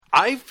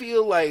I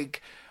feel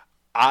like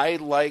I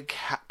like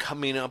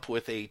coming up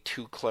with a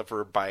too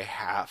clever by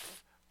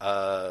half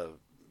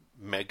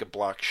Mega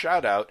Block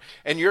shout out,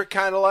 and you're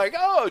kind of like,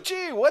 oh,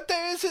 gee, what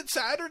day is it?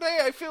 Saturday?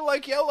 I feel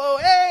like Yellow.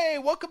 Hey,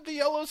 welcome to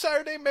Yellow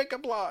Saturday Mega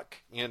Block.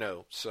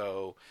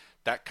 So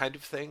that kind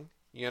of thing.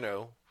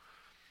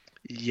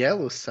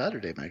 Yellow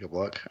Saturday Mega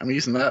Block. I'm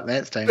using that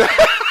next time.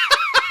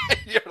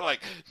 You're like,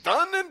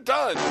 done and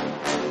done.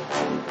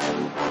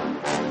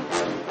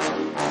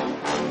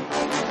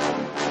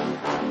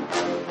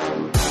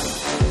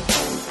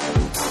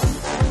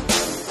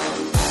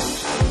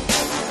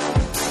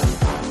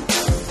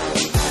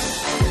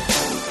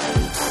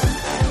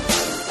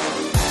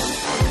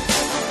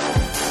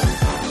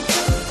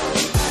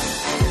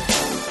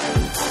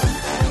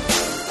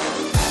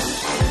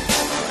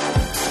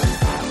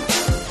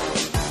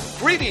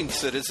 Greetings,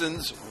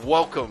 citizens.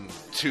 Welcome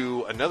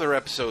to another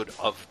episode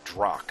of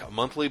Drock, a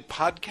monthly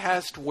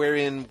podcast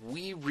wherein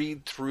we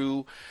read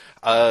through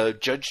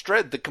Judge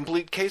Dredd, the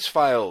complete case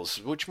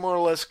files, which more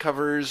or less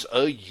covers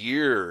a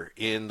year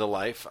in the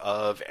life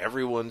of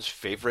everyone's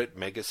favorite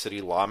Mega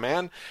City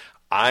lawman.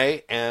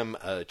 I am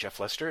Jeff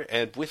Lester,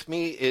 and with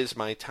me is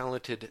my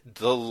talented,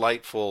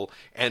 delightful,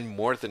 and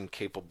more than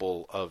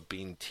capable of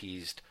being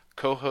teased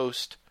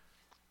co-host,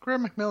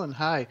 Graham McMillan,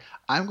 hi.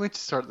 I'm going to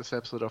start this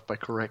episode off by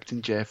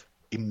correcting Jeff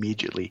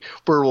immediately.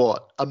 We're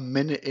a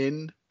minute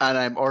in, and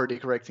I'm already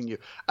correcting you.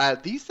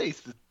 These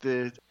days,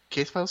 the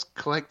case files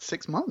collect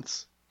 6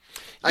 months.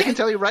 Yeah. I can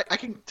tell you right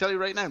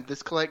now.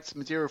 This collects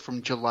material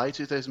from July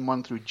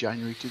 2001 through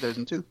January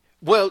 2002.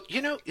 Well,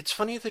 it's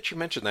funny that you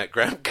mentioned that,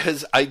 Graham,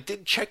 because I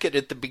did check it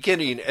at the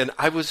beginning, and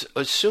I was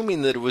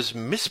assuming that it was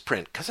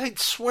misprint, because I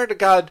swear to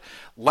God,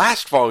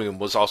 last volume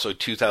was also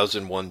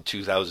 2001,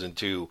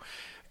 2002,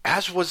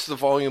 as was the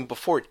volume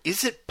before it.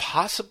 Is it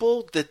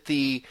possible that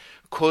the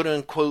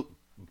quote-unquote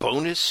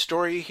bonus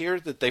story here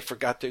that they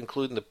forgot to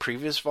include in the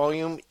previous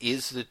volume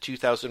is the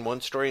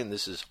 2001 story, and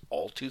this is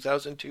all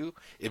 2002?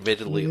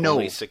 Admittedly,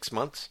 only 6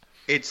 months?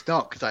 It's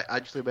not, because I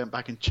actually went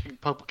back and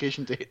checked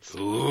publication dates.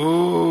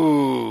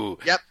 Ooh.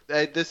 Yep,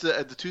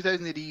 the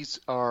 2000 ADs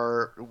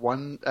are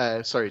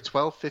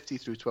 1250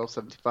 through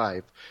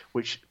 1275,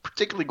 which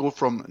particularly go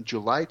from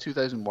July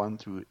 2001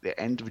 through the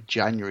end of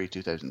January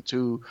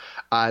 2002,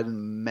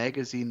 and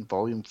Magazine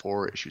Volume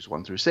 4, Issues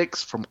 1 through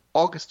 6, from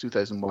August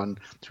 2001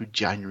 through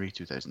January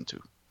 2002.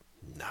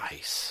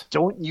 Nice.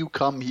 Don't you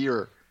come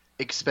here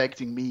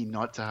expecting me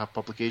not to have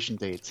publication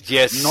dates.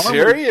 Yes,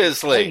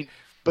 seriously.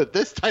 But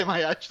this time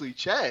I actually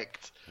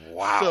checked.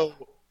 Wow. So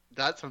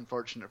that's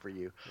unfortunate for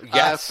you.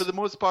 Yes. For the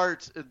most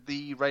part,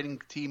 the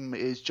writing team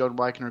is John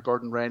Wagner,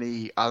 Gordon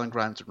Rennie, Alan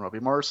Grant, and Robbie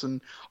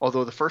Morrison,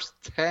 although the first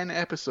 10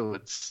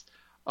 episodes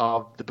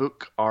of the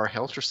book are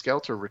Helter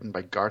Skelter, written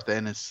by Garth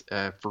Ennis,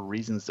 for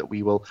reasons that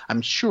we will,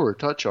 I'm sure,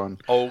 touch on.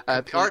 Oh,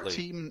 the art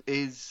team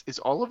is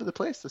all over the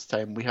place this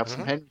time. We have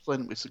some Henry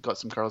Flint, we've got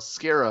some Carl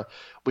Sciarra,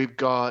 we've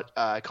got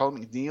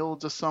Colin McNeil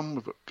does some,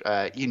 we've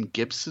got Ian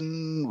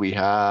Gibson, we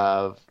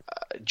have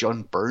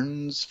John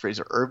Burns,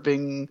 Fraser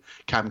Irving,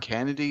 Cam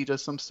Kennedy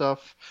does some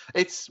stuff.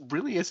 It's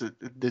really is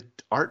the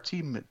art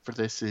team for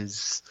this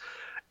is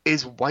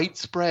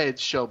widespread,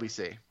 shall we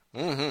say?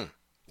 Mm-hmm.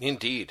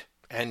 Indeed.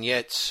 And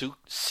yet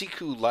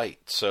Siku light,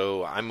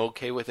 so I'm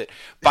okay with it.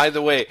 By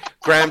the way,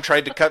 Graham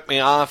tried to cut me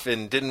off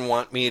and didn't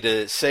want me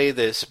to say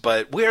this,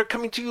 but we are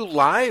coming to you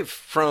live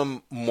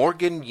from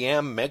Morgan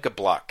Yam Mega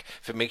Block.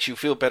 If it makes you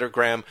feel better,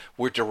 Graham,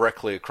 we're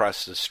directly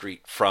across the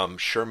street from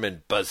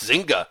Sherman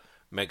Bazinga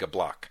Mega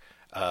Block.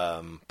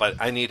 But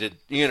I needed,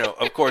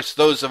 of course,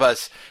 those of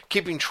us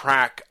keeping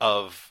track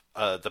of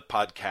the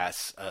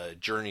podcast's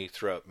journey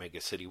throughout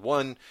Mega City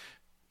 1,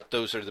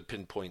 those are the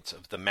pinpoints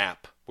of the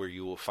map where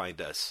you will find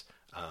us.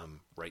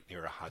 Right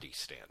near a hottie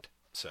stand.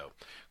 So,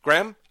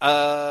 Graham?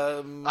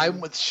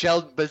 I'm with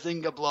Sheldon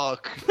Bazinga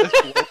Block. Let's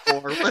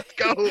war. Let's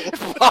go.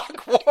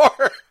 Block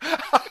War.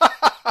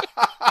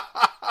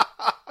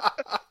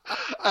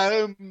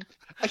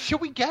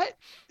 Should we get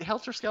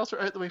Helter Skelter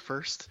out of the way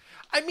first?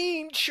 I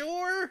mean,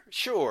 sure.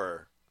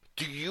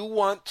 Do you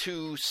want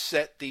to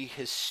set the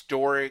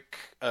historic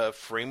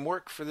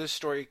framework for this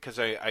story? Because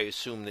I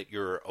assume that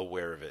you're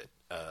aware of it.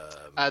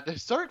 The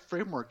historic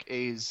framework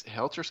is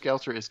Helter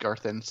Skelter is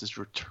Garth Ennis'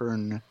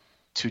 return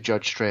to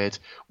Judge Dredd,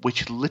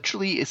 which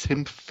literally is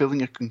him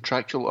fulfilling a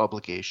contractual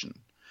obligation.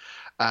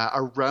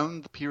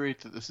 Around the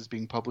period that this is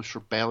being published,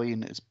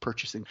 Rebellion is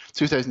purchasing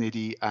 2000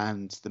 AD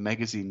and the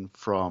magazine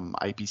from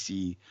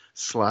IPC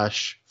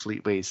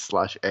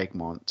 /Fleetways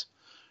 /Egmont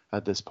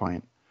at this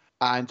point.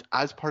 And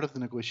as part of the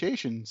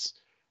negotiations,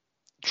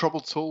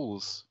 Troubled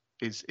Souls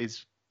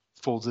is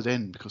folded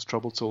in because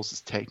Troubled Souls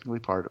is technically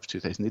part of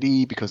 2000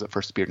 AD because it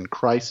first appeared in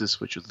Crisis,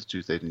 which was the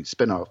 2000 AD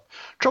spin-off.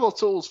 Troubled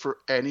Souls, for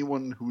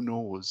anyone who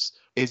knows,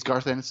 is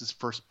Garth Ennis'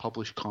 first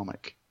published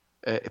comic.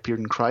 It appeared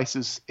in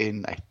Crisis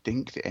in, I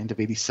think, the end of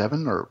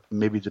 87 or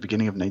maybe the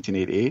beginning of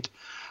 1988.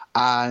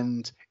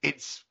 And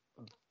it's...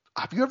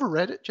 Have you ever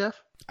read it,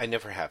 Jeff? I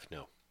never have,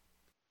 no.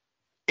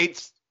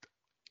 It's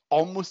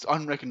almost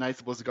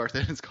unrecognizable as a Garth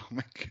Ennis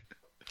comic.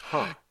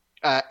 Huh.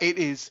 It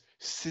is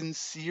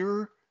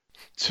sincere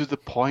to the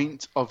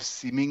point of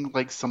seeming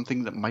like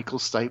something that Michael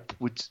Stipe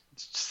would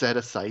set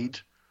aside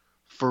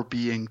for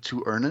being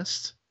too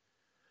earnest.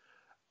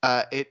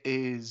 It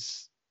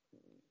is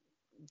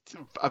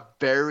a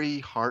very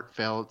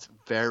heartfelt,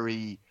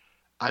 very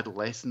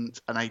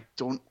adolescent, and I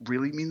don't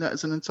really mean that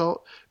as an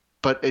insult,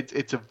 but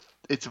it's a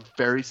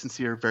very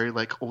sincere, very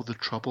like, oh, the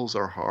troubles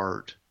are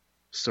hard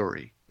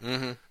story.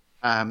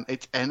 Mm-hmm.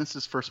 It's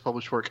Ennis's first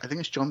published work. I think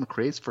it's John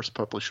McCrae's first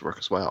published work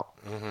as well.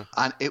 Mm-hmm.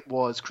 And it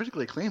was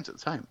critically acclaimed at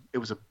the time. It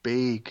was a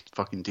big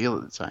fucking deal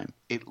at the time.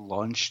 It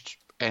launched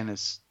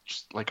Ennis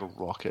just like a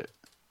rocket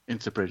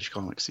into the British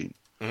comic scene.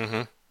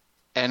 Mm-hmm.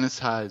 Ennis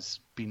has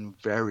been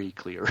very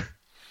clear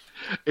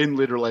in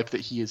later life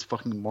that he is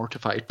fucking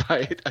mortified by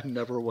it and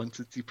never wants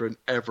to see print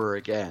ever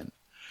again.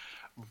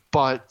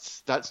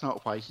 But that's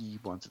not why he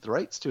wanted the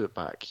rights to it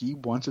back. He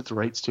wanted the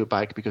rights to it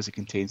back because it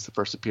contains the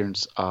first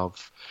appearance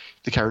of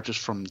the characters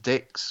from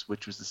Dix,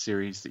 which was the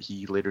series that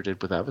he later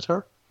did with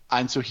Avatar.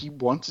 And so he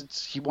wanted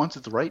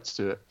the rights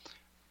to it.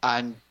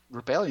 And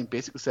Rebellion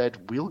basically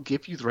said, we'll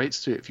give you the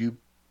rights to it if you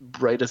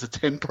write as a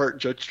 10-part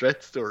Judge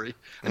Dredd story.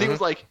 And he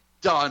was like,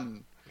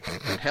 done.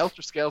 And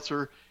Helter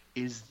Skelter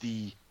is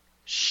the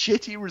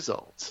shitty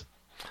result.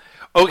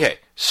 Okay,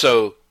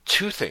 so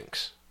two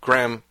things.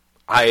 Graham,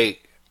 I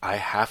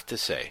have to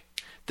say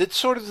that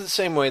sort of the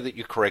same way that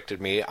you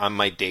corrected me on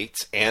my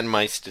dates and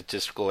my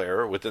statistical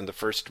error within the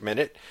first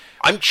minute,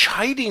 I'm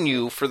chiding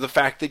you for the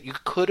fact that you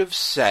could have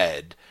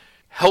said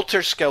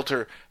Helter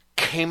Skelter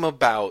came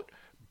about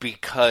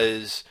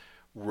because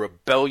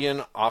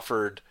Rebellion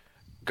offered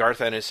Garth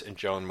Ennis and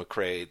John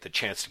McCrae the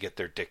chance to get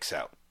their dicks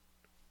out.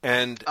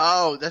 And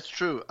oh, that's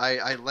true.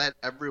 I let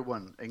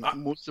everyone, and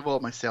most of all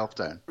myself,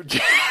 down.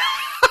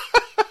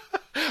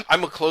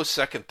 I'm a close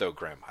second, though,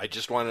 Graham.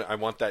 I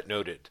want that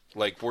noted.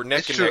 Like, we're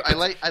neck It's and true.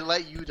 neck. I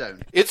let you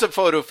down. It's a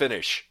photo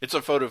finish. It's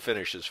a photo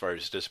finish as far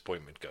as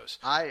disappointment goes.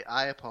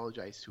 I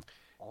apologize to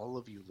all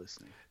of you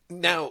listening.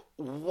 Now,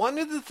 one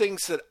of the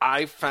things that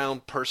I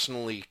found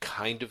personally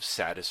kind of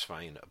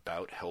satisfying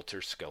about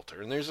Helter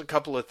Skelter, and there's a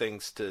couple of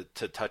things to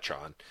touch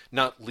on,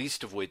 not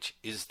least of which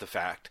is the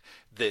fact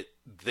that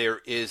there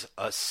is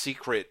a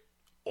secret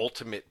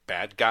ultimate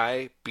bad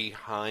guy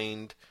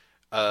behind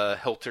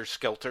Helter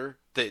Skelter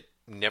that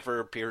never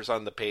appears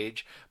on the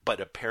page, but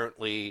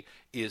apparently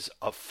is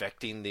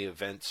affecting the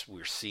events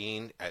we're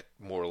seeing at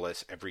more or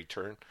less every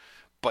turn.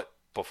 But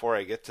before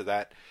I get to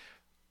that,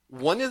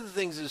 one of the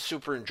things that's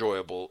super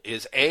enjoyable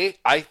is,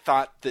 I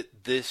thought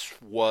that this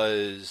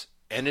was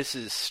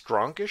Ennis's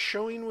strongest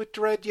showing with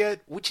Dredd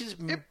yet, which is...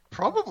 It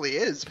probably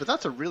is, but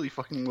that's a really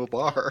fucking low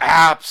bar.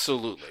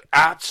 Absolutely.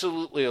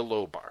 Absolutely a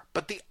low bar.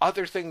 But the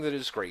other thing that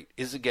is great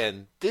is,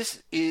 again,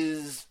 this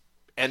is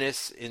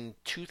Ennis in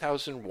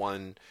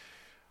 2001.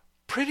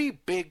 Pretty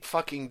big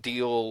fucking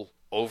deal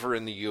over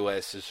in the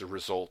U.S. as a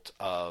result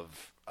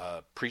of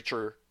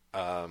Preacher.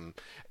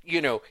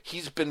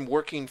 He's been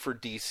working for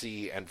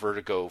DC and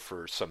Vertigo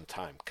for some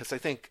time, because I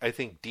think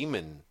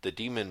the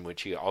Demon,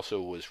 which he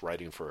also was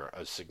writing for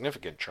a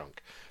significant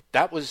chunk,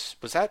 was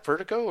that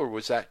Vertigo, or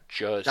was that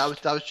just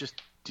that was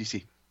just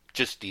DC?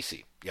 Just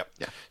DC. Yep.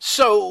 Yeah.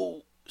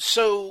 So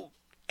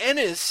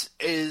Ennis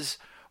is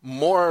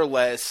more or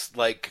less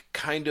like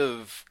kind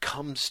of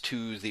comes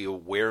to the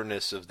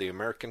awareness of the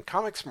American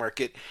comics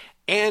market,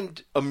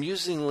 and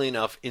amusingly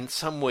enough, in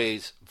some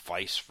ways,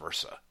 vice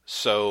versa.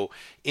 So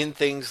in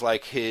things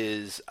like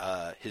his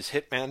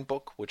Hitman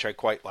book, which I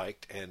quite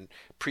liked, and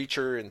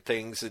Preacher and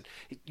things, and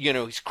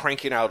he's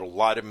cranking out a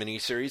lot of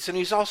miniseries, and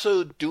he's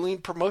also doing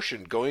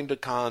promotion, going to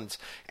cons.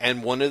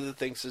 And one of the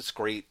things that's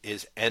great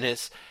is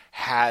Ennis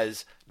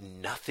has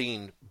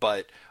nothing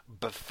but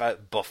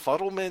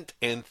befuddlement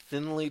and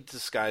thinly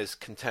disguised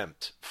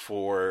contempt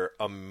for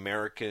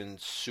American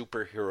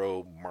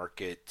superhero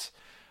market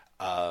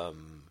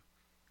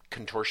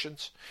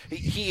contortions.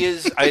 He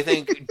is, I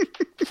think,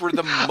 for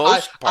the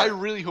most part. I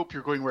really hope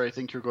you're going where I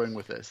think you're going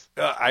with this.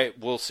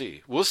 We'll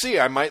see. We'll see.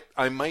 I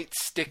might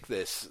stick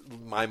this.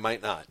 I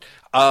might not.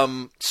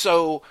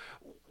 So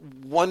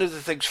one of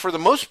the things, for the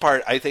most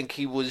part, I think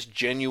he was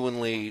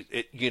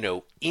genuinely,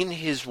 in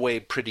his way,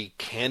 pretty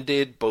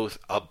candid, both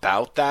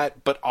about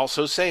that, but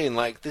also saying,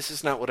 like, this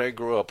is not what I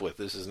grew up with.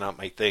 This is not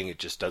my thing. It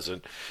just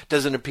doesn't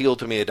appeal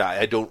to me.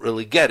 I don't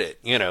really get it,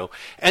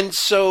 And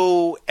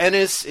so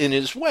Ennis, in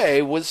his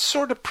way, was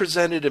sort of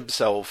presented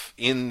himself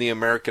in the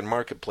American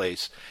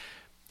marketplace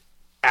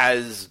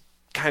as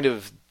kind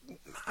of,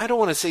 I don't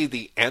want to say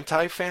the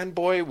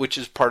anti-fanboy, which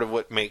is part of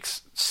what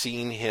makes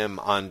seeing him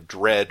on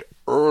Dredd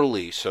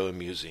early so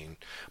amusing,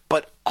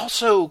 but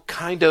also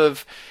kind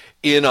of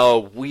in a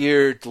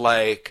weird,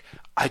 like,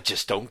 I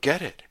just don't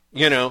get it.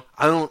 I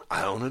don't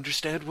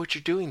understand what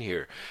you're doing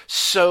here.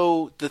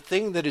 So the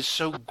thing that is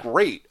so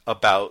great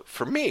about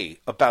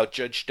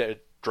Judge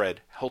Dredd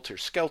Helter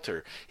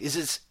Skelter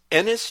is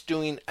Ennis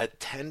doing a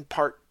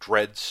 10-part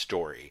Dredd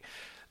story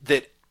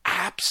that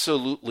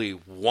absolutely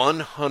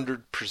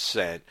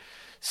 100%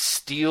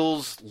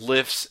 steals,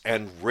 lifts,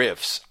 and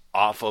riffs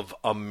off of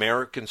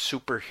American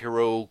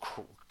superhero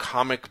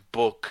comic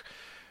book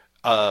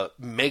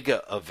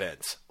mega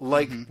events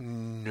like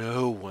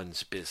no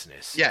one's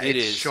business. Yeah, it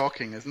it's is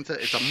shocking, isn't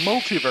it? It's a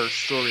multiverse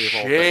story of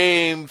all things.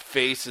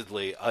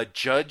 shamefacedly a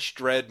Judge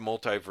Dredd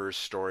multiverse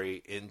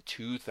story in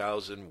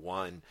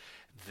 2001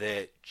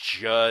 that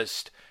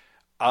just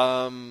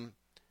honestly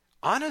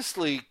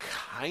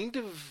kind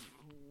of,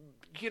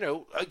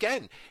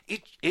 again,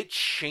 it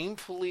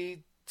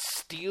shamefully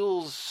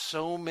steals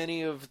so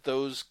many of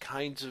those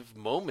kinds of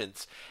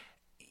moments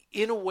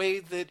in a way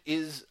that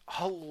is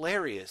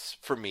hilarious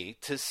for me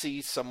to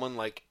see someone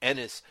like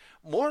Ennis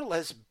more or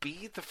less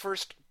be the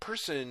first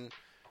person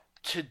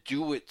to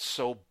do it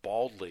so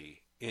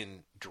baldly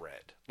in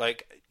Dredd.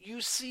 Like, you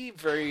see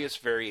various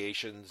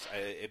variations.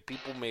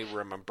 People may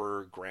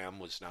remember Graham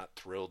was not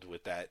thrilled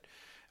with that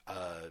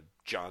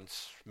John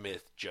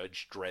Smith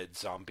Judge Dredd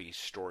zombie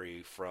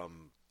story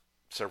from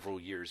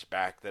several years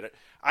back that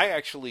I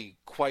actually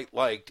quite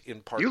liked,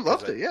 in part. You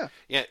loved it, yeah.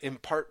 Yeah, in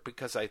part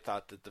because I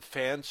thought that the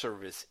fan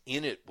service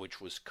in it,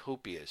 which was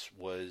copious,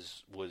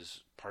 was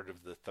part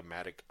of the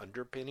thematic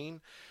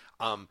underpinning.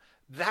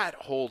 That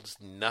holds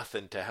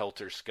nothing to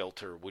Helter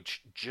Skelter,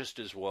 which just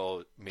as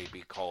well may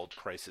be called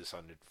Crisis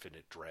on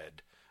Infinite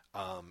Dread.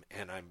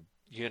 And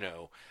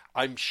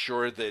I'm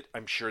sure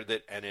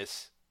that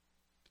Ennis,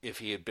 if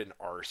he had been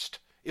arsed,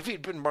 if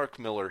he'd been Mark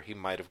Miller, he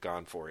might have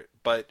gone for it.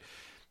 But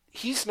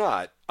he's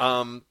not.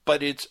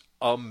 But it's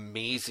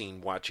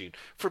amazing watching.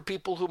 For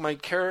people who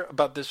might care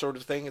about this sort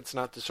of thing, it's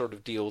not the sort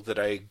of deal that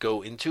I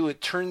go into.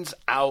 It turns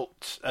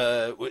out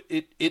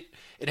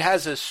it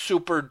has a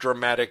super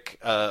dramatic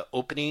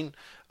opening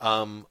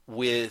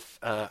with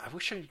I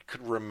wish I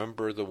could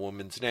remember the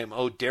woman's name.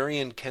 Oh,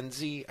 Darian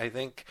Kenzie, I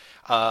think,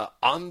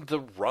 on the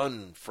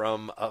run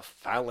from a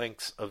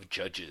phalanx of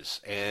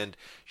judges. And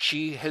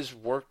she has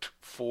worked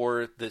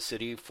for the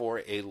city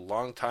for a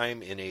long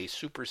time in a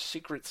super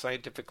secret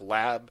scientific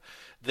lab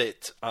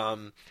that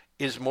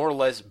is more or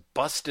less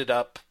busted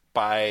up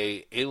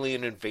by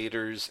alien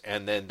invaders,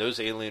 and then those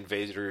alien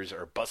invaders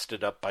are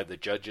busted up by the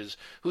judges,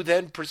 who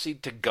then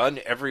proceed to gun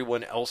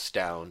everyone else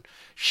down.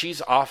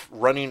 She's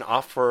running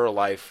off for her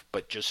life,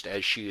 but just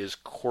as she is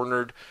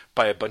cornered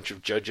by a bunch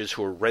of judges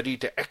who are ready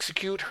to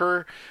execute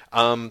her,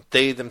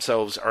 they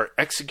themselves are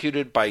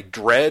executed by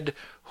Dredd,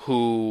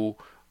 who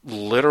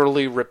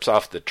literally rips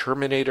off the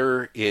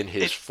Terminator in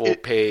his full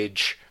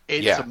page.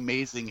 It's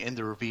amazing in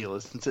the reveal,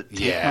 isn't it?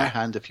 Take my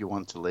hand if you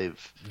want to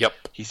live. Yep.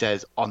 He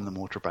says on the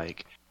motorbike.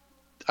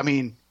 I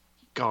mean,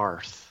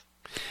 Garth.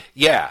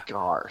 Yeah.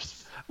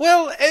 Garth.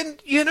 Well, and,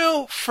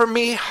 for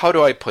me, how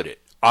do I put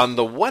it? On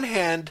the one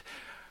hand,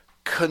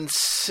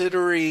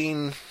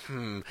 considering,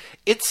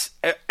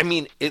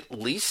 at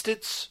least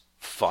it's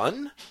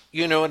fun.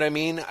 You know what I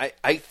mean?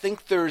 I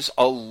think there's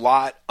a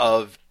lot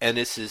of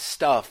Ennis's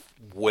stuff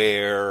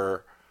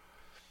where,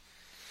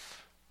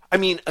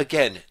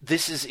 again,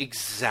 this is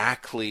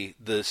exactly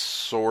the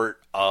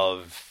sort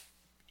of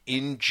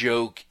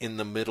in-joke in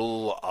the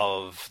middle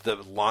of the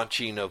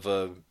launching of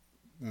a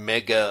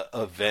mega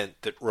event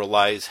that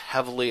relies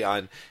heavily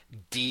on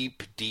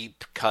deep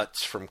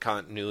cuts from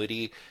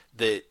continuity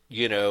that,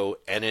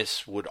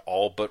 Ennis would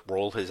all but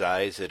roll his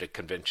eyes at a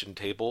convention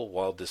table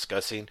while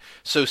discussing.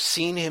 So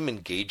seeing him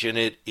engage in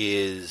it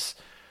is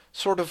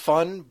sort of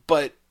fun,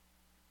 but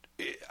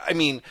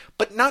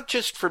not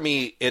just for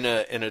me in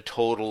a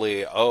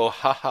totally, oh,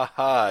 ha ha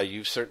ha,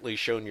 you've certainly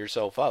shown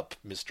yourself up,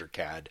 Mr.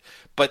 Cad,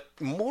 but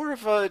more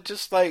of a,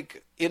 just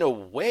like, in a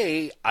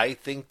way, I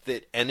think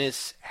that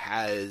Ennis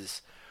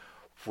has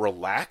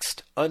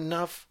relaxed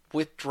enough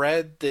with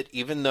Dredd that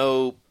even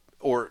though,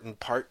 or in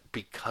part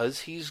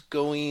because he's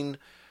going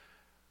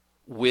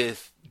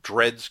with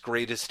Dredd's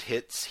greatest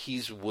hits,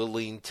 he's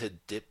willing to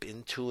dip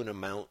into an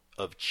amount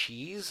of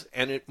cheese,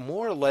 and it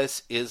more or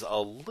less is a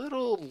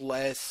little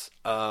less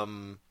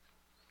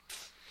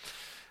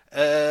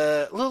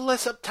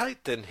uptight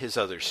than his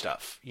other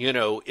stuff.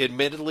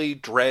 Admittedly,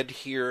 Dredd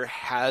here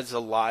has a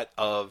lot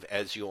of,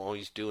 as you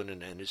always do in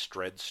an Ennis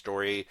Dredd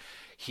story,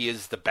 he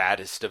is the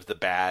baddest of the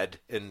bad,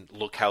 and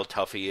look how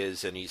tough he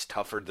is, and he's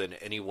tougher than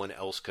anyone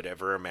else could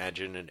ever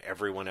imagine, and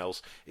everyone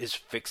else is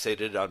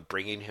fixated on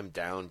bringing him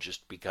down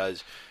just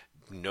because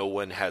no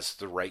one has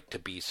the right to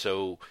be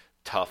so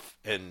tough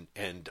and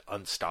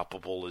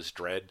unstoppable as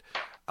Dredd.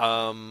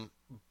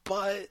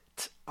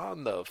 But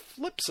on the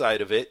flip side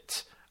of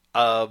it,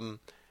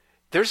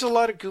 there's a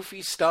lot of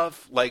goofy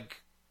stuff.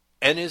 Like,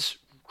 Ennis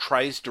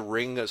tries to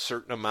wring a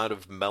certain amount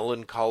of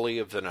melancholy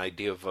of an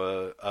idea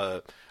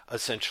of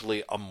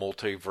essentially a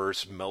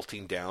multiverse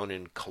melting down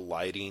and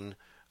colliding,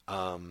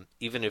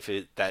 even if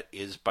that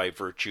is by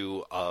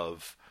virtue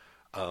of,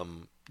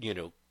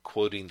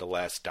 quoting the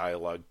last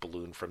dialogue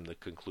balloon from the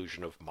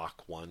conclusion of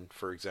Mach 1,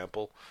 for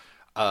example.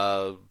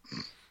 So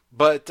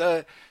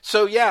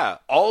yeah,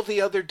 all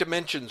the other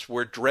dimensions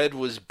where Dredd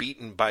was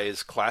beaten by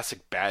his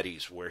classic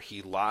baddies, where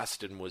he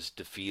lost and was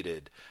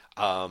defeated,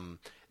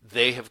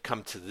 they have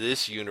come to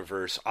this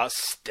universe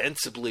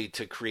ostensibly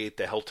to create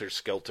the Helter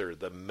Skelter,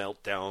 the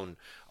meltdown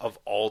of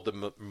all the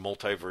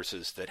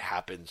multiverses that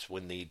happens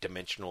when the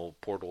dimensional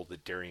portal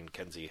that Darian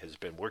Kinsey has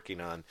been working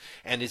on,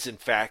 and is in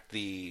fact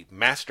the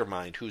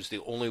mastermind who's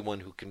the only one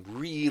who can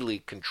really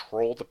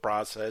control the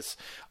process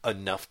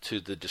enough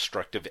to the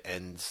destructive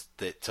ends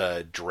that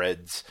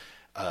Dredd's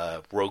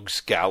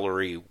Rogues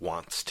Gallery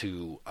wants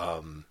to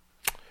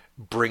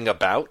bring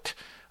about.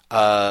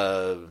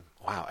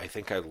 Wow, I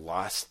think I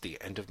lost the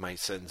end of my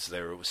sentence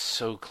there. It was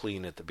so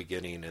clean at the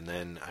beginning, and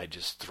then I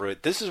just threw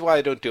it. This is why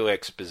I don't do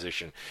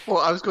exposition. Well,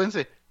 I was going to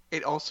say,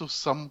 it also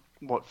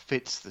somewhat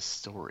fits the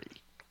story.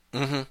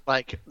 Mm-hmm.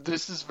 Like,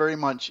 this is very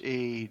much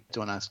a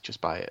don't ask, just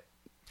buy it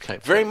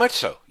type Very thing. much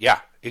so. Yeah,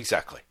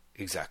 exactly.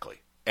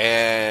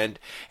 And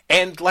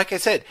like I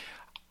said,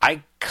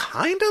 I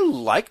kind of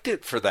liked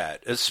it for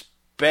that,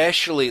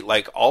 especially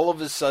like all of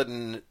a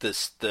sudden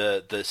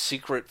the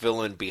secret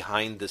villain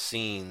behind the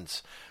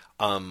scenes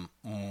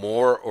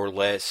more or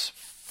less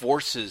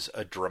forces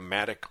a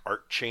dramatic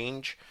art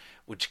change,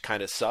 which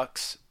kind of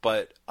sucks.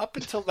 But up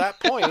until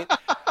that point,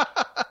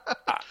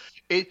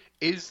 It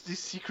is the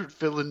secret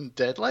villain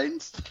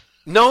Deadlines?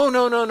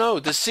 no.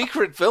 The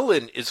secret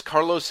villain is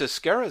Carlos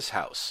Esquera's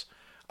house,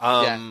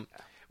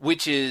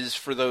 which is,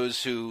 for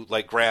those who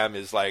like Graham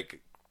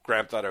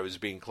thought I was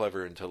being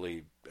clever until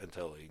he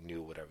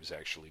knew what I was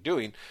actually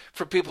doing.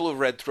 For people who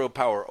read Throw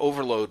Power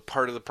Overload,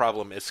 part of the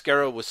problem,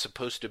 Esquera was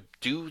supposed to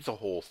do the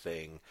whole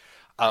thing,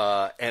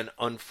 and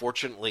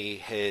unfortunately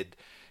had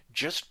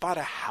just bought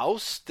a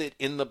house that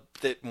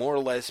more or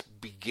less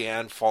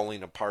began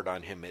falling apart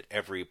on him at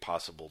every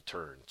possible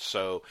turn.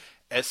 So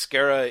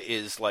Esquera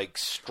is like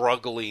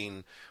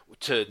struggling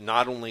to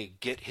not only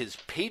get his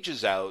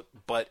pages out,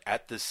 but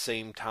at the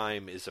same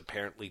time is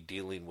apparently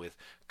dealing with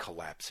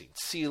collapsing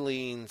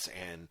ceilings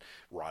and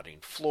rotting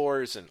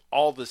floors and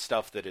all the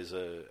stuff that is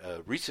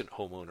a recent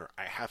homeowner.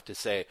 I have to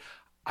say,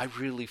 I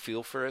really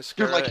feel for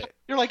Esquera.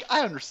 You're like, I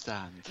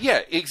understand.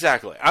 Yeah,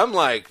 exactly. I'm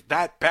like,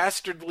 that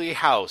bastardly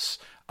house.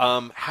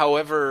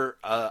 However,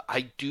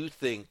 I do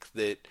think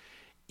that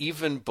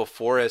even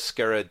before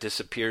Esquera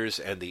disappears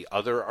and the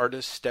other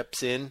artist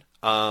steps in,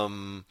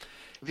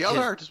 The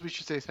other artist we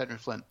should say is Henry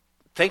Flint.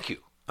 Thank you.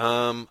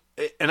 And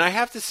I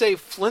have to say,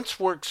 Flint's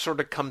work sort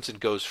of comes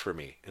and goes for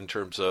me in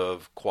terms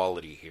of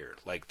quality here.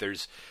 Like,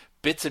 there's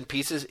bits and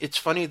pieces. It's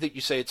funny that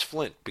you say it's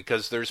Flint,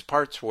 because there's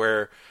parts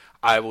where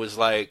I was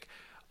like,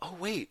 oh,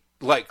 wait.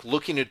 Like,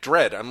 looking at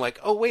Dredd, I'm like,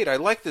 oh, wait, I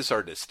like this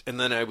artist. And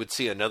then I would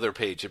see another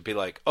page and be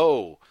like,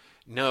 oh,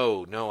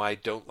 no, I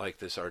don't like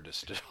this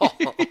artist at all.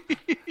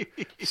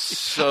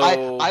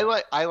 So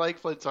I like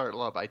Flint's art a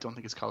lot, but I don't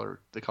think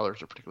the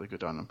colors are particularly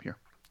good on him here.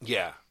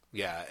 Yeah.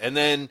 And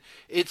then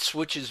it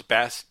switches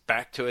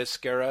back to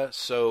Esquera.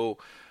 So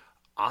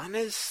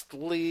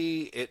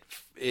honestly,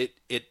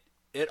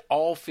 it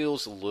all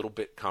feels a little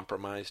bit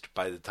compromised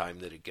by the time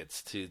that it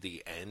gets to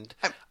the end.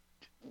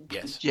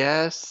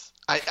 Yes.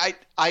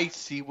 I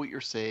see what you're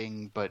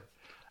saying, but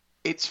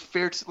it's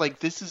fair to like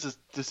this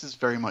is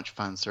very much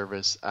fan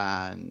service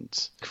and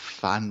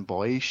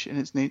fanboyish in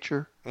its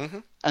nature. Mm-hmm.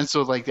 And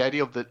so like the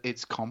idea of that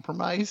it's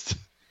compromised.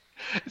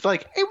 It's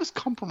like, it was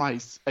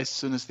compromised as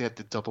soon as they had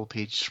the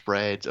double-page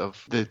spread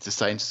of the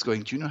scientists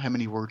going, do you know how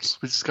many words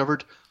we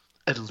discovered?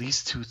 At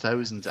least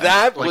 2,000.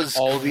 That like, was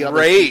all the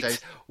great, other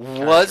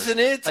wasn't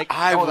it? Like,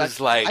 I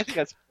think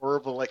that's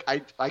horrible. Like,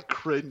 I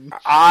cringe.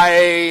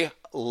 I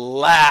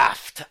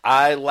laughed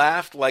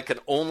like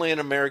only an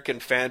American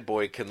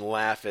fanboy can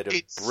laugh at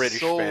a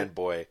British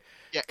fanboy.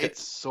 Yeah,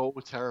 it's so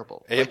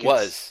terrible. It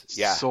was,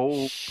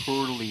 so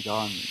poorly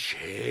done.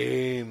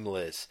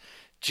 Shameless.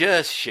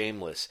 Just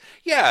shameless.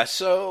 Yeah,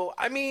 so,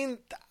 I mean,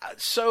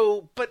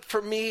 but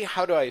for me,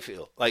 how do I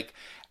feel? Like,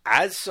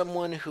 as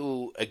someone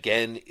who,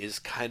 again, is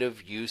kind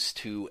of used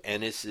to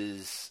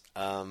Ennis's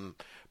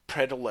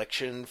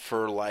predilection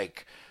for,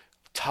 like,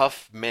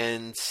 tough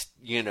men,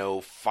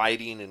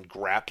 fighting and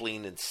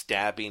grappling and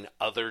stabbing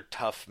other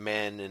tough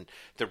men, and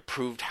they're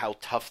proved how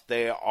tough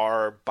they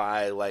are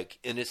by, like,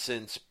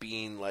 innocents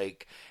being,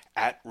 like,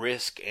 at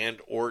risk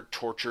and or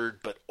tortured,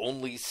 but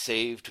only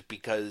saved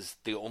because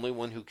the only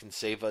one who can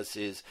save us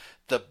is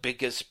the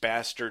biggest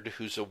bastard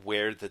who's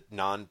aware that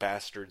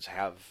non-bastards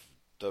have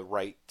the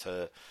right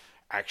to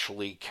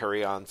actually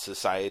carry on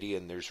society,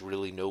 and there's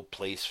really no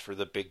place for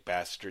the big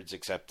bastards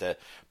except to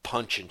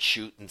punch and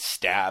shoot and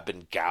stab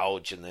and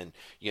gouge, and then,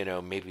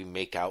 maybe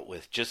make out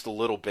with just a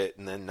little bit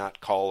and then not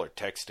call or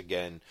text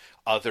again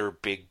other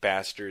big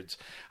bastards.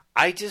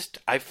 I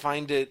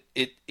find it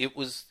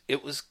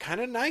was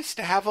kind of nice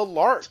to have a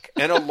lark,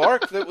 and a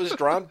lark that was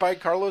drawn by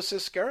Carlos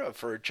Esquera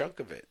for a chunk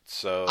of it.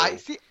 So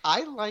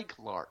I like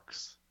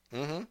larks.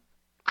 Mm-hmm.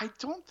 I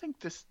don't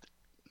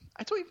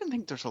even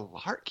think there's a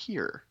lark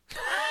here.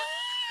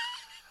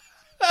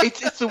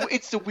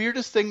 it's the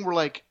weirdest thing where,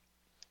 like,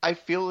 I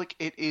feel like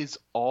it is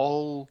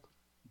all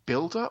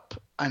build up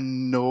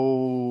and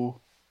no,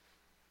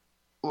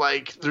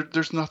 like,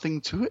 there's nothing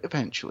to it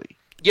eventually.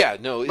 Yeah,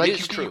 no, like,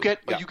 is true.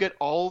 You get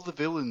all the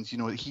villains.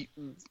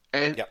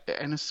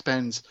 Ennis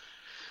spends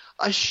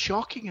a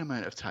shocking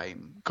amount of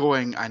time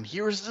going, and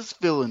here's this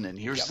villain, and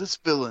here's Yep. this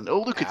villain.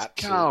 Oh, look, it's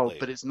Cal, Absolutely.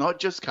 but it's not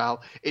just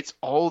Cal. It's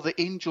all the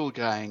Angel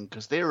gang,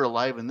 because they're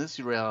alive in this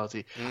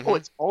reality. Mhm. Oh,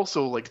 it's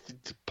also like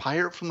the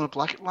pirate from the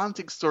Black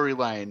Atlantic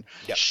storyline.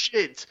 Yep.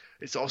 Shit,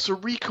 it's also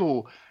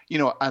Rico. You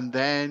know, and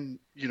then,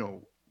 you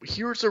know,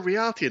 here's a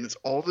reality, and it's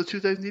all the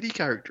 2000 AD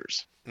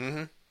characters.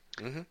 Mhm.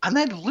 Mhm. And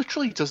then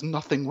literally does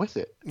nothing with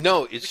it.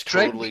 No, it's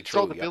Dredd totally meets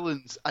all true. the Yeah.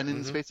 villains, and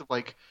in the space of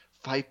like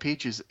 5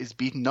 pages, is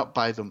beaten up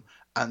by them,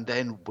 and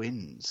then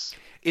wins.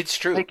 It's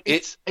true. Like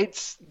it's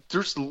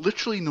there's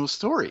literally no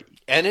story.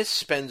 Ennis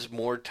spends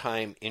more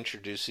time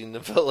introducing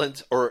the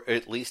villains, or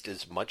at least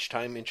as much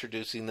time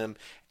introducing them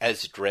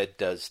as Dredd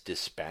does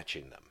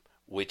dispatching them,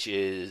 which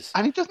is.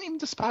 And he doesn't even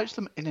dispatch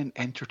them in an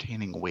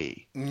entertaining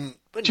way.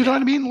 But Do you know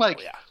what I mean?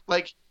 yeah.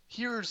 Like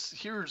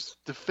here's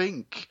the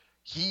Fink.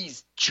 He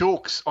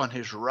chokes on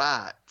his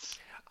rats.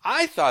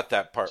 I thought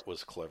that part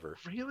was clever.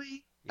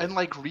 Really? And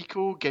like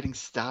Rico getting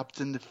stabbed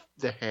in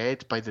the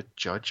head by the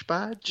judge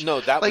badge.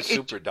 No, that Like, was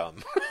super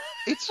dumb.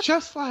 It's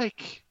just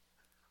like,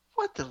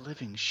 what the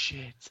living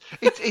shit?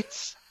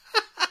 It's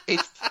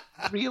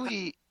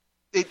really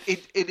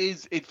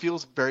it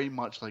feels very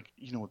much like,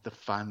 you know, the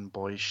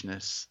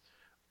fanboyishness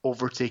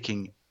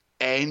overtaking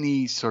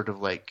any sort of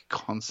like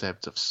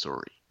concept of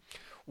story.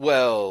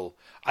 Well,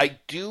 I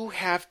do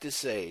have to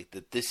say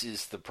that this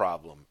is the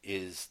problem,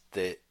 is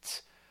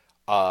that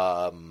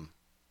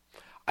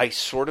I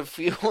sort of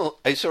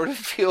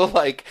feel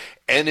like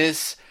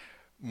Ennis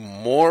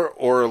more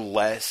or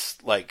less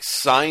like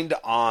signed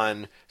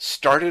on,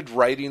 started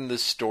writing the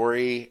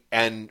story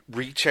and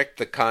rechecked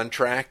the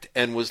contract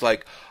and was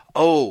like,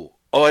 oh,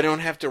 I don't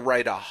have to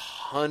write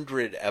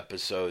 100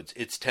 episodes.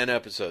 It's 10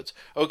 episodes.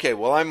 Okay,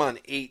 well, I'm on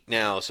 8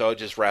 now, so I'll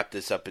just wrap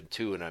this up in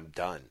 2 and I'm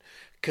done.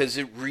 Because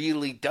it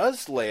really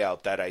does lay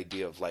out that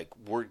idea of like,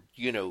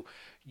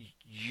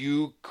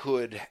 you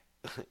could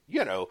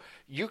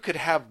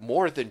have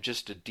more than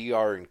just a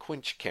DR and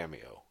Quinch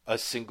cameo, a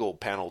single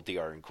panel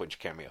DR and Quinch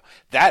cameo.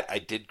 That I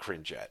did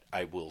cringe at,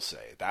 I will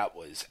say. That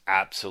was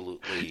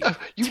absolutely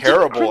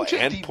terrible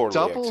and poorly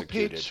double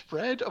executed. page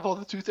spread of all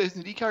the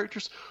 2000 AD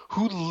characters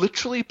who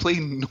literally play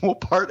no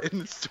part in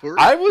the story.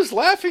 I was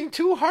laughing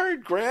too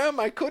hard, Graham.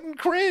 I couldn't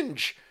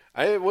cringe.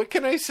 What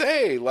can I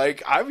say?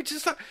 Like, I would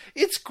just,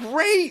 it's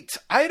great.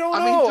 I don't know.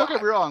 I mean, don't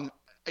get me wrong.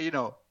 You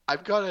know,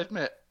 I've got to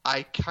admit,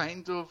 I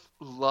kind of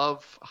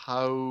love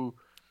how,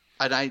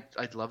 and I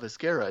love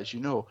Esquerra, as you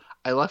know.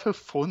 I love how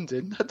phoned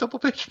in that double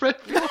page spread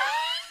feels.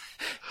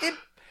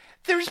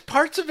 There's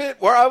parts of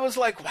it where I was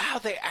like, wow,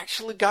 they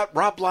actually got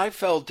Rob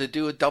Liefeld to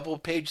do a double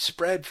page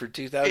spread for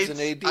 2000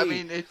 AD. I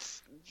mean,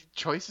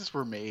 choices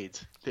were made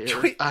there.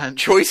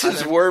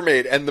 Choices were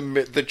made, and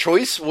the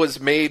choice was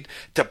made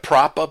to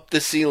prop up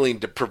the ceiling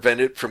to prevent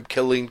it from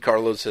killing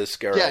Carlos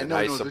Esquerra,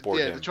 I support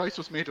him. The choice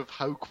was made of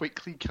how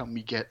quickly can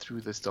we get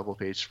through this double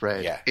page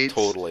spread. Yeah,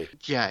 totally.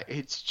 Yeah,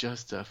 it's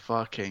just a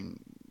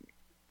fucking...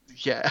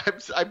 Yeah,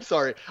 I'm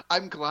sorry.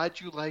 I'm glad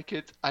you like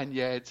it, and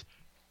yet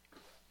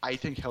I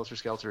think Helter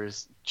Skelter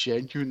is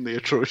genuinely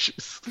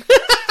atrocious.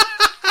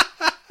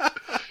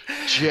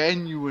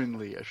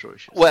 Genuinely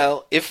atrocious.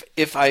 Well,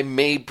 if I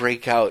may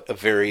break out a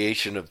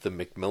variation of the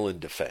Macmillan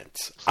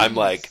defense, please. I'm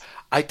like,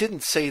 I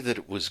didn't say that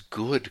it was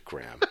good,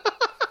 Graham.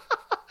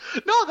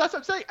 No, that's what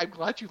I'm saying. I'm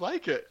glad you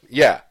like it.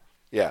 Yeah,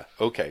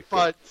 okay.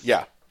 But good.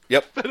 Yeah,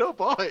 yep. But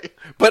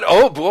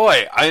oh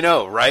boy, I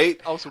know,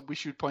 right? Also, we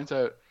should point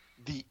out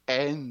the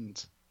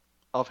end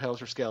of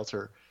Helter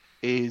Skelter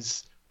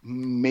is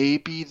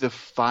maybe the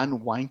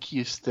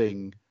fan-wankiest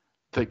thing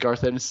that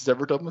Garth Ennis has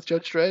ever done with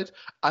Judge Dredd,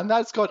 and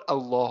that's got a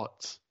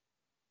lot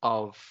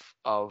of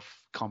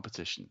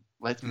competition.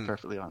 Let's be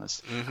perfectly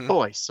honest. Mm-hmm.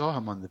 Oh, I saw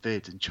him on the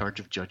vid in charge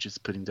of judges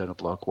putting down a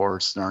block war,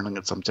 snarling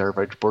at some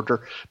terrified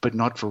reporter, but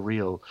not for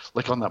real.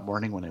 Like on that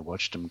morning when I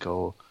watched him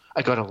go,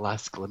 I got a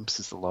last glimpse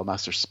as the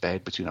Lawmaster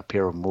sped between a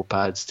pair of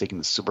mopeds, taking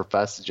the super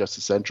fast to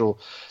Justice Central.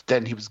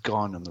 Then he was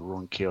gone in the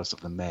roaring chaos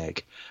of the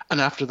Meg. And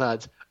after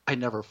that, I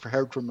never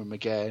heard from him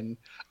again.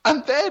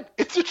 And then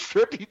it's a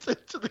tribute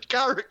to the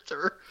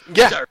character,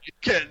 Derek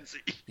Kenzie.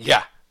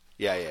 Yeah.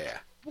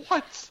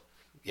 What?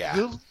 Yeah.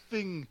 The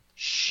living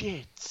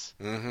shit.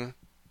 Mm-hmm.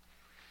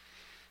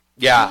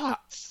 Yeah.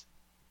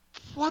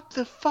 What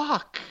the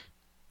fuck?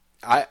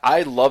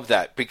 I love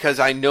that because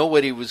I know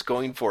what he was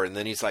going for, and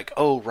then he's like,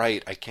 "Oh,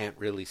 right, I can't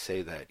really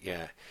say that."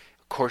 Yeah,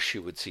 of course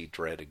you would see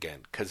Dredd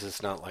again because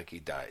it's not like he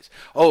dies.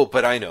 Oh,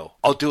 but I know.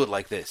 I'll do it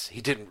like this.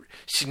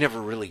 She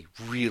never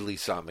really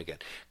saw him again.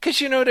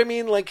 Because you know what I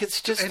mean? Like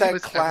it's just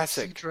that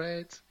classic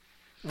Dredd.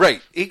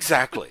 Right,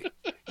 exactly.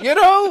 You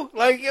know,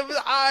 like it was,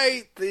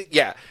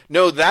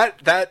 no,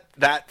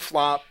 that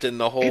flopped, and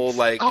the whole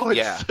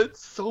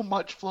it's so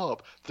much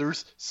flop.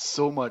 There's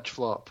so much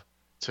flop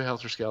to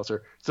Helter Skelter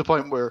to the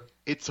point where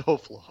it's a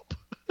flop.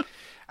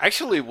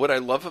 Actually, what I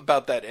love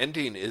about that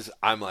ending is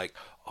I'm like,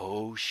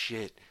 oh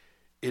shit,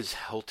 is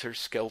Helter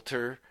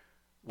Skelter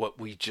what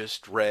we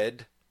just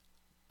read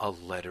a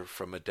letter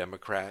from a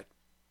Democrat?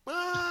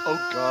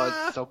 Oh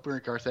God, somewhere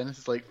Garth Ennis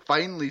is like,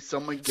 finally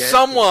someone gets it.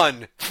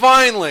 Someone!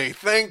 Finally!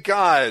 Thank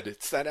God!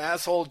 It's that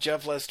asshole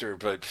Jeff Lester,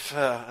 but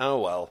oh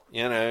well.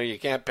 You know, you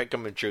can't pick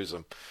them and choose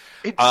them.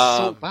 It's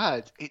so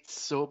bad. It's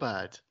so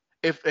bad.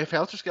 If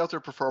Helter Skelter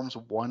performs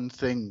one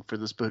thing for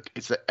this book,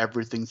 it's that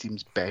everything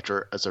seems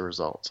better as a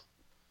result.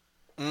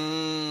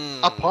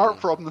 Apart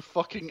from the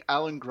fucking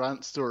Alan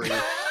Grant story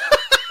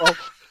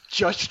of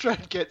Judge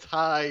Dredd gets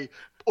high,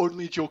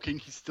 only joking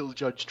he's still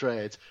Judge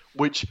Dredd,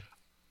 which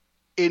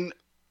in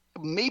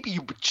maybe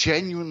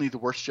genuinely the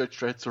worst Judge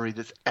Dredd story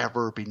that's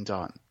ever been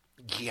done.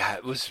 Yeah,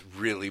 it was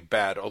really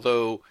bad.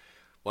 Although,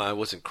 well, I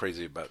wasn't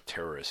crazy about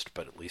Terrorist,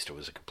 but at least it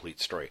was a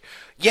complete story.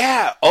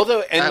 Yeah,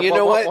 although, and you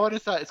know what? What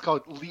is that? It's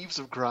called Leaves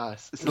of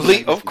Grass.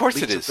 Of course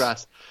Leaves it of is.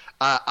 Grass.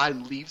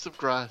 And Leaves of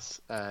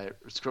Grass,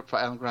 script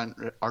by Alan Grant,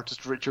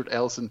 artist Richard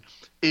Ellison,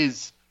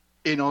 is,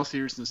 in all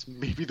seriousness,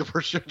 maybe the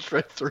worst Judge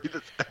Dredd story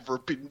that's ever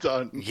been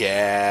done.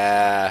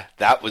 Yeah,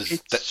 that was...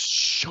 It's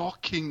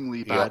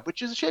shockingly bad,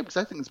 which is a shame, because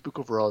I think this book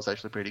overall is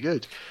actually pretty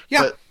good.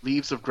 Yeah. But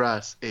Leaves of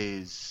Grass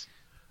is,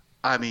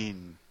 I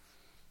mean,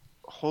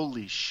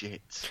 holy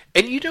shit.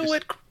 And you know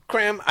what,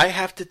 Graham? I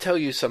have to tell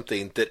you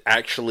something that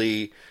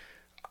actually...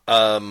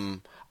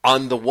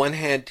 on the one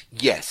hand,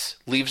 yes,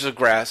 Leaves of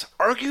Grass,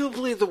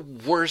 arguably the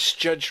worst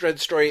Judge Dredd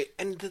story,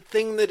 and the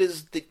thing that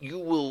you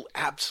will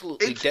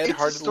absolutely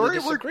dead-heartedly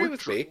disagree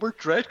with me. Where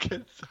Dredd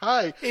gets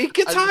high. He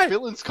gets and high. The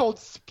villain's called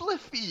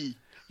Spliffy.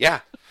 Yeah.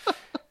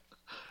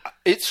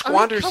 It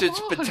squanders come its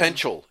on.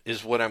 potential,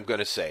 is what I'm going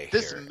to say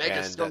This here.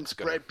 mega skunk's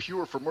bred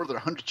pure for more than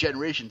 100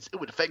 generations. It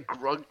would affect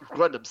Grunt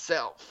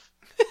himself.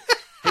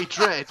 Hey,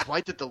 Dredd,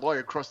 why did the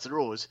lawyer cross the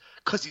road?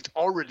 Because he'd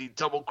already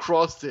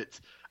double-crossed it.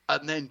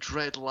 And then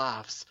Dredd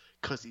laughs,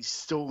 because he's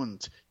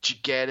stoned. Do you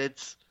get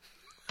it?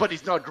 But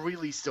he's not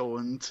really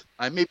stoned.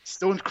 I may be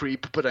stoned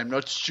creep, but I'm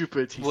not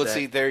stupid, he said.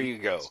 See, there you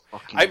go.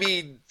 I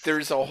mean,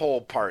 there's a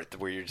whole part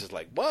where you're just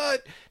like,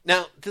 what?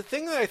 Now, the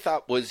thing that I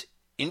thought was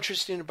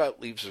interesting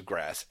about Leaves of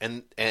Grass,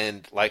 and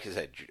like I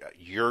said,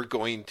 you're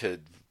going to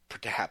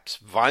perhaps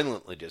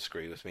violently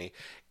disagree with me,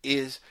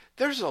 is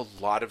there's a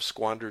lot of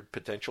squandered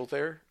potential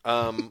there,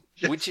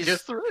 which is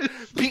yes, there is.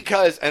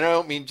 Because, and I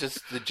don't mean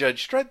just the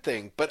Judge Dredd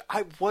thing, but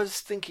I was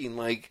thinking,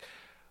 like,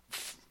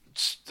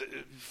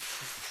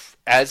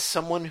 as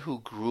someone who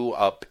grew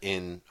up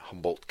in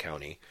Humboldt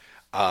County,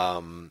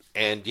 and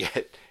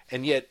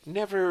yet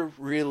never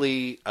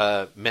really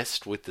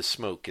messed with the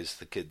smoke, as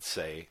the kids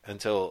say,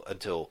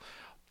 until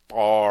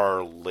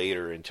far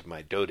later into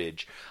my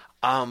dotage.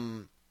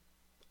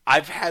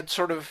 I've had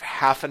sort of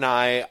half an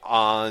eye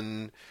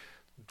on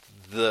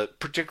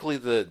particularly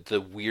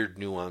the weird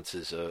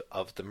nuances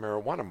of the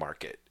marijuana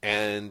market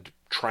and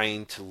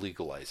trying to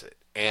legalize it.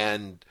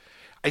 And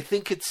I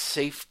think it's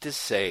safe to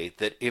say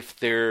that if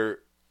there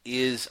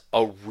is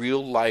a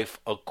real life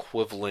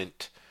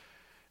equivalent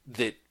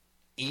that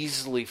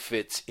easily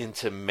fits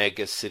into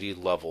mega city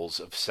levels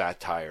of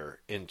satire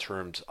in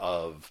terms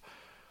of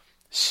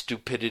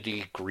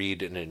stupidity,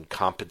 greed, and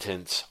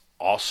incompetence,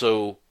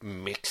 also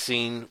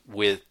mixing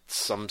with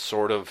some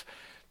sort of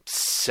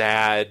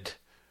sad,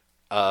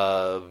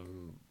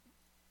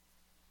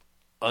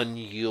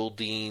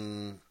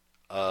 unyielding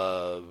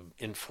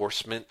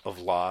enforcement of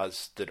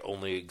laws that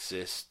only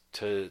exist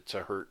to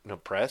hurt and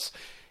oppress.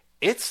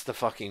 It's the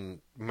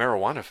fucking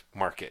marijuana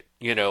market,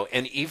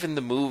 and even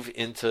the move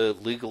into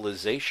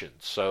legalization.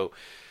 So,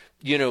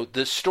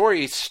 the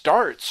story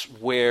starts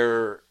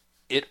where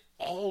it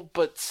all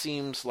but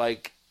seems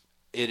like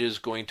it is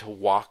going to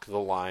walk the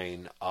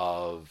line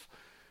of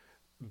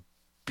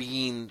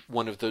being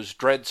one of those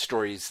Dredd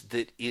stories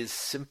that is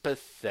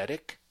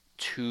sympathetic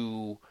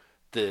to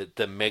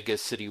the mega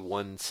city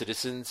one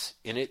citizens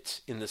in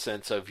it, in the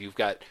sense of you've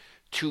got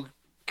two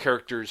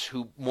characters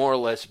who more or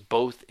less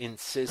both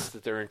insist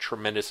that they're in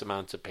tremendous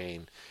amounts of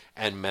pain,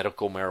 and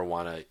medical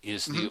marijuana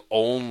is the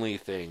only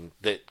thing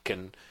that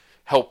can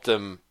help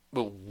them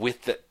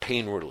with that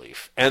pain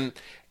relief. And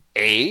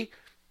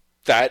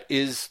that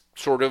is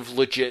sort of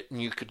legit,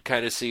 and you could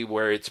kind of see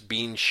where it's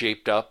being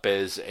shaped up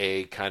as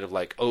a kind of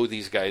like, oh,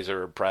 these guys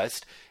are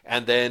oppressed.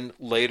 And then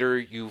later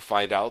you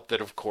find out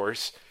that, of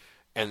course,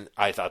 and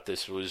I thought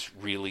this was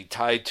really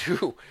tied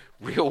to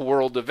real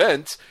world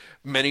events,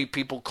 many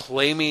people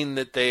claiming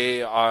that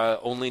they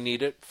only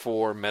need it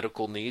for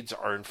medical needs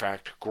are in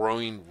fact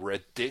growing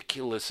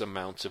ridiculous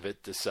amounts of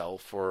it to sell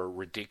for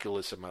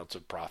ridiculous amounts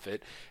of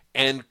profit,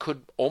 and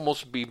could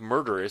almost be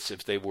murderous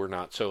if they were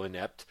not so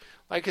inept.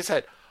 Like I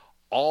said,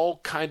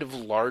 all kind of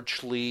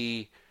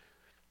largely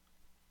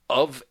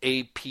of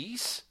a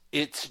piece.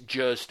 It's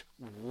just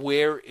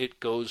where it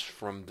goes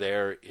from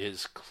there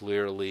is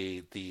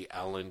clearly the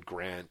Alan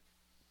Grant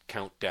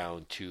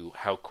countdown to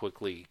how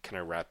quickly can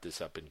I wrap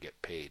this up and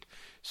get paid.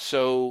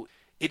 So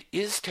it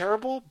is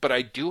terrible, but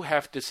I do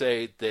have to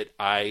say that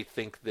I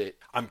think that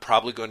I'm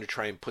probably going to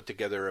try and put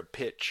together a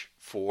pitch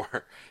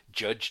for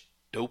Judge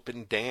Dope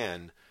and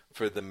Dan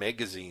for the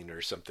magazine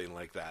or something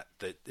like that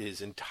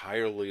is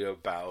entirely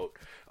about,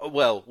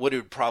 well, what it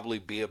would probably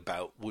be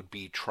about would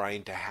be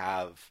trying to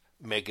have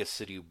Mega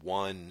City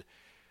 1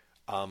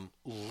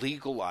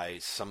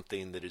 legalize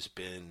something that has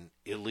been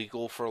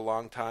illegal for a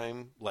long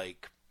time,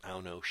 like, I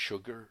don't know,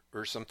 sugar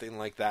or something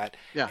like that,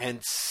 Yeah.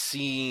 and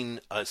seeing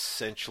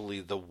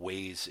essentially the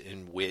ways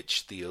in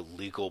which the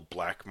illegal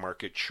black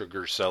market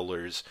sugar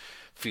sellers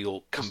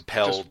feel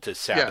compelled to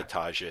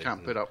sabotage it.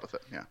 Can't put up with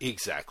it. Yeah.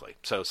 Exactly.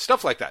 So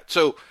stuff like that.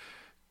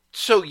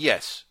 So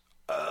yes,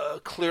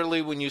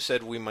 clearly when you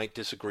said we might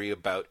disagree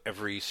about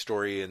every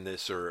story in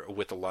this or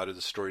with a lot of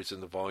the stories in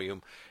the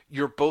volume,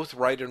 you're both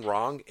right and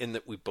wrong in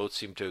that we both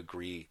seem to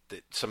agree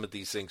that some of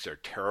these things are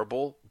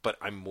terrible, but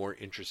I'm more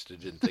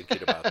interested in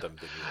thinking about them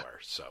than you are.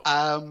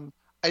 So,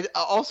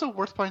 also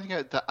worth pointing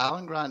out that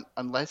Alan Grant,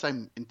 unless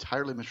I'm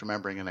entirely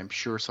misremembering, and I'm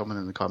sure someone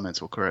in the comments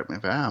will correct me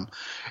if I am,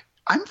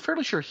 I'm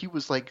fairly sure he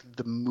was like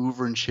the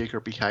mover and shaker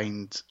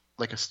behind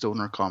like a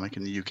stoner comic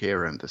in the UK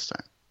around this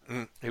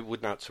time. It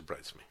would not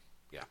surprise me.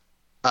 Yeah.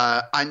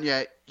 And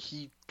yet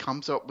he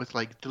comes up with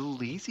like the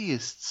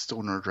laziest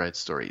stoner dread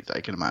story that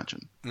I can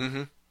imagine.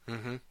 Mm-hmm.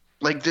 Mm-hmm.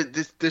 Like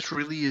this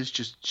really is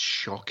just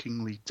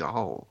shockingly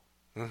dull.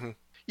 Mm-hmm.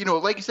 You know,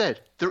 like you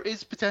said, there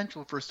is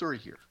potential for a story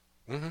here,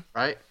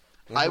 right?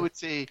 Mm-hmm. I would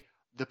say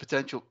the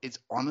potential is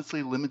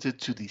honestly limited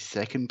to the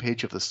second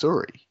page of the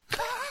story.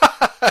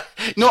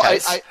 No,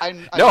 yes. I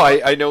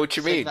know what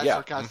you mean. Yeah,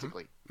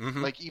 sarcastically.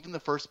 Mm-hmm. Like even the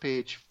first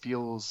page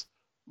feels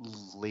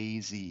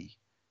lazy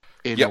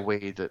in a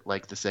way that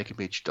like the second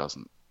page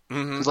doesn't.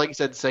 Because like you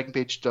said, the second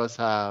page does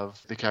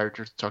have the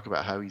character talk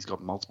about how he's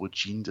got multiple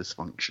gene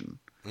dysfunction.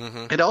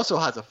 It also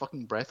has a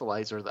fucking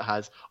breathalyzer that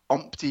has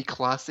umpty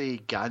Class A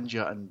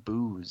ganja and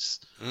booze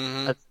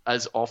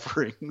as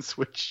offerings,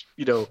 which,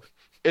 you know,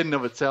 in and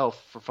of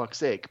itself, for fuck's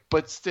sake,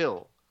 but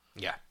still.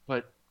 Yeah.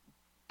 But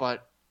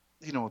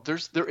you know,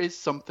 there is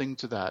something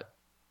to that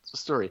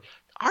story.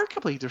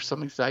 Arguably, there's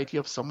something to the idea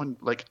of someone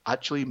like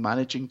actually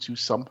managing to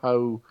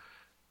somehow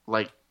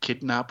like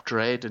kidnap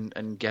Dredd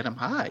and get him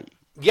high.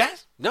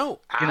 Yes. No.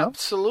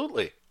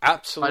 Absolutely. You know?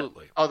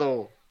 Absolutely.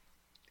 Although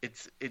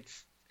it's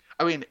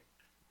I mean,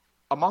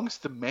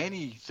 amongst the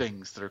many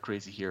things that are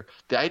crazy here,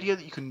 the idea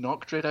that you can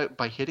knock Dredd out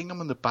by hitting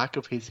him on the back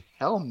of his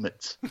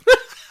helmet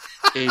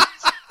is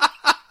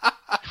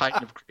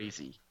kind of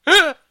crazy.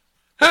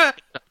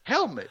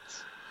 Helmet.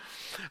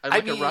 And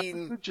like a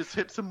raccoon just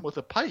hits him with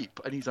a pipe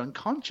and he's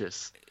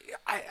unconscious.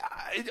 I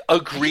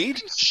agreed.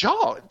 He's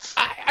shot.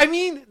 I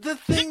mean, the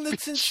thing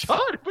that's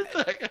shot with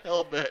the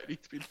helmet. He's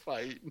been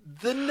fighting.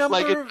 The number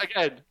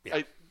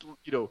I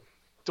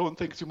don't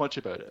think too much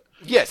about it.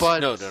 Yes. But,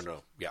 no.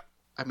 Yeah.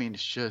 I mean,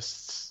 it's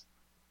just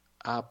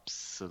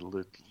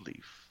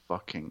absolutely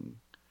fucking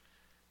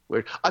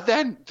weird. And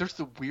then there's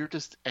the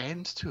weirdest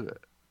end to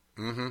it.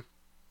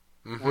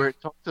 Where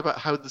it talks about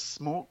how the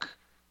smoke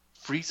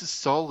freezes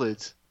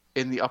solid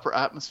in the upper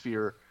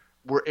atmosphere,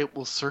 where it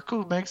will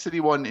circle Meg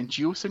City 1 in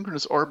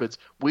geosynchronous orbits,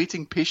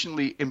 waiting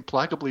patiently,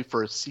 implacably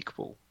for a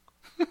sequel.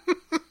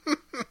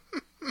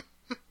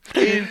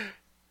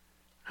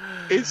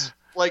 It's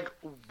like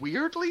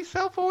weirdly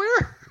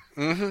self-aware.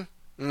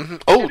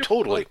 Oh,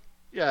 totally.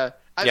 Like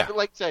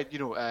I said, you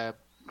know,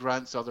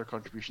 Grant's other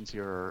contributions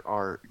here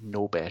are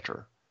no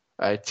better.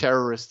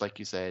 Terrorist, like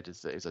you said,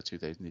 is a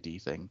 2000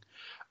 AD thing.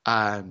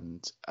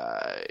 And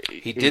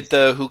he did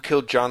the Who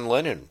Killed John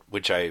Lennon,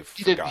 which I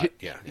forgot.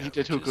 He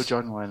did Who Killed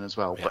John Lennon as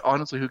well. Yeah. But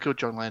honestly, Who Killed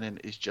John Lennon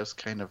is just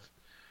kind of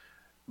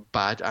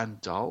bad and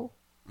dull.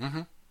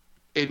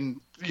 In,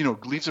 you know,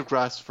 Leaves of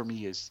Grass for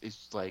me is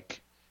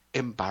like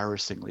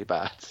embarrassingly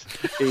bad.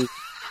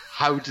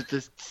 How did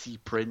this see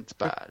print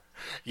bad?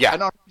 Yeah.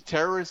 And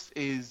Terrorist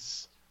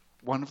is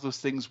one of those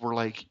things where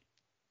like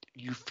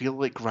you feel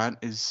like Grant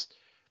is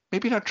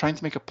maybe not trying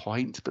to make a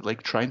point, but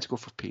like trying to go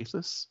for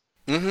pathos.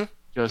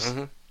 Just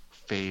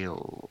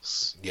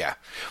fails. Yeah.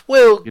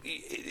 Well,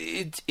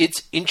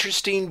 it's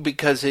interesting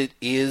because it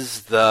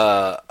is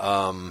the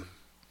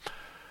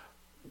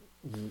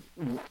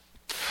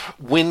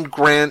when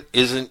Grant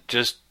isn't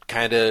just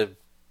kind of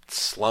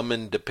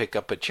slumming to pick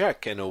up a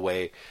check in a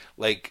way,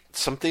 like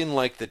something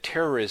like The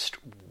Terrorist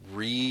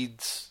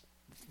reads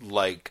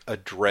like a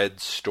Dredd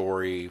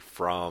story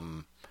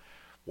from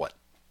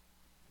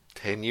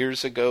 10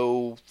 years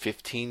ago,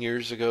 15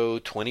 years ago,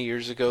 20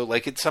 years ago.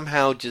 Like, it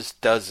somehow just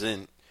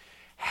doesn't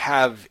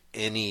have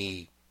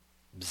any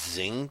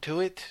zing to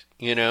it,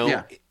 you know?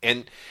 Yeah.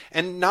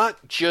 And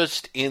not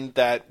just in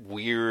that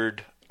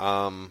weird,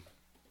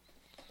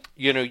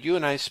 you know, you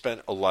and I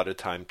spent a lot of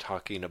time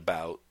talking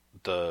about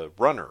The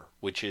Runner,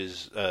 which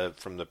is,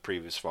 from the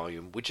previous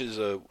volume, which is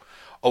a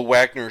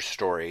Wagner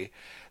story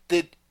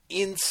that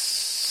in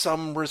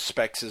some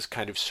respects is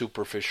kind of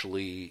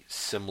superficially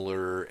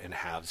similar and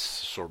has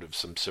sort of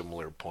some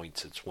similar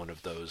points. It's one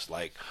of those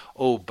like,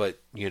 oh, but,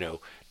 you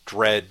know,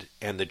 Dredd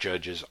and the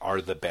judges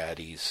are the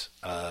baddies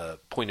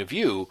point of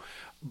view.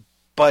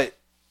 But,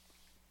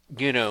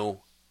 you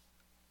know,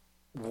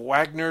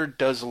 Wagner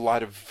does a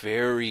lot of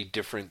very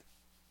different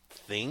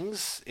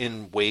things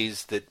in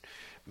ways that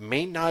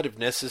may not have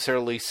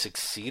necessarily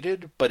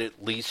succeeded, but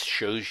at least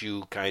shows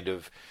you kind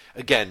of,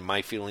 again,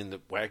 my feeling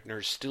that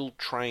Wagner's still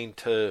trying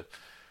to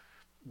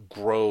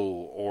grow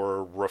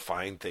or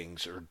refine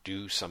things or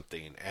do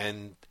something.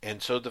 And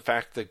so the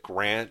fact that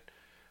Grant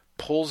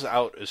pulls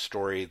out a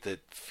story that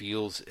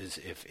feels as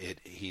if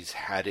he's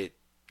had it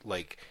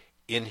like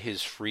in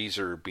his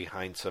freezer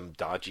behind some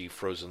dodgy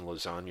frozen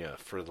lasagna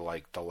for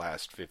the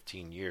last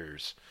 15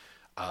 years,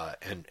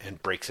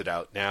 and breaks it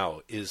out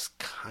now is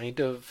kind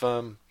of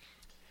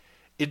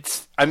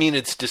it's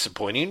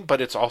disappointing,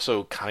 but it's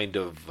also kind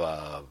of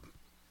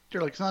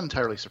You're like, it's not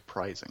entirely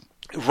surprising.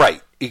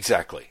 right,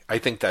 exactly. I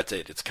think that's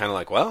it. It's kind of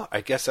like, well,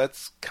 I guess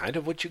that's kind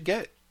of what you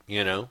get,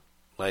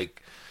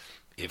 like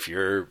if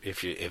you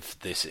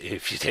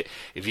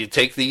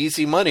take the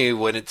easy money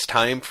when it's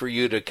time for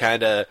you to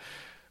kind of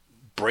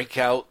break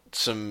out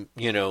some,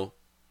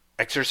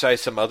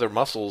 exercise some other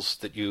muscles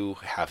that you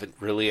haven't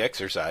really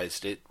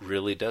exercised, it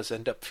really does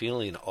end up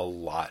feeling a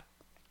lot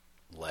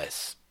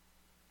less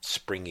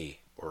springy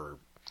or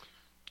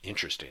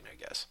interesting, I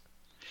guess.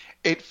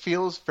 It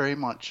feels very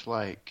much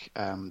like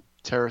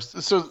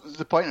Terrorist. So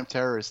the point of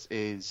Terrorist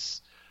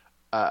is,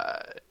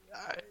 the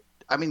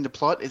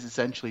plot is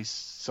essentially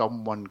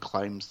someone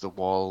climbs the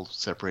wall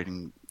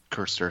separating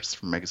Cursed Earth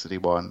from Mega City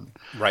 1.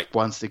 Right.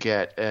 Once they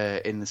get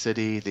in the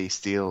city, they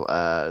steal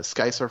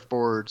Sky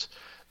Surfboard.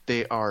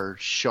 They are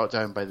shot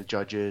down by the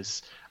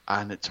judges,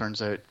 and it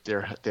turns out they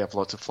have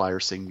lots of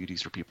flyers saying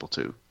muties are people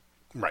too.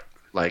 Right.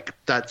 Like,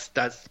 that's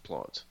the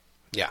plot.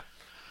 Yeah.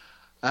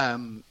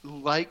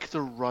 Like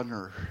The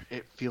Runner,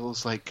 it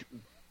feels like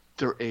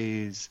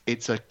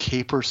it's a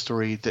caper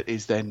story that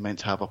is then meant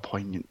to have a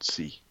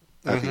poignancy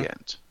at the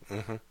end.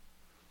 Mm-hmm.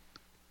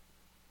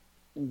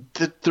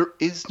 There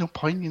is no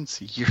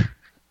poignancy here.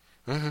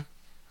 Mm-hmm.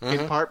 Mm-hmm.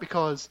 In part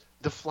because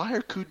the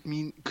flyer could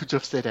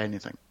have said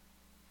anything,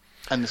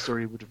 and the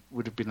story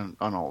would have been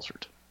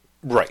unaltered.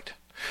 Right.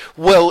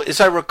 Well, as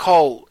I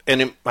recall,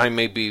 and I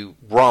may be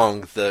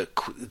wrong, the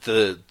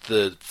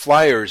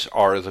flyers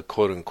are the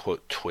quote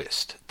unquote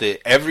twist.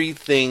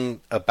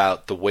 Everything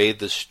about the way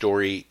the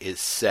story is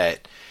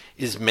set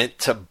is meant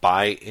to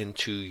buy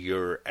into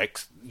your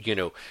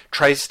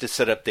tries to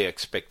set up the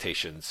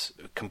expectations,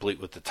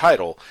 complete with the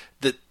title,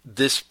 that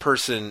this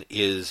person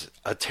is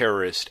a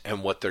terrorist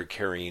and what they're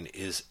carrying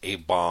is a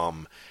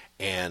bomb,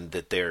 and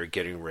that they're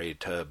getting ready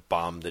to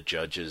bomb the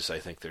judges. I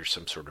think there's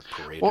some sort of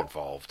parade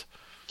involved.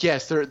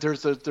 Yes,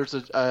 there's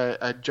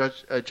a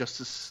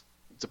Justice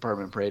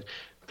Department parade.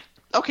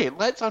 Okay,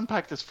 let's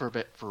unpack this for a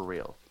bit for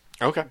real.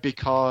 Okay.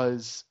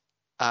 Because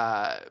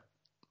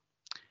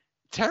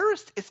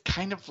Terrorist is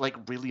kind of like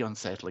really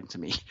unsettling to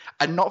me,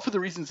 and not for the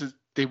reasons that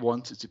they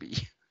want it to be.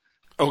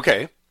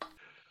 Okay.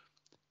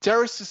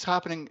 Terrorist is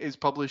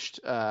published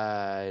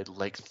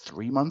like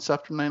 3 months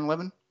after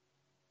 9/11.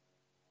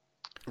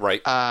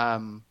 Right.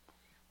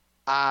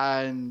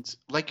 And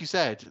like you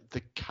said, the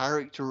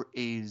character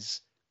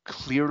is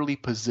clearly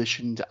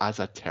positioned as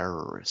a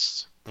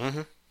terrorist,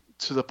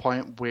 to the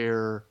point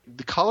where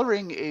the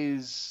coloring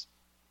is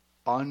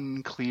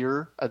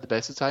unclear at the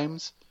best of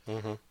times,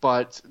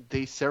 but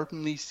they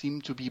certainly seem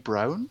to be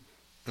brown.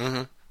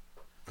 And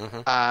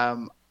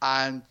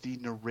the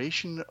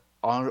narration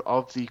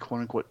of the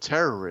quote-unquote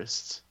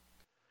terrorists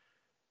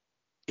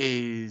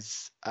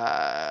is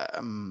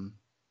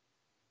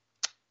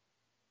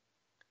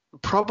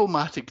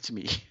problematic to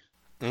me.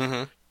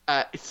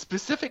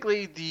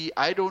 Specifically, the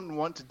 "I don't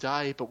want to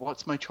die, but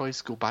what's my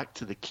choice? Go back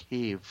to the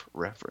cave"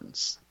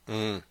 reference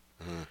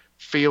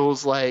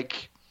feels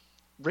like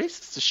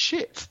racist as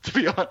shit, to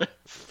be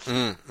honest.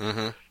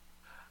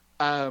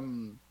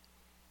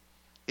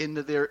 In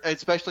that they're,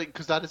 especially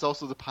because that is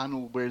also the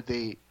panel where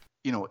they,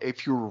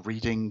 if you're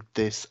reading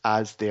this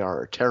as they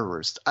are a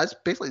terrorist, as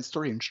basically the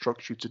story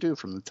instructs you to do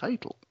from the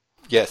title.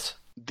 Yes.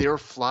 They're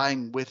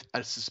flying with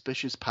a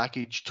suspicious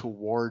package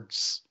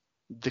towards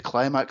the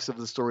climax of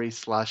the story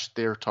 /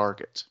 their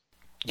target.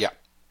 Yeah.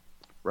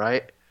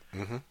 Right?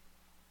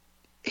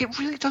 It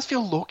really does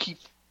feel low-key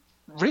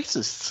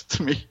racist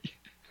to me.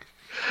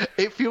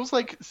 It feels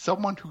like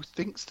someone who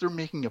thinks they're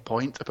making a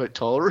point about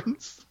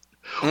tolerance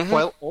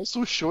while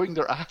also showing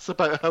their ass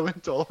about how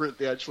intolerant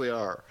they actually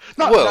are.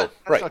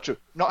 That's not true.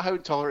 Not how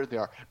intolerant they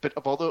are, but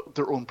of all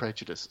their own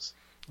prejudices.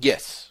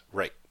 Yes.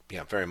 Right.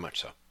 Yeah, very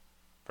much so.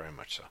 Very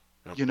much so.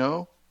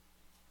 Yep.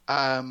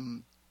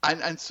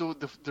 And so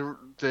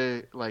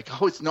the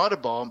like, oh, it's not a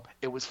bomb,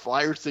 it was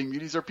flyers saying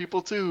muties are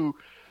people too,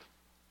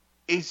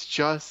 is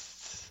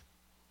just,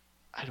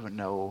 I don't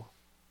know,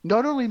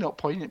 not only not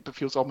poignant, but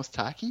feels almost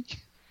tacky.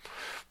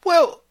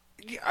 Well,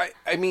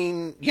 I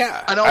mean,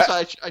 yeah. And also,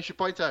 I should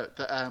point out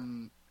that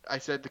I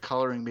said the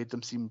colouring made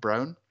them seem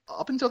brown.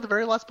 Up until the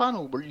very last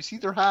panel, where you see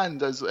their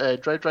hand as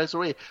Dredd drives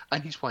away,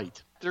 and he's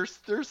white. There's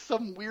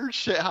some weird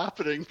shit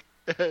happening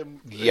in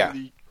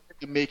the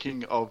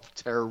making of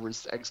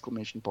Terrorist !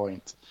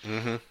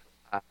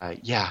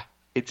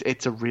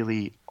 It's a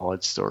really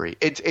odd story.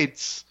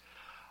 It's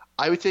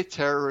I would say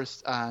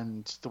Terrorist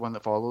and the one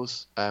that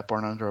follows,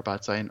 Born Under a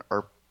Bad Sign,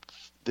 are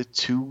the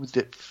two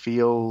that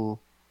feel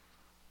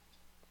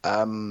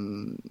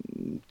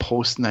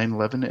post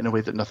 9/11 in a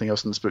way that nothing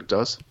else in this book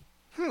does.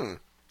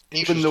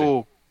 Even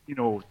though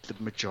the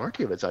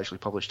majority of it's actually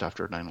published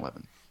after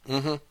 9/11.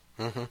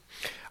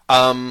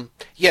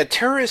 Yeah,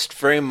 Terrorist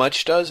very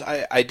much does.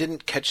 I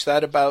didn't catch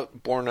that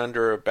about Born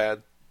Under a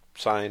Bad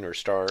Sign or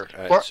Star.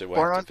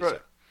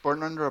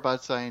 Born Under a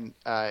Bad Sign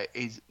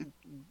is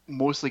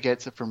mostly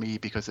gets it for me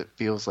because it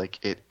feels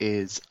like it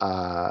is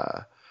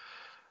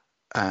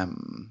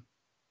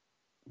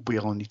we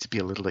all need to be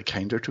a little bit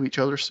kinder to each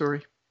other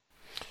story.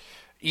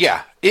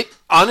 Yeah,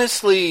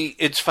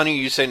 it's funny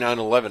you say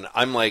 9/11.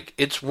 I'm like,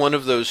 it's one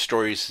of those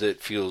stories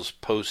that feels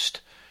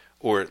post,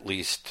 or at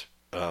least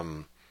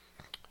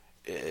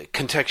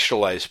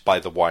contextualized by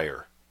The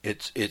Wire.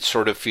 It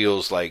sort of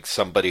feels like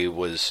somebody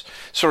was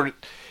sort of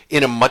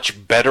in a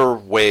much better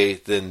way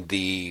than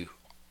the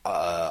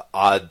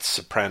odd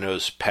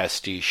Sopranos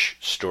pastiche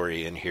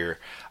story in here.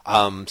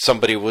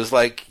 Somebody was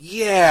like,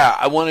 yeah,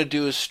 I want to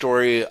do a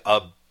story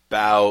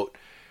about,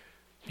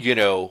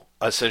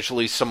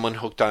 essentially someone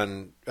hooked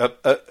on,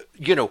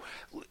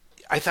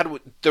 I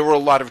thought there were a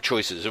lot of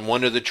choices, and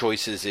one of the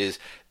choices is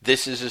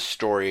this is a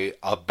story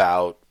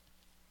about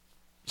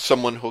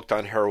someone hooked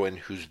on heroin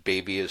whose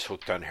baby is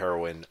hooked on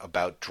heroin,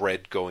 about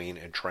Dredd going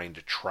and trying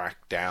to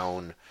track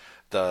down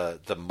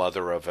the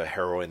mother of a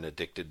heroin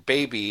addicted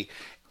baby,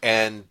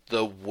 and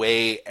the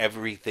way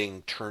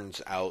everything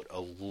turns out a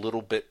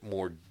little bit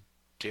more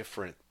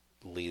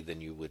differently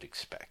than you would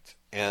expect.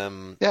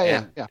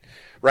 Yeah.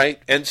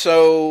 Right? And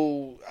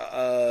so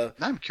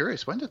now I'm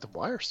curious, when did The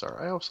Wire start?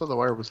 I always thought The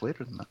Wire was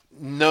later than that.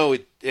 No,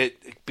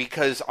 it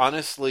because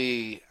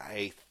honestly,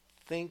 I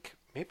think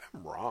maybe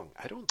I'm wrong.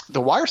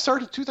 The Wire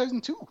started in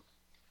 2002.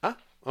 Huh?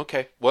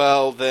 Okay.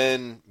 Well,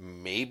 then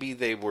maybe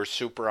they were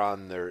super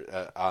on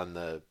their on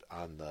the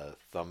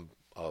thumb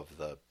of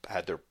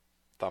had their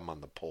thumb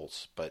on the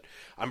pulse, but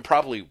I'm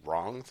probably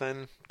wrong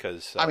then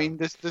because I mean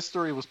this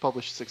story was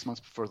published 6 months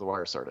before The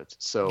Wire started.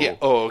 So yeah.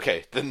 Oh,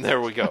 okay. Then there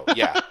we go.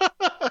 Yeah.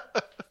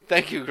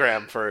 Thank you,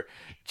 Graham, for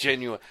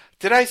genuine.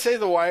 Did I say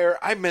The Wire?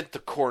 I meant The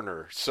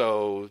Corner.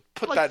 So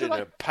put that in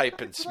a pipe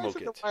and smoke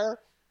it. The Wire?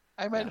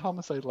 I meant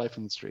Homicide: Life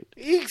on the Street.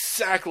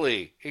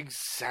 Exactly.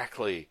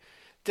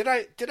 Did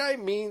I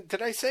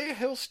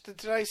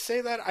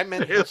say that? I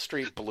meant Hill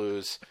Street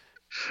Blues.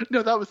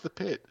 No, that was The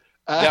Pit.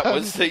 That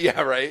was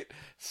right.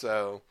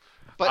 So,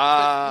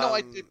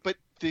 but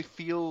they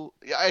feel.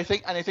 I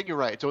think you're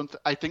right.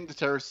 I think The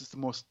Terrorist is the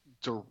most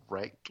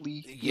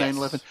directly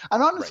 9/11.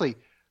 And honestly,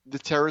 The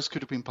Terrorist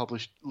could have been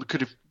published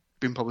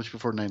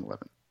before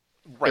 9/11.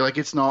 Right. Like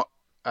it's not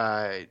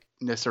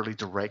necessarily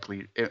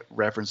directly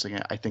referencing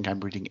it. I think I'm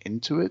reading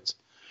into it.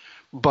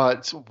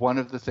 But one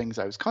of the things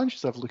I was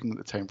conscious of looking at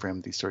the time frame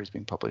of these stories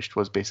being published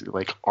was basically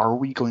like, are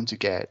we going to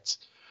get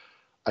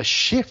a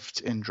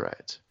shift in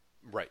Dredd?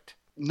 Right.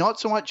 Not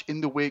so much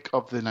in the wake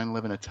of the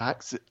 9/11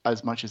 attacks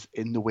as much as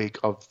in the wake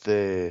of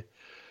the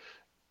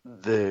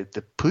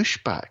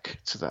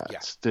pushback to that.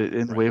 Yeah.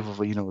 In the wave of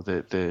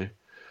the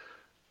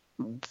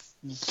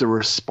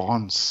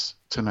response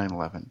to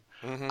 9/11.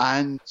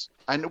 Mm-hmm.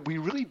 And we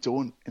really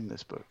don't in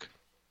this book.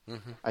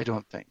 Mm-hmm. I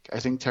don't think. I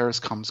think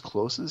Terrorist comes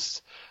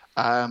closest.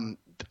 That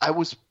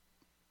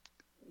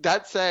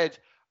said,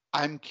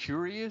 I'm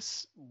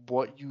curious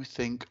what you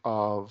think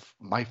of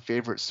my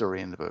favorite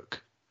story in the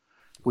book,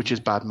 which is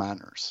Bad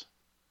Manners.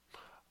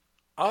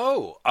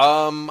 Oh,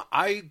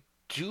 I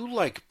do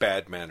like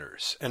Bad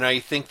Manners, and I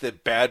think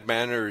that Bad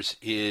Manners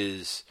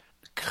is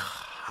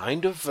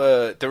kind of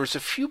there was a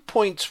few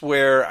points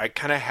where I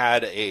kind of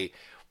had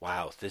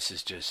wow, this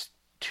is just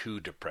too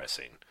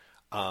depressing.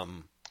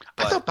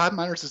 I thought Bad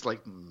Manners is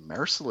like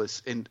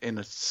merciless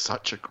in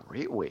such a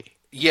great way.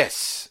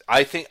 Yes,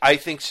 I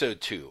think so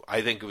too.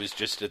 I think it was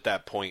just at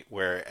that point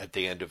where at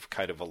the end of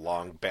kind of a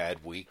long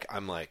bad week,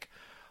 I'm like,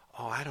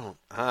 oh, I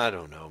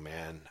don't know,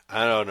 man.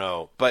 I don't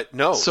know. But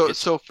no,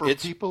 so for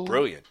it's people,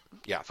 brilliant.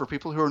 Yeah. For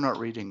people who are not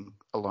reading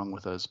along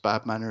with us,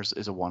 Bad Manners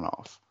is a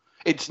one-off.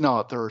 It's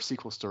not. There are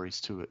sequel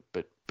stories to it,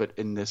 but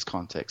in this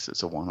context,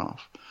 it's a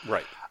one-off.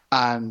 Right.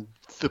 And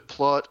the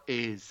plot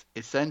is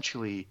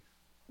essentially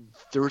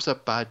there's a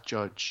bad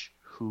judge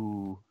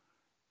who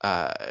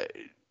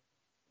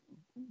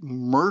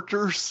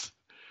murders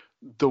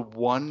the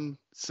one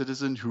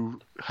citizen who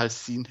has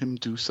seen him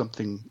do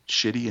something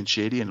shitty and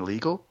shady and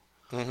illegal,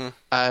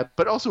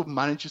 but also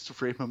manages to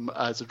frame him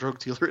as a drug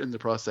dealer in the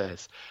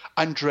process.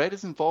 And Dredd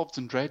is involved,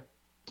 and Dredd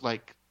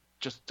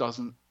just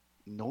doesn't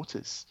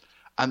notice.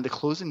 And the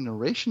closing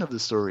narration of the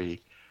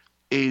story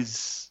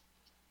is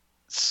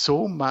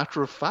so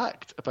matter of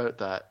fact about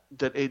that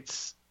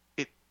it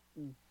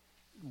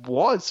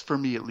was, for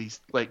me at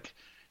least, like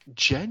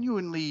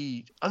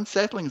genuinely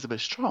unsettling is a bit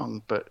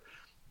strong, but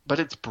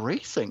it's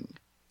bracing.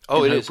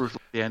 Oh, it is. How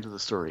brutal the end of the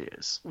story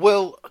is.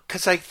 Well,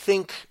 because I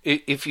think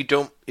if you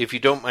don't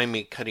mind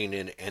me cutting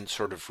in and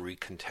sort of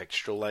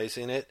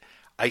recontextualizing it,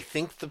 I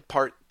think the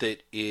part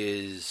that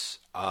is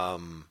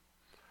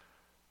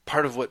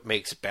part of what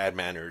makes Bad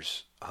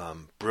Manners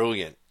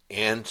brilliant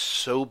and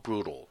so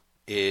brutal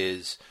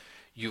is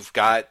you've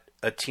got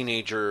a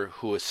teenager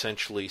who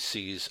essentially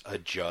sees a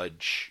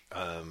judge,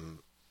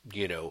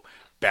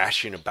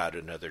 bashing about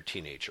another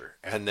teenager.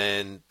 And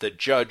then the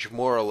judge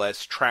more or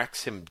less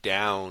tracks him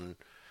down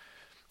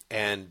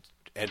and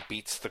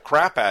beats the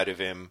crap out of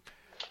him,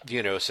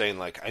 saying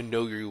like, I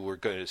know you were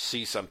going to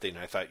see something.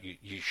 I thought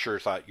you sure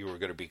thought you were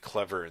going to be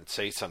clever and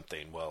say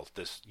something. Well,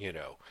 this, and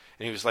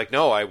he was like,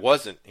 no, I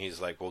wasn't. And he's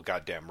like, well,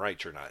 goddamn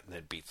right you're not. And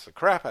then beats the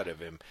crap out of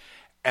him.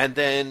 And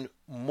then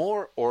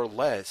more or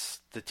less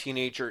the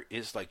teenager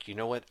is like, you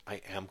know what?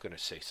 I am going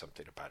to say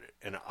something about it.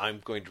 And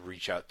I'm going to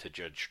reach out to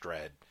Judge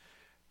Dredd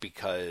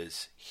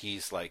because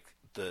he's like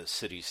the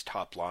city's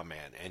top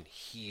lawman and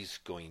he's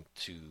going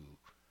to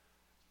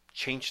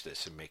change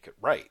this and make it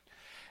right.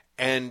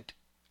 And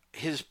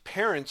his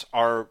parents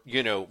are,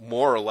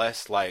 more or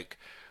less like,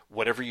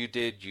 whatever you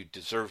did, you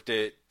deserved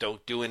it.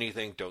 Don't do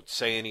anything. Don't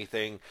say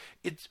anything.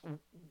 It's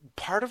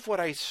part of what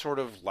I sort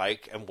of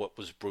like and what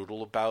was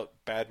brutal about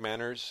Bad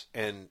Manners,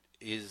 and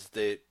is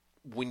that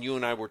when you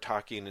and I were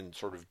talking and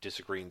sort of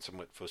disagreeing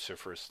somewhat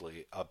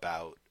vociferously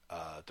about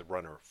the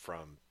runner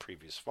from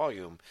previous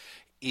volume,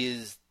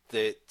 is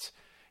that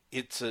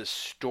it's a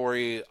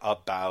story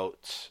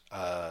about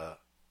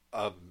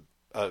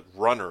a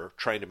runner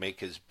trying to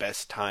make his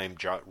best time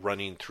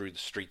running through the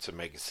streets of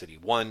Mega City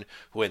 1,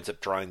 who ends up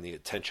drawing the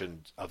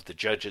attention of the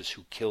judges,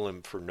 who kill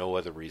him for no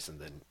other reason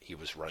than he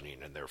was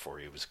running and therefore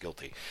he was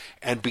guilty.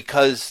 And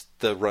because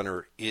the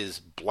runner is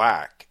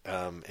black,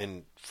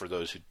 and for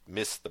those who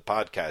missed the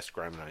podcast,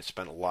 Graham and I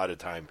spent a lot of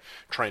time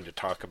trying to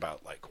talk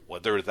about like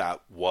whether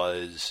that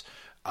was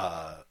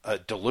a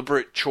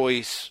deliberate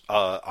choice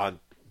on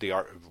the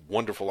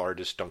wonderful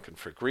artist Duncan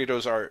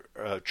Fegredo's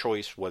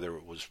choice, whether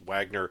it was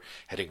Wagner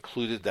had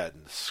included that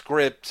in the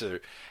script,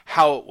 or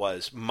how it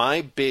was.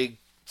 My big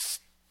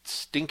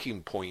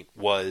stinking point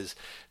was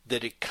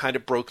that it kind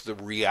of broke the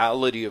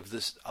reality of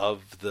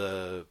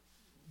the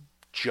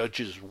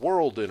judge's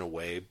world in a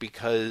way,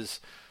 because,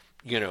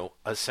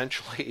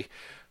 essentially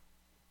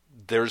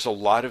there's a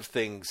lot of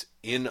things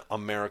in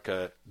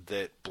America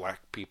that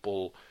black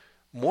people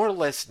more or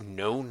less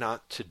know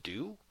not to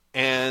do.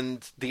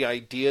 And the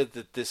idea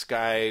that this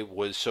guy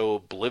was so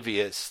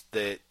oblivious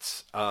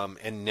that,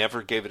 and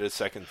never gave it a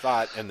second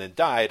thought and then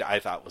died, I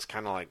thought was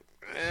kind of like,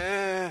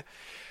 eh.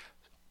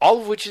 All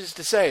of which is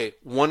to say,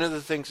 one of the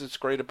things that's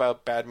great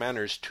about Bad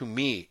Manners to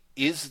me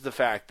is the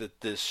fact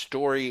that this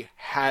story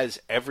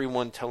has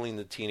everyone telling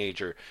the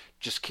teenager,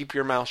 just keep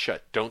your mouth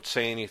shut. Don't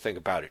say anything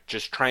about it.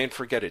 Just try and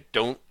forget it.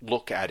 Don't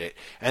look at it.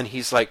 And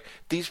he's like,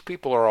 these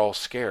people are all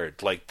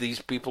scared. Like, these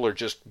people are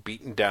just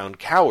beaten down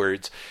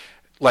cowards.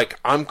 Like,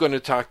 I'm going to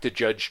talk to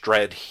Judge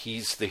Dredd.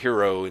 He's the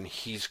hero, and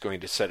he's going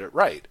to set it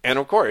right. And,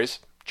 of course,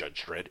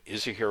 Judge Dredd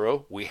is a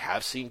hero. We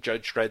have seen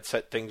Judge Dredd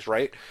set things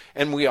right.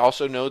 And we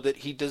also know that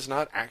he does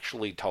not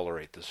actually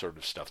tolerate the sort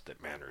of stuff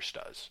that Manners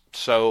does.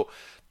 So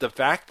the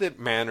fact that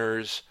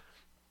Manners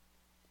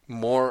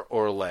more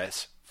or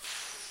less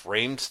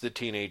frames the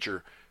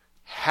teenager,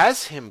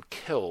 has him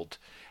killed,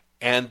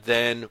 and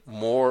then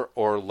more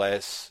or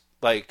less,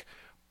 like,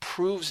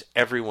 proves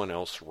everyone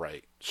else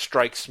right,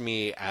 strikes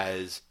me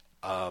as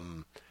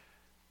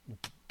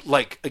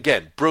like,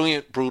 again,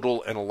 brilliant,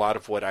 brutal, and a lot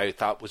of what I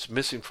thought was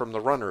missing from the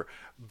runner.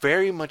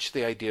 Very much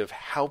the idea of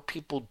how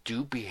people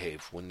do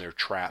behave when they're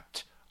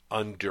trapped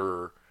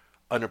under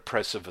an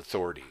oppressive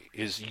authority.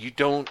 Is you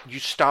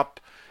stop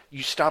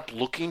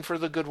looking for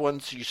the good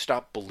ones, you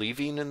stop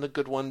believing in the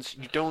good ones.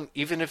 You don't,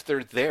 even if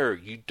they're there,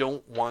 you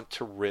don't want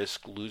to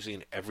risk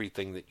losing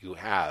everything that you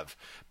have,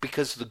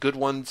 because the good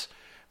ones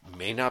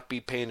may not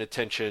be paying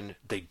attention.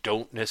 They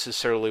don't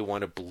necessarily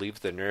want to believe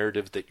the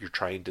narrative that you're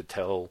trying to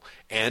tell.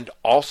 And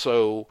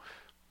also,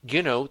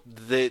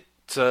 that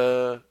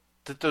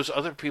those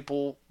other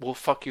people will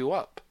fuck you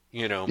up,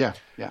 Yeah.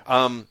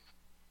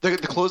 The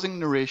closing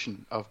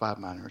narration of Bad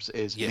Manners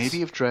is, yes,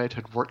 maybe if Dredd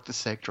had worked the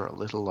sector a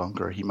little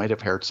longer, he might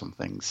have heard some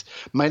things.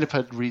 Might have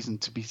had reason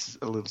to be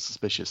a little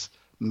suspicious.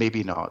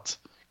 Maybe not.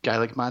 Guy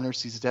like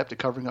Manners, he's adept at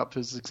covering up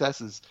his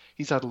successes.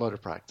 He's had a lot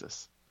of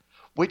practice.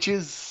 Which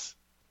is,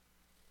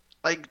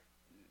 like,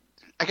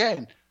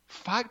 again,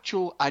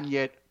 factual and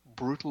yet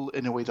brutal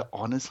in a way that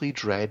honestly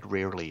Dredd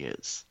rarely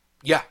is.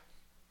 Yeah.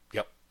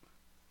 Yep.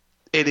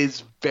 It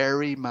is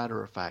very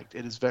matter of fact.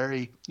 It is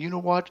very, you know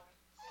what?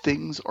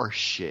 Things are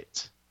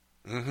shit.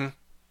 Mm-hmm.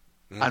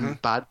 Mm-hmm.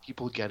 And bad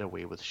people get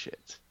away with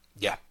shit.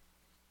 Yeah.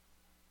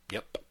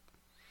 Yep.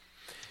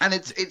 And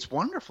it's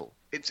wonderful.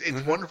 It's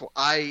mm-hmm. wonderful.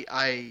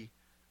 I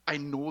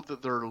know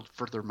that there are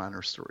further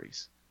Manor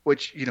stories,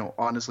 which,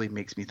 honestly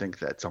makes me think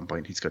that at some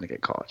point he's going to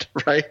get caught,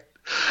 right?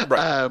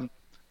 Right.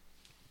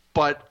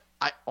 But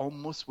I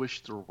almost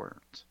wish there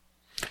weren't.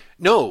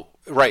 No,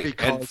 right.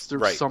 Because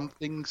there's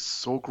something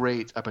so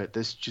great about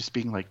this just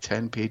being like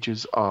 10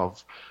 pages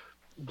of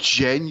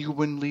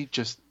genuinely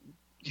just,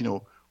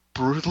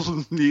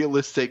 brutal,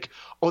 nihilistic.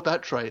 Oh,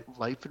 that's right.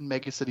 Life in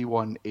Mega City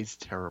 1 is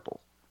terrible.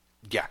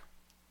 Yeah.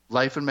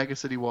 Life in Mega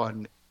City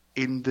 1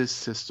 in this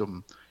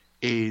system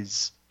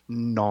is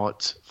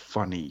not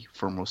funny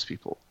for most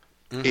people.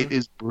 Mm-hmm. It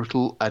is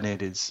brutal and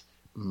it is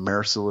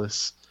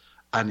merciless.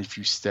 And if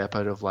you step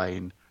out of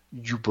line,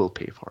 you will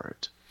pay for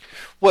it.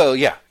 Well,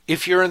 yeah,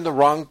 if you're in the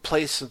wrong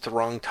place at the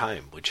wrong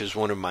time, which is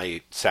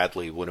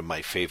sadly one of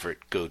my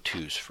favorite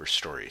go-tos for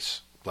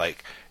stories.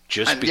 Like,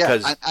 just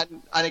because... Yeah,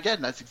 and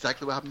again, that's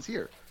exactly what happens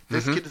here.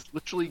 This kid is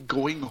literally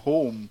going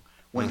home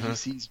when he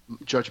sees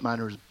Judge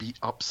Manners beat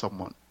up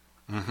someone.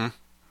 Mm-hmm.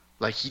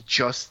 Like, he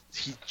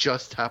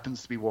just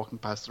happens to be walking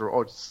past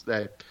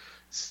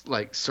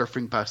like,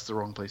 surfing past the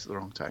wrong place at the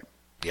wrong time.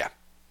 Yeah,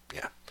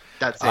 yeah.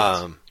 That's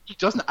it. He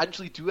doesn't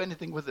actually do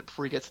anything with it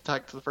before he gets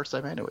attacked for the first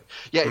time anyway.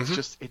 Yeah,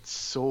 it's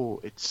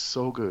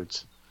so good.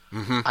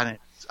 Mm-hmm. And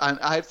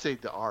I have to say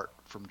the art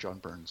from John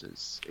Burns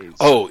is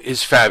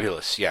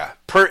fabulous. Yeah,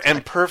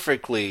 and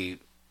perfectly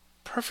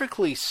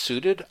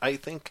suited, I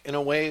think, in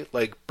a way.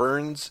 Like,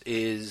 Burns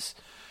has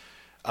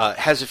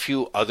a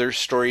few other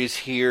stories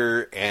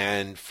here,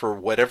 and for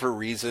whatever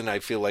reason, I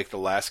feel like the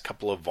last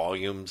couple of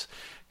volumes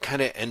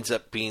kind of ends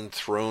up being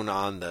thrown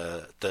on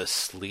the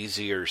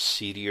sleazier,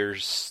 seedier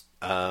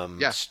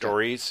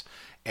stories,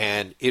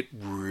 and it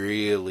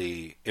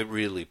really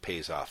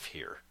pays off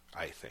here,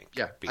 I think.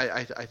 Yeah,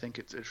 I think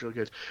it's really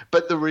good.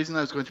 But the reason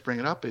I was going to bring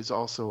it up is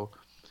also,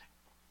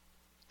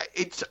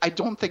 I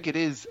don't think it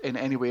is in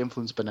any way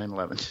influenced by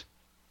 9/11.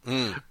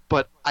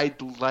 But I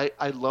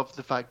love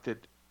the fact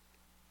that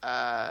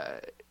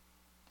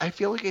I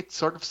feel like it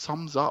sort of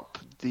sums up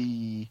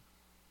the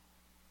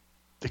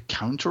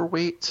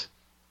counterweight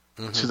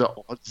to the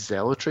odd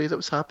zealotry that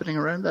was happening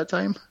around that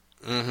time.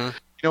 Mm-hmm.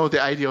 You know,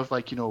 the idea of,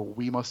 like, you know,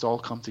 we must all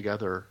come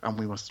together and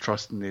we must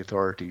trust in the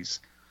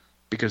authorities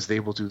because they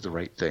will do the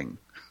right thing.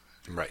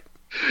 Right.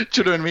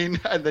 Do you know what I mean?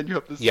 And then you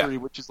have this theory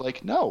which is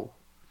like, no,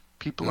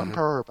 people in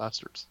power are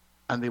bastards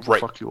and they will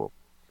fuck you over.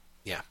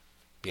 Yeah.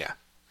 Yeah.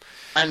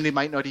 And they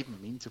might not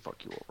even mean to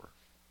fuck you over.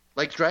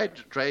 Like,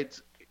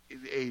 Dredd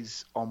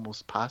is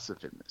almost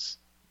passive in this.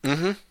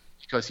 Mm-hmm.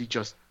 Because he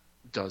just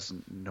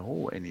doesn't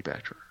know any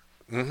better.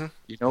 Mm-hmm.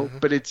 You know? Mm-hmm.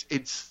 But it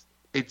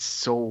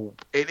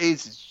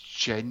is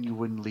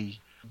genuinely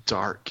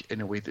dark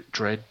in a way that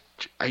Dredd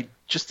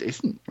just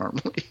isn't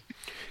normally.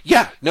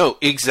 Yeah, no,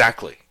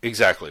 exactly.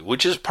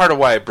 Which is part of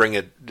why I bring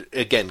it,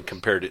 again,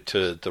 compared it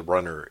to The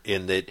Runner,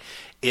 in that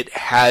it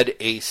had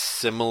a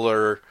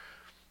similar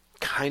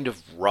kind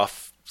of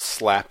rough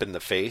slap in the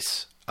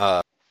face.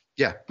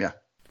 Yeah.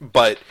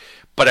 But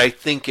I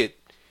think it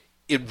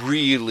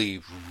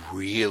really,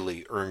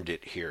 really earned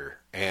it here,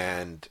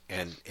 and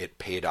it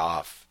paid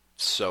off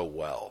so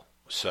well.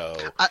 So,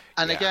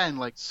 again,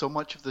 like, so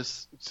much of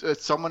this,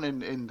 someone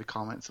in the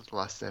comments of the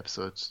last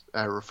episodes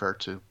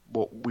referred to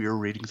what we're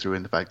reading through,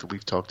 and the fact that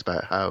we've talked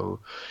about how,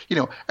 you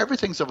know,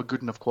 everything's of a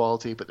good enough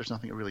quality, but there's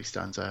nothing that really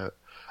stands out.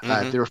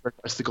 They refer to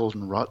it as the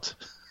golden rut.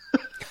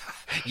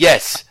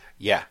 Yes.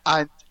 Yeah.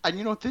 And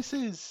you know, this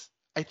is,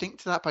 I think,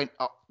 to that point,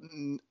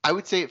 I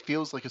would say it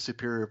feels like a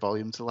superior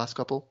volume to the last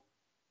couple.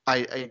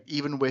 I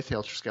even with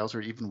Helter Skelter,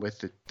 even with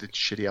the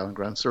shitty Alan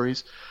Grant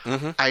stories,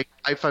 I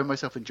found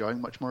myself enjoying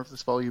much more of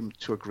this volume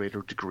to a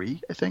greater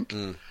degree, I think.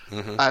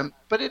 Mm-hmm.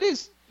 But it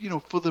is, you know,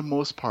 for the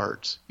most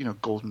part, you know,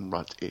 golden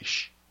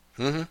rut-ish.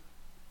 Mm-hmm.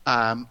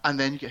 And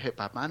then you get hit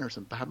Bad Manners,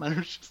 and Bad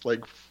Manners just,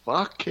 like,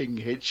 fucking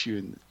hits you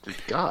in the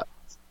gut.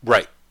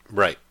 Right.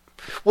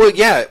 Well,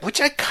 yeah, which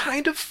I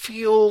kind of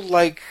feel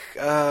like,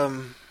 how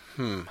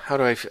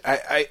do I feel?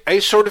 I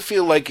sort of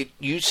feel like it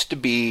used to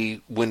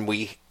be when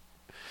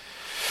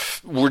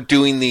we're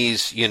doing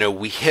these, you know,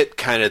 we hit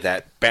kind of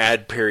that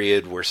bad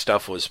period where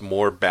stuff was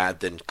more bad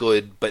than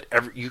good, but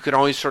you could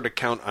always sort of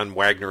count on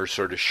Wagner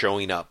sort of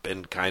showing up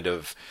and kind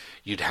of,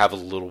 you'd have a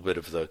little bit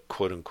of the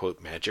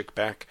quote-unquote magic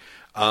back.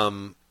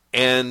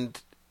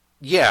 And,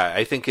 yeah,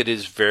 I think it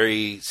is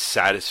very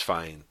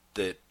satisfying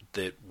that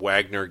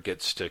Wagner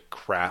gets to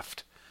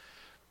craft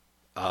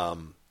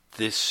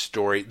this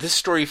story. This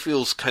story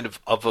feels kind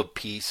of a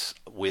piece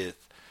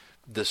with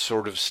the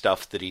sort of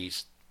stuff that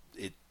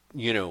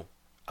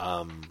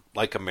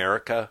like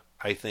America,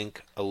 I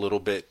think, a little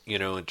bit, you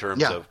know, in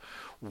terms of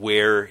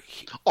where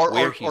he's going, or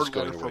what he's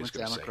going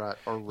to say.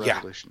 Or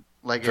Revolution.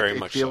 Yeah, like, very it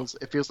much feels, so.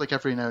 It feels like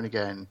every now and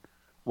again,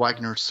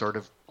 Wagner sort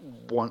of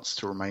wants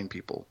to remind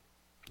people.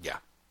 Yeah.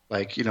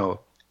 Like, you know,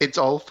 it's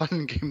all fun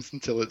and games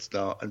until it's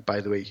not, and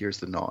by the way, here's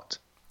the not.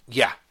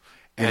 Yeah.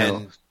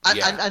 And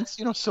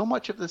you know, so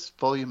much of this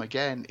volume,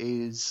 again,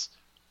 is,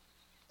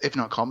 if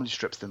not comedy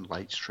strips, then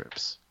light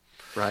strips,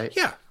 right?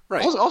 Yeah,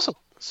 right. Also,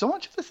 so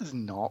much of this is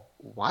not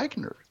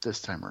Wagner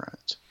this time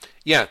around.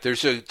 Yeah,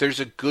 there's a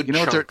good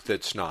chunk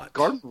that's not.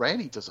 Gordon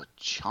Rennie does a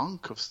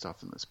chunk of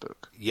stuff in this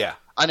book. Yeah,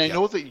 and I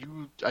know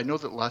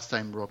that last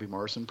time Robbie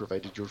Morrison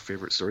provided your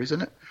favorite stories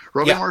in it.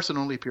 Robbie Morrison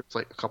only appears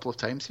like a couple of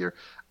times here,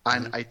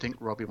 and I think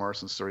Robbie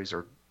Morrison's stories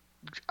are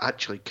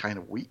actually kind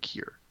of weak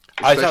here.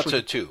 I thought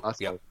so too.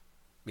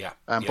 Yeah.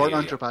 Born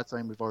Under Bad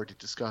Time we've already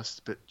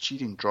discussed, but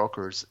Cheating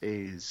Drockers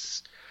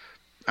is,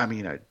 I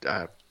mean,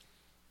 a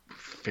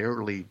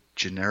fairly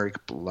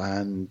generic,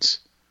 bland,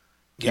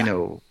 you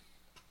know,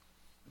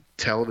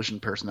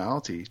 television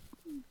personality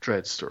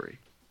Dredd story.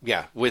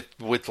 Yeah,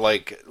 with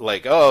like,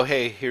 oh,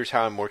 hey, here's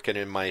how I'm working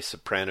in my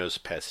Sopranos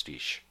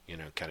pastiche, you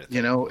know, kind of thing.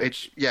 You know,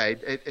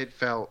 it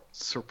felt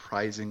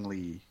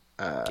surprisingly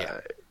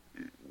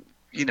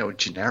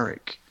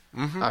generic.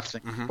 Mm-hmm. I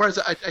think. Whereas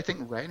I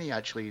think Rennie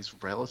actually is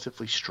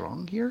relatively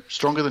strong here,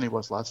 stronger than he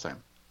was last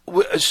time.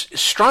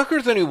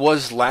 Stronger than he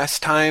was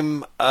last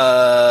time,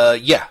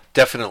 yeah,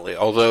 definitely.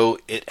 Although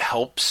it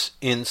helps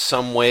in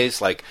some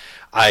ways. Like,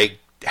 I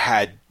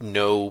had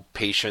no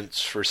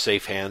patience for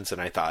Safe Hands,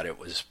 and I thought it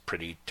was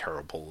pretty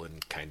terrible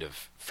and kind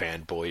of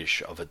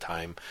fanboyish of a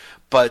time.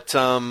 But,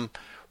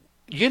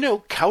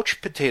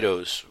 Couch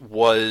Potatoes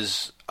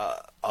was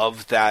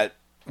of that,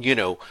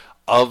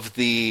 of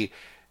the,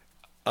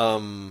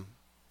 I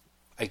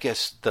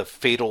guess, the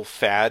fatal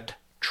fad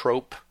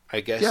trope,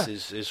 I guess,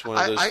 is one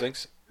of those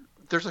things.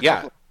 There's a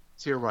couple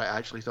here where I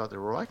actually thought they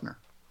were Wagner.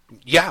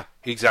 Yeah,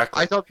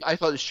 exactly. I thought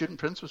the Student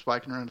Prince was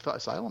Wagner, and I thought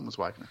Asylum was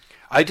Wagner.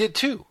 I did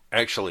too,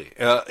 actually.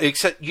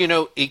 Except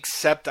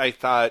I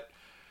thought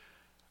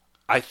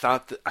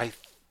that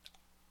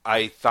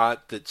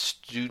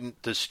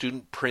the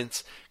Student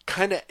Prince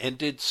kind of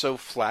ended so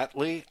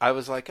flatly. I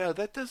was like, oh,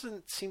 that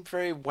doesn't seem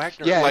very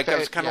Wagner. Yeah, I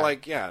was kind of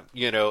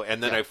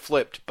and then I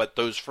flipped. But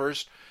those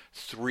first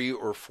 3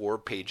 or 4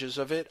 pages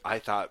of it, I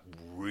thought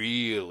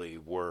really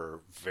were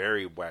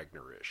very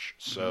Wagnerish.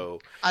 So,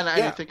 and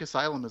I think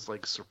Asylum is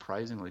like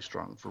surprisingly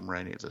strong from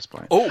Rennie at this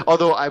point. Oh,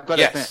 although I've got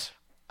to admit,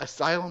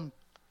 Asylum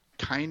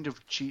kind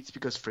of cheats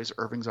because Fraser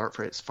Irving's art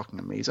for it is fucking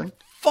amazing.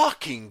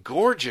 Fucking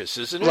gorgeous,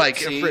 isn't it? Like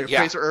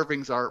Fraser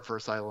Irving's art for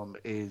Asylum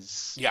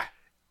is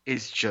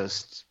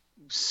just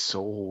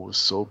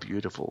so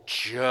beautiful.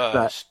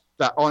 Just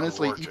that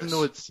honestly, gorgeous. Even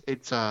though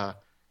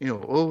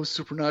it's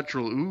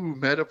supernatural,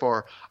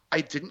 metaphor, I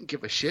didn't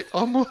give a shit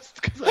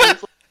almost because I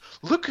was like,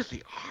 look at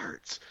the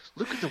art,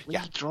 look at the way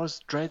he draws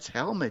Dread's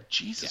helmet.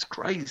 Jesus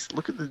Christ,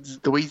 look at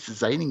the way he's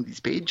designing these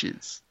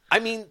pages. I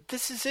mean,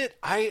 this is it.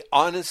 I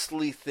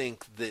honestly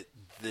think that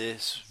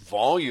this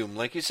volume,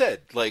 like you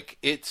said, like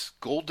it's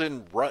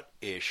Golden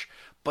Rut-ish,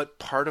 but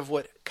part of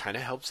what kind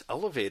of helps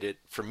elevate it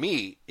for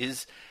me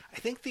is I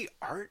think the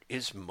art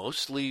is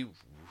mostly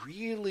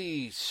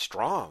really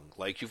strong.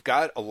 Like, you've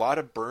got a lot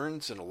of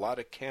Burns and a lot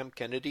of Cam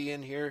Kennedy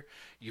in here.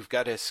 You've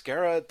got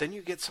Esquerra. Then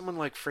you get someone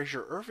like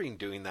Fraser Irving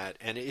doing that,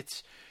 and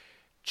it's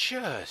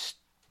just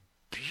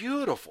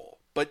beautiful.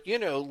 But,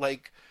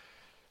 like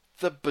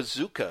the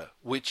Bazooka,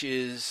 which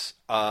is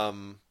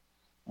Wagner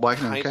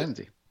and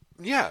Kennedy.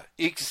 Yeah,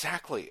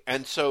 exactly.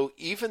 And so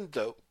even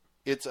though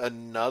it's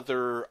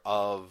another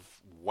of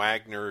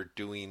Wagner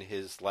doing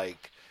his,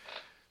 like,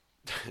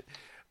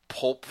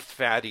 pulp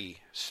fatty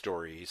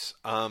stories,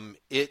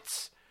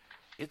 it's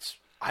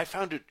I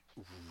found it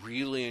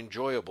really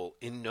enjoyable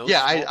in no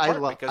small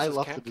part I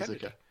love Cam the Bazooka.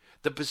 Kennedy.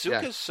 The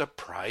Bazooka is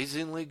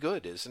surprisingly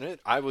good, isn't it?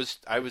 I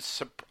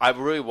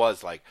really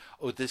was like,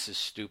 oh, this is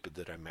stupid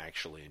that I'm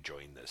actually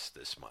enjoying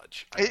this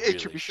much. It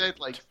should be said,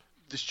 like,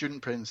 the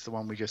Student Prince, the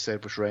one we just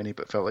said was Rennie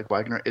but felt like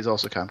Wagner, is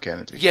also Cam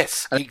Kennedy.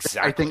 Yes,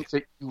 exactly. I think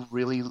that you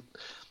really,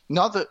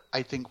 not that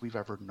I think we've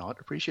ever not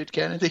appreciated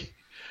Kennedy,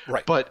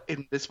 right? But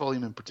in this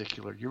volume in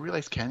particular, you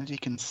realize Kennedy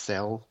can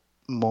sell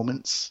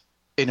moments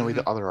in a way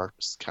that other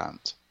artists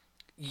can't.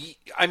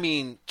 I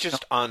mean,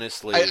 just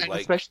honestly,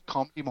 like, especially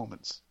comedy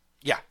moments.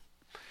 Yeah,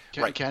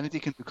 right. Kennedy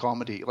can do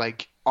comedy.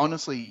 Like,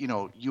 honestly,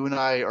 you and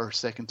I are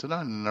second to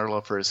none in our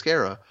love for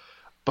Esquerra,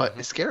 but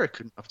Esquerra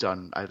couldn't have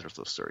done either of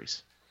those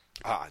stories.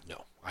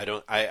 No, I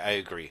don't. I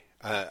agree.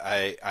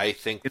 I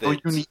think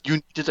that you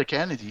needed a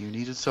Kennedy. You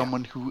needed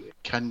someone who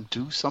can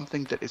do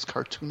something that is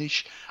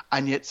cartoonish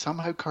and yet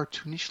somehow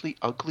cartoonishly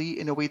ugly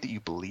in a way that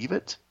you believe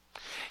it.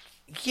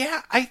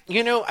 Yeah, I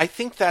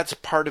think that's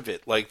part of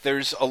it. Like,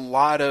 there's a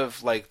lot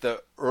of, like,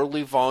 the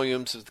early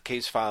volumes of the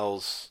Case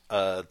Files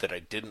that I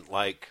didn't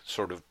like,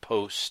 sort of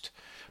post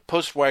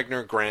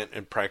Wagner Grant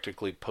and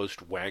practically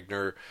post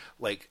Wagner.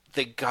 Like,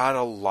 they got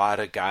a lot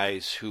of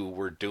guys who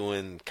were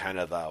doing kind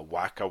of the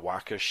waka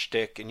waka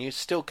shtick, and you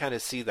still kind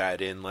of see that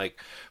in, like,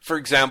 for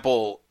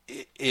example,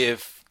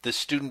 if the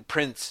Student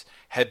Prince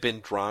had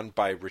been drawn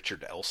by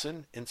Richard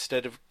Elson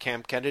instead of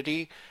Cam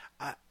Kennedy,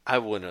 I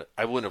wouldn't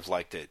have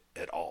liked it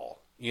at all.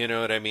 You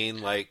know what I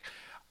mean? Like,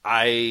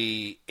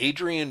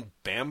 Adrian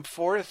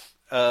Bamforth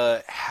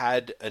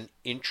had an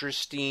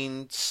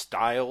interesting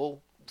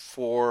style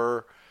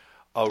for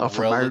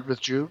Married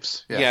with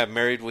Jews? Yeah,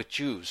 Married with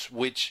Jews,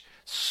 which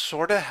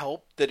sort of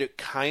helped that it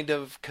kind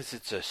of, because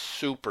it's a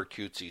super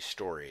cutesy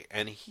story,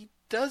 and he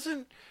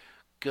doesn't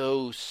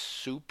go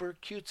super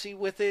cutesy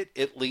with it,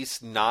 at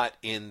least not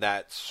in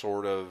that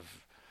sort of,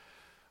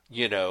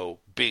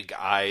 big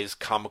eyes,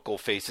 comical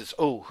faces.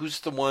 Oh,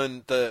 who's the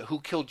one, who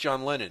killed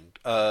John Lennon?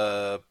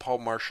 Paul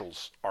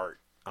Marshall's art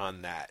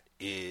on that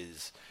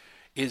is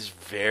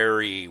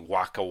very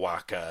waka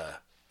waka.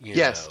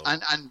 Yes,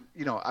 and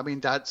I mean,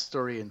 that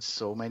story in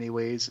so many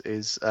ways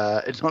is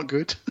it's not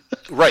good,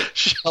 right?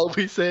 Shall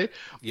we say?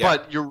 Yeah.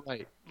 But you're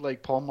right.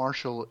 Like, Paul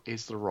Marshall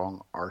is the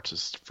wrong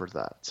artist for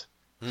that.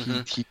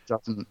 Mm-hmm.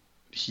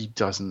 He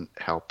doesn't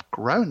help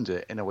ground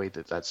it in a way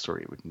that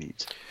story would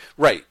need.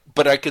 Right,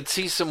 but I could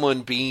see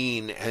someone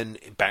being, and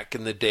back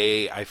in the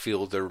day, I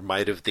feel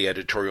the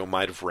editorial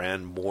might have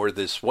ran more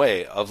this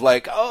way of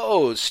like,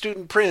 oh,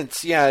 Student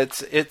Prince, yeah,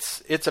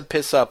 it's a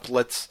piss up.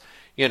 Let's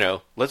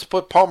let's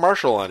put Paul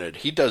Marshall on it.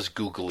 He does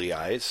googly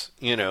eyes,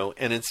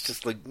 and it's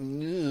just like,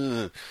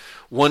 ugh.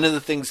 One of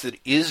the things that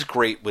is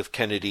great with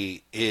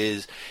Kennedy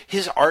is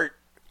his art.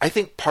 I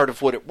think part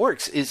of what it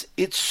works is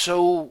it's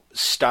so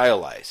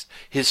stylized.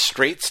 His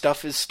straight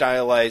stuff is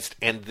stylized,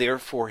 and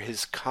therefore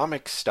his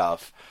comic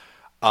stuff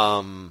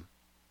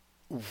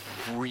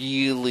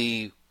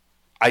really,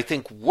 I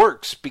think,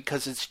 works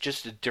because it's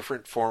just a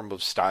different form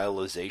of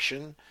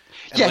stylization.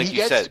 And yeah, he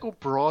gets to go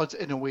broad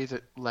in a way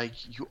that, like,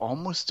 you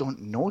almost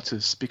don't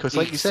notice because,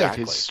 like you said,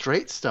 his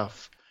straight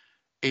stuff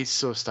is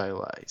so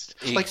stylized.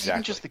 Exactly. Like,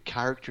 even just the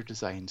character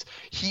designs.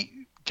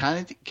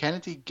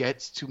 Kennedy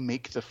gets to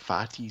make the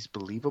fatties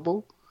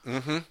believable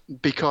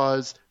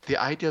because the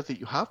idea that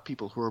you have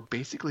people who are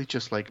basically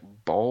just like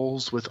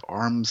balls with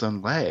arms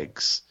and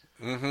legs,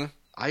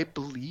 I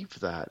believe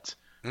that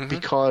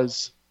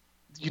because,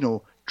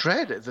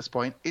 Dredd at this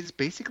point is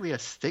basically a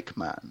stick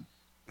man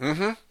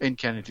in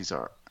Kennedy's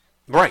art.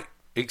 Right,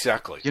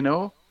 exactly.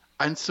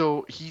 And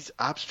so he's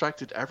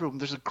abstracted everyone.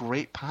 There's a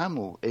great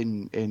panel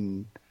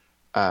in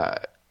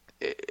the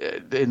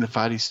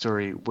Fatty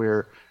story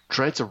where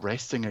Dredd's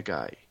arresting a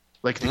guy.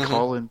 Like, they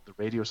call in the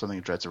radio or something,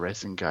 and Dredd's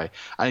arresting a guy,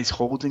 and he's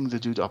holding the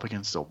dude up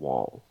against a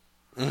wall.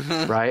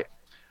 Right?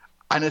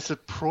 And it's a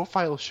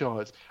profile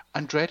shot,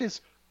 and Dredd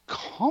is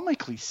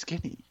comically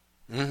skinny.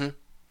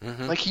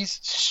 Like, he's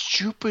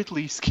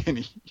stupidly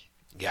skinny.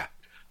 Yeah.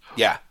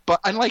 Yeah. But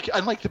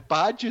unlike the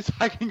badges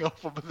hanging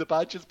off him, the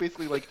badge is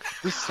basically like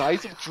the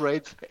size of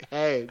Dredd's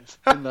head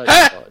in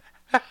that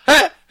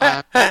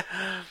shot.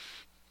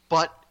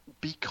 But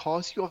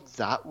because you have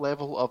that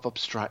level of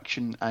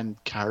abstraction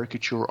and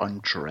caricature on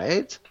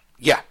Dredd,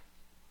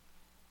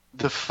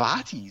 the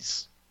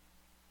fatties,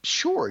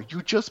 sure,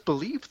 you just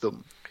believe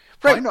them.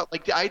 Right. Why not?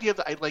 Like, the idea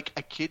that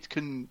a kid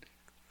can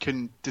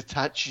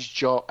detach his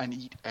jaw and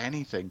eat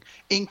anything,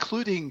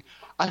 including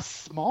a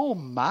small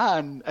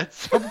man at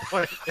some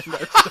point in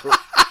that story.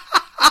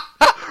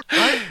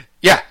 Right?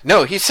 Yeah,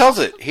 no, he sells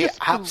it. He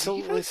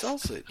absolutely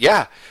sells it.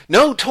 Yeah.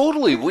 No,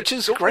 totally, which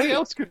is great. Nobody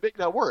else could make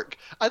that work.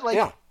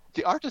 And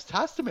the artist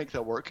has to make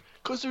that work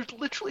because there's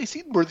literally a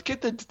scene where the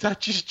kid then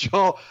detaches his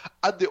jaw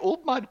and the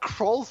old man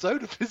crawls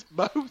out of his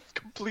mouth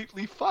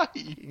completely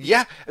fine.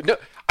 Yeah. No,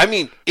 I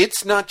mean,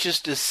 it's not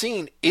just a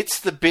scene, it's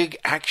the big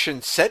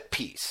action set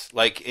piece.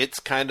 Like, it's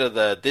kind of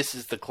this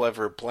is the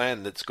clever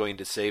plan that's going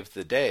to save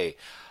the day.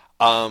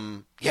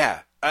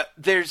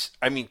 There's,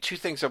 two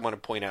things I want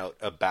to point out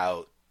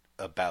about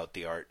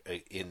the art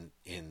in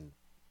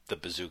the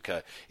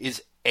Bazooka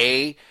is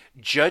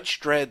Judge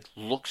Dredd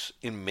looks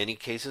in many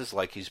cases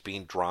like he's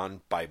being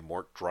drawn by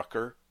Mort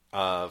Drucker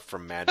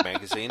from Mad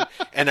Magazine.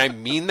 And I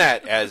mean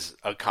that as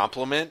a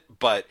compliment,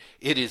 but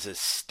it is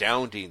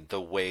astounding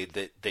the way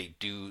that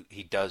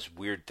he does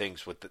weird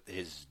things with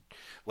his,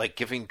 like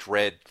giving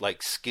Dredd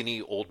like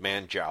skinny old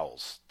man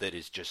jowls that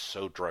is just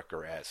so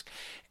Drucker-esque.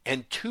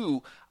 And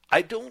two,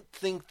 I don't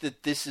think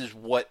that this is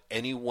what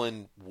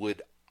anyone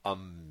would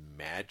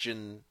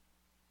imagine.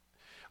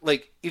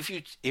 Like, if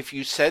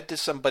you said to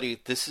somebody,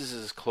 this is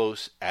as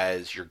close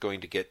as you're going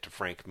to get to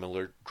Frank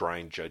Miller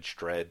drawing Judge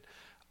Dredd,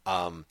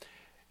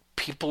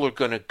 people are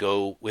going to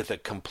go with a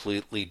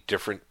completely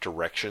different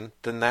direction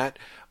than that.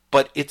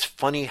 But it's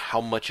funny how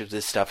much of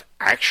this stuff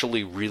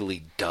actually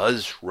really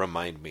does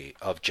remind me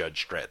of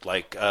Judge Dredd.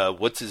 Like,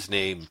 what's his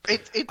name?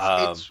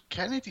 It's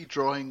Kennedy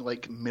drawing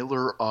like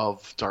Miller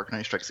of Dark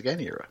Knight Strikes Again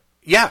era.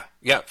 Yeah,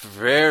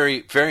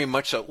 very, very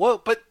much so.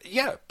 Well, but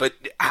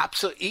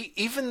absolutely.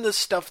 Even the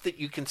stuff that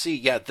you can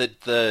see,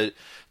 the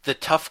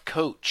tough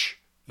coach,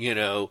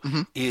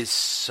 is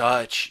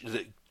such.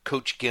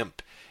 Coach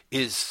Gimp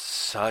is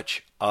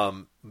such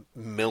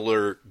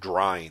Miller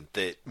drawing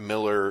that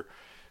Miller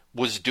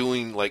was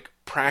doing like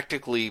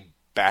practically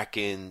back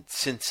in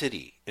Sin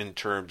City in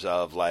terms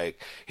of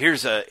like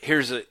here's a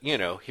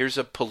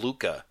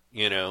palooka,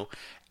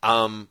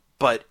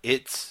 but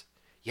it's.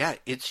 Yeah,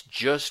 it's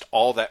just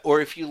all that. Or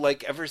if you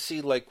like ever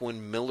see like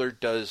when Miller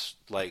does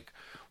like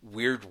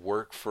weird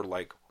work for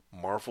like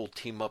Marvel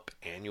team up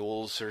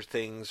annuals or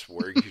things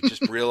where you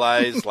just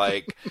realize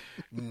like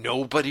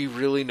nobody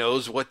really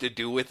knows what to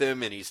do with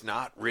him and he's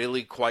not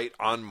really quite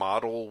on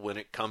model when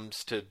it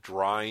comes to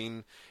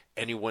drawing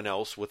anyone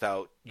else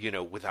without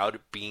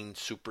it being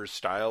super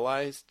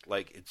stylized.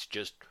 Like, it's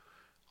just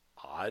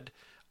odd.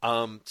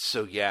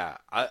 So yeah,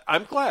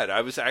 I'm glad.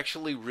 I was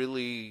actually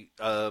really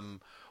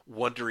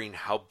wondering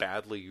how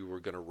badly you were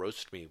going to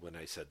roast me when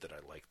I said that I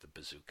liked the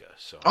Bazooka.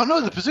 So. Oh no,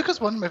 the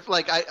Bazooka's one of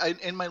my I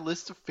in my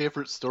list of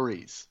favorite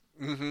stories.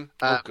 Mm-hmm.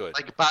 Oh, good.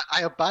 I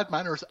have bad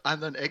manners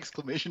and an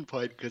exclamation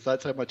point because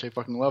that's how much I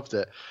fucking loved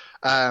it.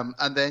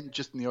 And then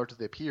just in the order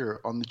they appear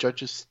on the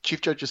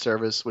Chief Judge's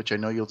Service, which I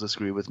know you'll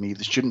disagree with me,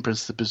 the Student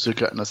Prince, the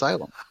Bazooka, and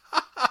Asylum.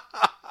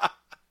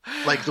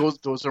 Like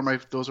those are my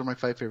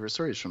 5 favorite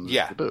stories from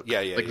the book.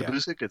 Yeah. The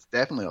Bazooka is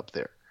definitely up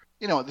there.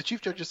 The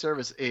Chief Judge's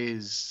Service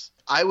is,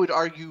 I would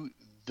argue,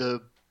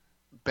 the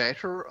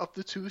better of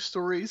the two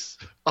stories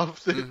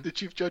of the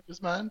Chief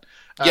Judge's Man.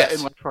 Yes.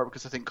 In large part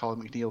because I think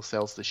Colin McNeil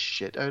sells the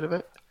shit out of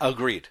it.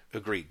 Agreed.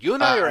 You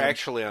and I are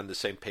actually on the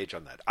same page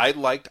on that. I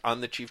liked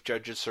On the Chief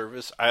Judge's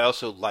Service. I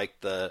also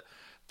liked the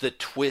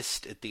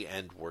twist at the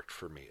end worked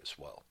for me as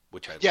well,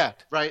 which I liked. Yeah,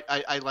 right.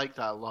 I like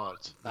that a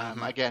lot.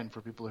 Again,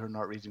 for people who are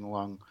not reading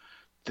along,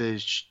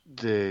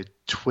 the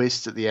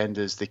twist at the end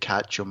is they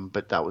catch him,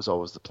 but that was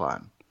always the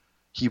plan.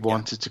 He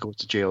wanted to go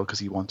to jail because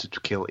he wanted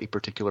to kill a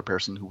particular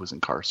person who was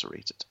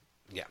incarcerated.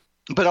 Yeah.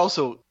 But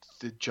also,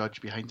 the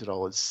judge behind it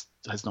all has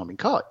not been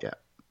caught yet.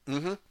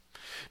 Mm-hmm.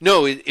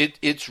 No,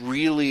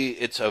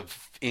 it's a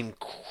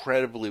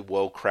incredibly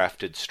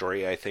well-crafted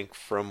story, I think,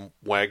 from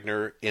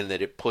Wagner, in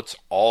that it puts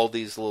all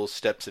these little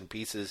steps and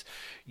pieces.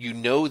 You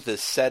know the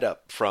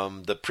setup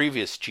from the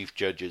previous Chief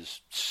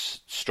Judge's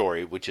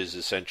story, which is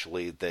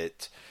essentially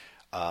that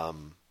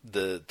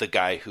the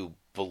guy who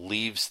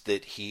believes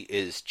that he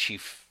is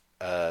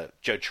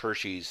Judge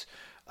Hershey's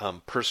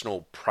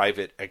personal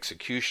private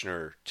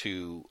executioner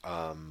to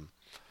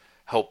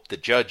help the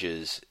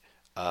judges.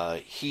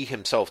 He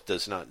himself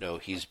does not know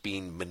he's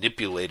being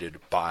manipulated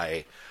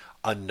by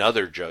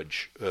another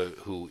judge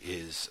who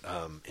is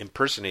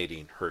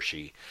impersonating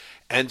Hershey.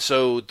 And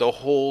so the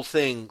whole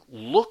thing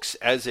looks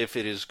as if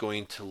it is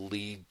going to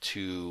lead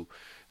to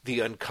the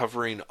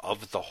uncovering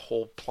of the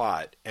whole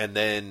plot. And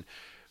then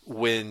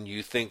when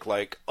you think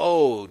like,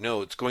 oh,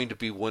 no, it's going to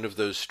be one of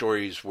those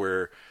stories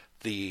where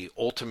the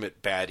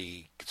ultimate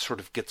baddie sort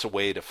of gets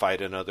away to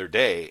fight another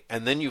day,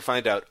 and then you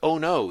find out, oh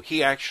no,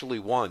 he actually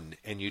won,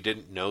 and you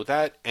didn't know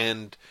that,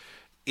 and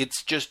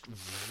it's just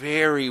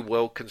very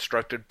well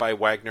constructed by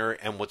Wagner.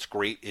 And what's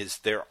great is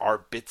there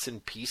are bits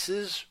and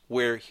pieces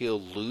where he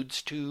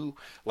alludes to,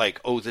 like,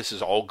 oh, this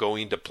is all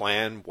going to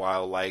plan,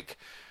 while, like,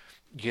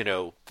 you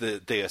know,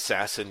 the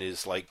assassin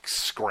is like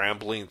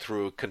scrambling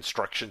through a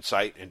construction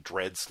site and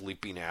Dredd's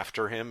leaping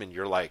after him, and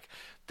you're like,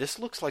 this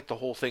looks like the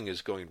whole thing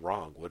is going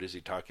wrong. What is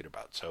he talking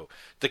about? So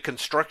the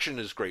construction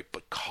is great,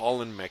 but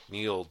Colin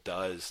McNeil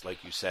does,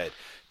 like you said,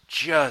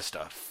 just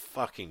a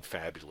fucking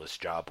fabulous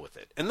job with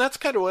it. And that's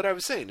kind of what I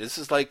was saying. This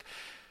is like,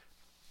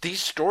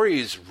 these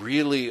stories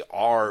really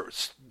are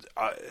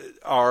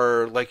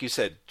like you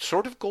said,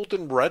 sort of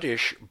Golden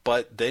Ruddish,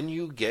 but then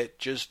you get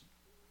just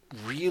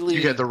really...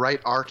 You get the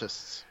right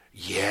artists.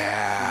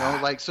 Yeah. You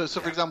know, like, so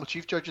for example,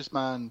 Chief Judge's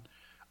Man...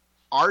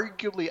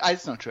 Arguably,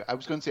 it's not true. I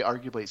was going to say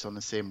arguably it's on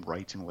the same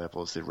writing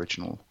level as the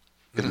original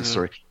in the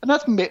story, and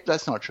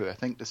that's not true. I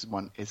think this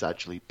one is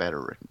actually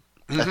better written.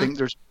 I think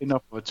there's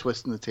enough of a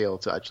twist in the tale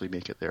to actually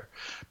make it there.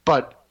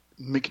 But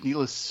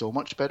McNeil is so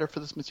much better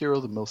for this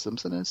material than Will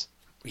Simpson is.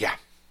 Yeah,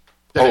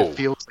 that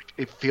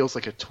it feels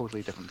like a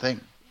totally different thing.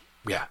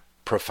 Yeah,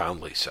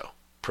 profoundly so.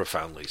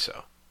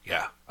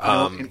 Yeah,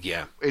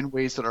 in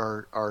ways that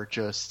are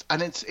just,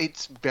 and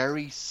it's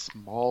very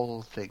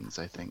small things,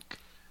 I think,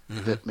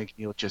 that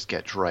McNeil just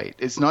gets right.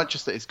 It's not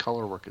just that his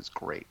color work is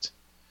great.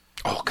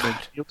 Oh God,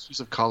 McNeil's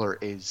use of color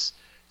is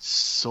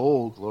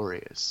so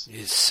glorious.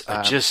 It's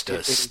just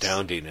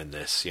astounding in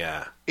this.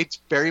 Yeah, it's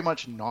very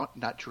much not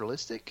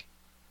naturalistic,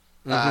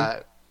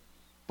 but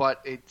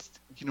it's,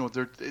 you know,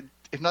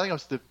 if nothing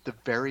else, the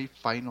very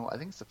final, I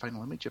think it's the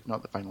final image, if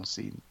not the final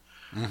scene,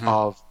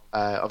 of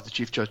the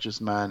Chief Judge's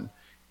Man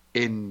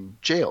in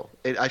jail,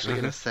 in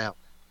a cell,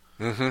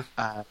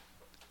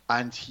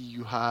 and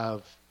you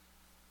have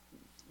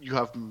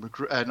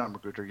not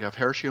Magruder, you have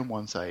Hershey on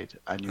one side,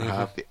 and you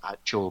have the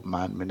actual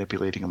man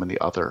manipulating him on the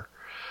other.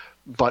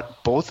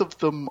 But both of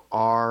them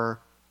are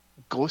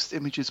ghost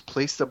images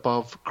placed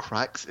above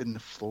cracks in the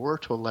floor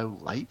to allow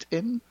light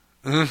in,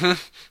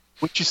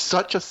 which is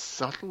such a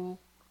subtle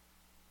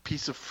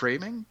piece of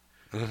framing,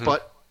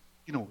 but,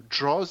 you know,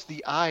 draws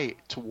the eye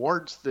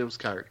towards those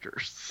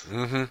characters.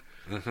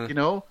 You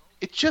know,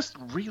 it's just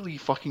really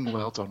fucking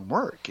well done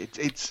work.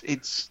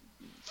 It's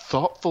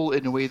thoughtful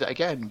in a way that,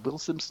 again, Will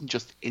Simpson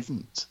just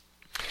isn't.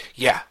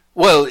 Yeah.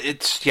 Well,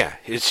 it's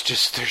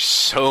just, there's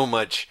so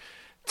much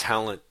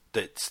talent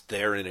that's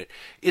there in it.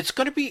 It's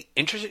going to be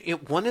interesting.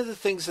 One of the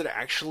things that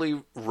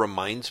actually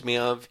reminds me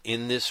of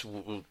in this,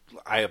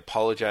 I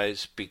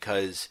apologize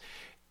because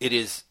it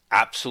is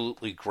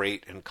absolutely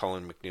great and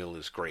Colin McNeil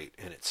is great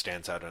and it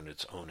stands out on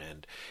its own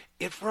end.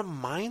 It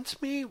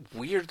reminds me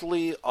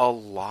weirdly a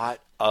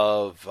lot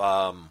of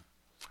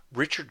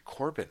Richard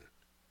Corbin.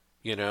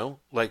 You know,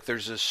 like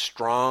there's a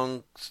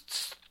strong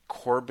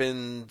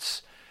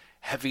Corbin's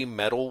heavy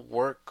metal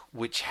work,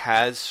 which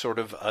has sort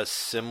of a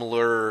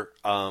similar,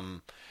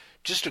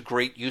 just a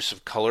great use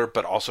of color,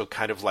 but also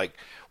kind of like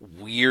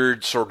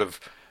weird sort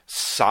of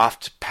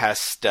soft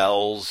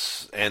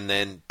pastels, and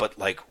then, but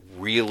like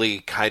really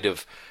kind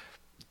of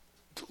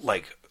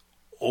like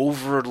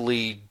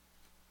overly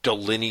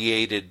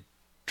delineated,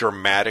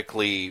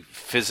 dramatically,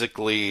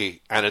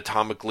 physically,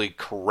 anatomically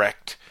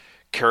correct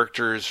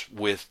characters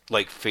with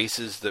like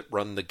faces that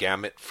run the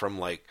gamut from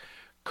like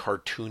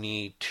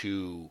cartoony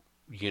to,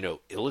 you know,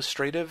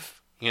 illustrative,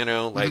 you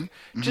know, like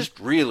just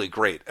really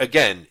great.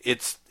 Again,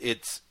 it's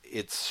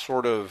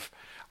sort of,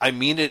 I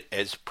mean it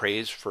as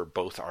praise for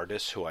both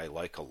artists who I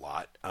like a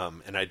lot,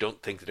 and I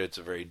don't think that it's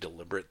a very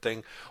deliberate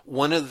thing.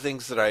 One of the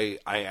things that I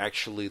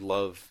actually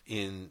love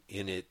in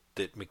it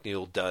that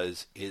McNeil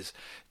does is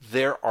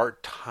there are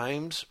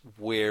times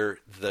where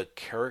the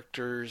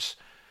characters,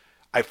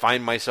 I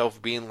find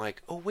myself being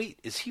like, oh wait,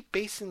 is he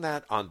basing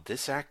that on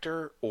this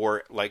actor?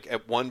 Or like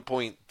at one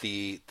point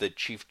the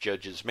chief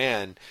judge's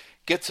man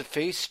gets a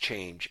face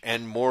change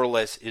and more or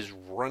less is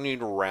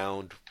running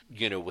around,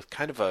 with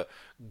kind of a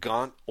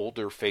gaunt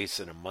older face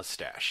and a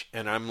mustache.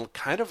 And I'm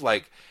kind of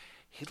like,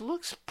 he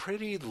looks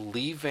pretty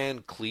Lee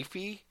Van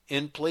Cleefy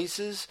in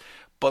places,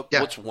 but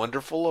what's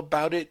wonderful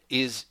about it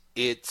is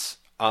it's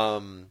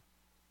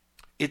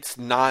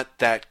not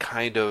that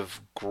kind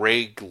of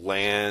Greg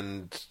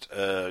Land,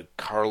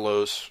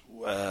 Carlos,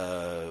 who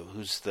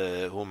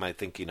am I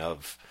thinking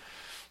of?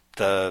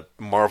 The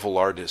Marvel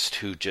artist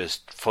who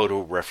just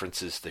photo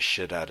references the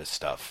shit out of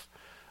stuff.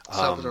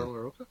 Salvador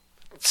LaRocca?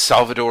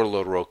 Salvador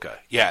LaRocca.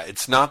 Yeah,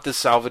 it's not the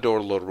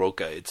Salvador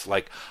LaRocca. It's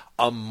like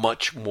a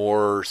much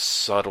more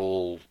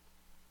subtle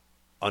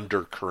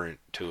undercurrent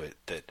to it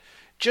that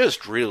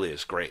just really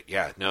is great.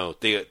 Yeah, no,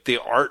 the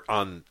art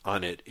on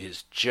it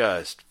is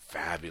just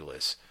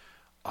fabulous.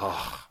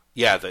 Oh,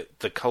 yeah,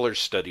 the color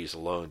studies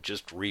alone,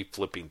 just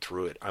re-flipping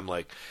through it, I'm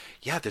like,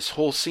 yeah, this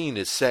whole scene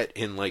is set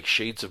in like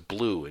shades of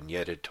blue, and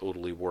yet it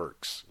totally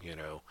works,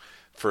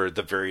 for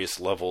the various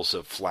levels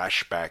of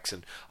flashbacks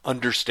and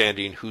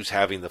understanding who's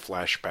having the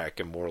flashback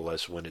and more or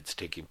less when it's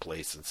taking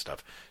place and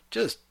stuff.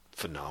 Just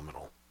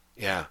phenomenal.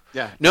 Yeah.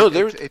 Yeah. No,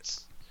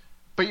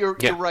 but you're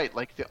right.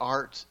 Like the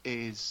art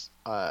is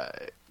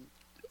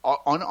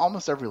on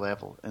almost every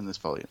level in this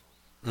volume.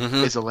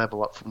 Mm-hmm. Is a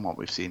level up from what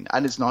we've seen,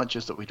 and it's not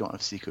just that we don't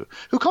have Siku,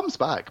 who comes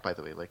back, by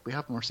the way. Like we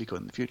have more Siku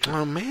in the future.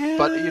 Oh man!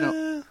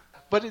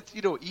 But it's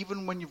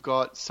even when you've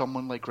got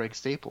someone like Greg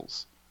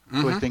Staples,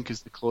 who I think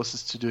is the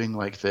closest to doing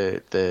like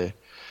the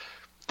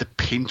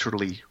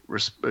painterly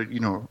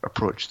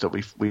approach that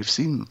we've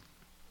seen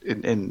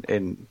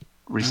in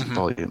recent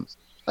volumes.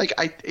 Like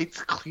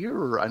it's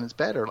clearer and it's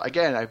better.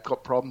 Again, I've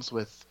got problems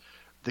with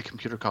the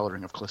computer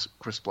coloring of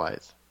Chris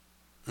Blythe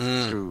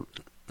through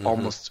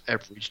almost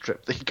every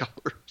strip that he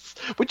colors,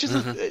 which is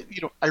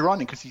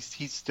ironic because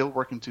he's still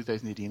working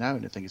 2000 AD now,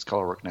 and I think his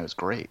color work now is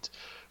great.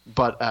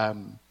 But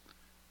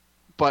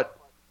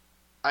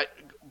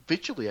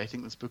visually, I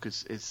think this book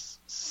is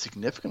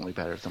significantly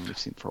better than we've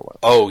seen for a while.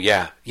 Oh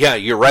yeah,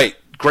 you're right.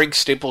 Greg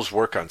Staples'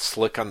 work on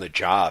Slick on the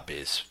Job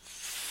is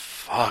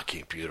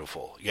fucking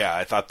beautiful. Yeah,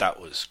 I thought that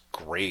was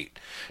great.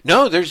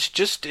 No,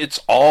 it's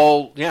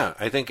all. Yeah,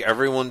 I think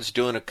everyone's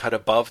doing a cut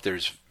above.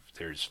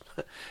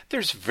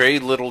 There's very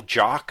little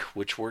Jock,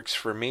 which works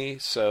for me.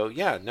 So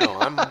yeah, no,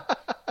 I'm.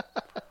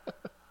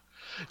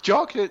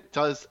 Jock, it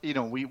does.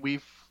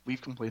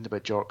 We've complained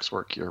about Jock's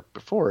work here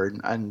before,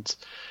 and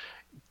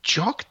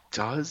Jock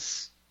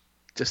does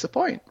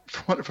disappoint,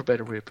 for want of a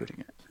better way of putting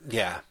it.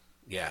 Yeah.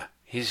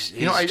 He's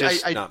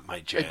just not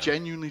my jam. I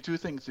genuinely do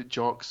think that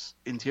Jock's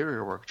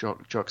interior work,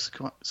 Jock's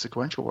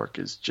sequential work,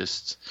 is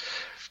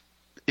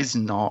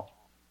not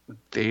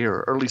there,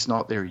 or at least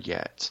not there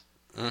yet.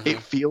 Mm-hmm.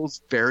 It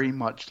feels very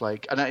much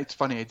like, and it's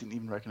funny, I didn't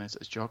even recognize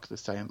it as Jock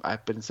this time.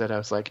 But instead I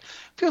was like, it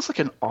feels like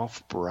an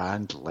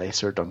off-brand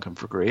lesser Duncan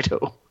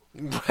Fegredo.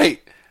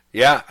 Right.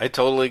 Yeah, I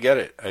totally get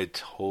it. I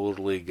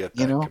totally get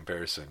that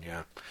comparison.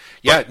 Yeah.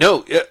 Yeah,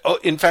 no,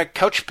 in fact,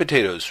 Couch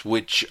Potatoes,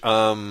 which,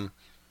 like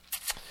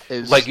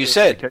you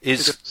said,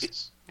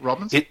 is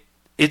Robinson?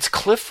 It's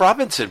Cliff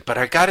Robinson, but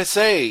I gotta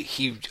say,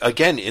 he,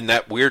 again, in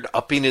that weird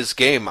upping his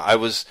game, I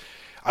was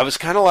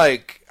kind of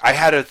like, I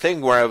had a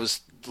thing where I was,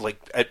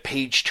 like at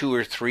page 2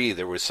 or 3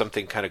 there was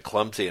something kind of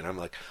clumsy and I'm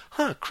like,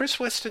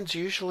 Chris Weston's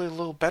usually a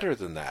little better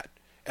than that.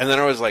 And then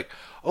I was like,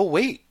 oh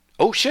wait,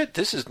 oh shit,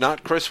 this is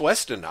not Chris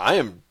Weston. I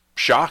am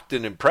shocked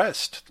and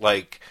impressed.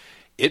 Like,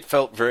 it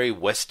felt very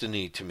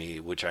Weston-y to me,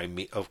 which I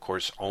of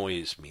course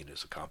always mean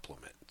as a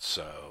compliment.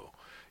 So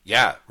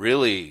yeah,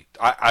 really,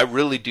 I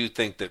really do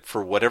think that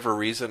for whatever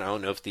reason, I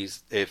don't know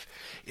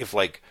if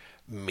like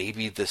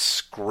maybe the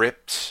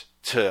script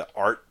to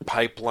art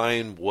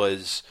pipeline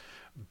was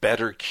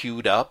better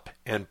queued up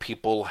and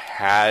people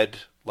had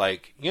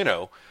like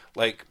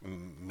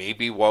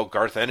maybe while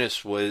Garth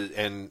Ennis was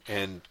and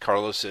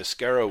Carlos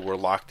Ezquerra were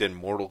locked in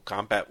Mortal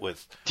Kombat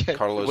with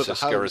Carlos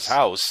Ezquerra's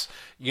house,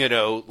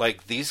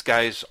 like these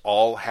guys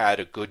all had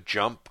a good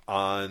jump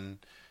on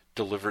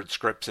delivered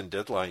scripts and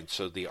deadlines,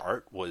 so the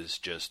art was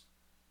just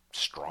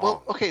strong.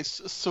 Well, okay,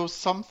 so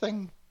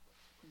something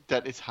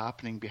that is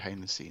happening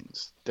behind the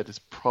scenes that is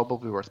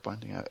probably worth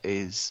pointing out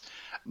is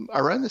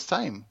around the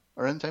time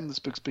this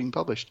book's being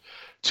published,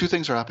 two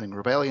things are happening.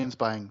 Rebellion's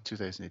buying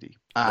 2000 AD.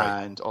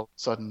 Right. And all of a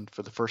sudden,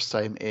 for the first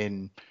time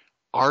in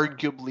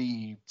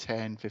arguably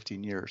 10,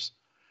 15 years,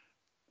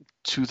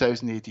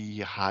 2000 AD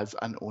has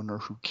an owner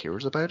who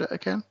cares about it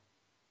again.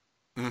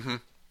 Mm-hmm.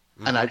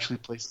 Mm-hmm. And actually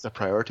places a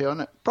priority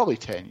on it. Probably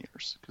 10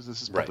 years, because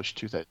this is published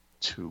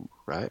 2002,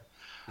 right?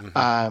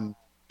 Mm-hmm.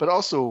 But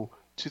also,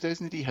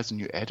 2000 AD has a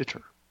new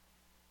editor.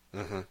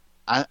 Mm-hmm.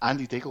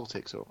 Andy Diggle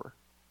takes over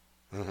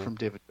from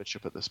David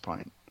Bishop at this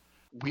point.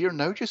 we are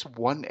now just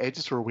one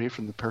editor away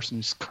from the person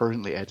who's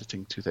currently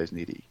editing 2000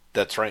 AD.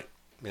 That's right.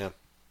 Yeah.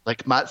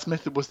 Like, Matt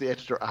Smith was the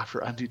editor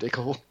after Andy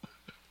Diggle.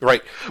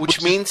 Right,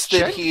 which means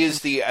that he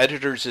is the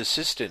editor's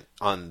assistant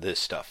on this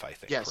stuff, I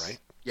think, Yes. right?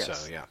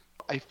 Yes. So, yeah.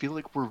 I feel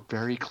like we're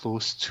very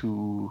close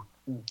to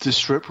the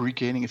strip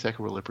regaining its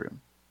equilibrium.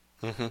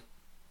 Mm-hmm.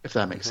 If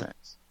that makes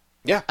sense.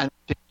 Yeah. And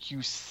I think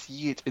you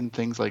see it in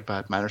things like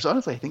Bad Manners.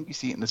 Honestly, I think you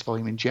see it in this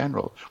volume in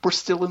general. We're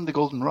still in the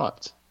golden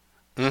rut.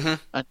 Mm-hmm.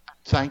 And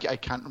I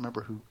can't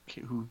remember who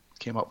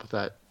came up with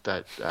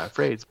that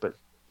phrase, but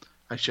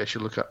actually I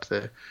should look up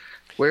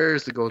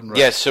where's the golden rut?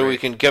 Yes, so we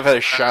can give it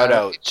a shout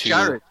out to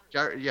Jared.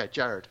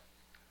 Jared.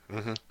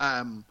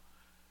 Mm-hmm.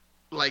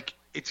 Like,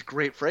 it's a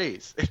great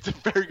phrase. It's a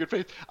very good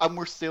phrase, and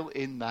we're still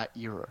in that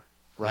era,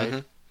 right? Mm-hmm.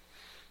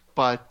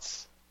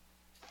 But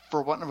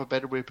for want of a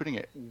better way of putting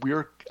it,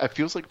 it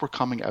feels like we're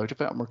coming out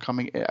of it, and we're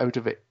coming out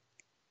of it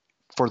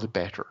for the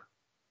better.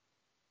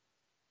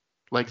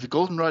 Like, the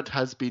golden rut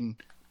has been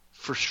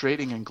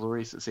frustrating and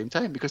glorious at the same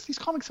time because these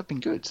comics have been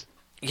good.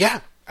 Yeah,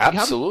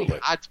 absolutely. We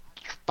haven't had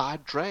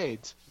bad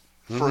dread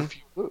for a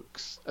few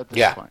books at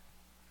this point.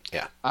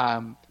 Yeah.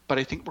 But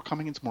I think we're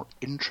coming into more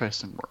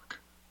interesting work.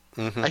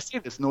 Mm-hmm. I say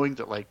this knowing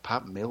that, like,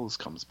 Pat Mills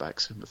comes back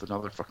soon with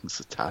another fucking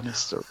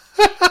satanist.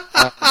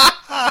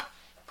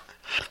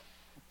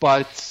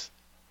 But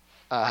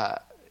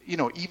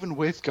even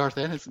with Garth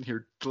Ennis in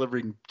here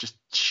delivering just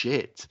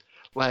shit,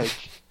 like,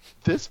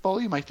 this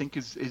volume I think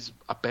is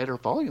a better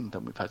volume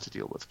than we've had to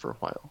deal with for a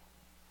while.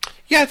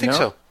 Yeah, I think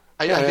so.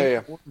 I think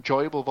it's a more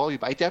enjoyable volume.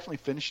 I definitely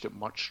finished it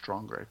much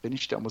stronger. I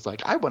finished it and was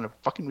like, I want to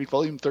fucking read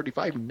volume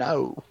 35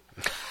 now.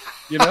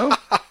 You know?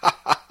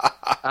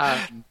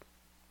 I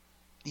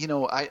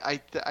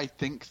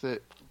think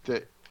that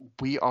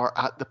we are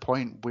at the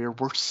point where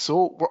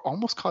we're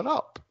almost caught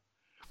up,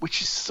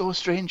 which is so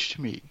strange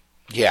to me.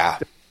 Yeah.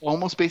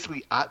 Almost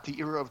basically at the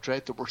era of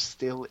dread that we're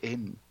still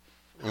in.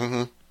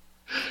 Mm-hmm. Do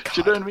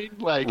you know what I mean?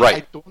 Like,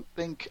 right.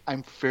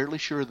 I'm fairly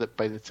sure that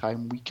by the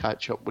time we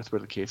catch up with where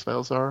the case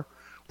files are,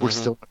 we're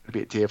still not going to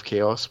be at Day of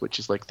Chaos, which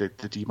is like the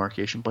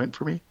demarcation point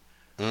for me.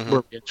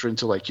 Where we enter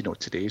into, like,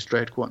 today's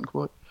dread, quote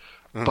unquote.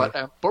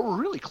 But we're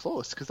really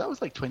close because that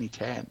was like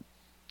 2010.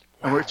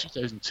 And we're at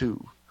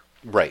 2002.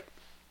 Right.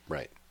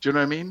 Do you know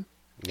what I mean?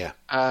 Yeah.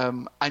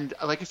 And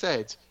like I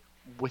said,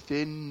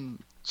 within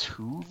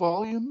 2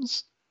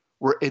 volumes,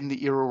 we're in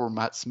the era where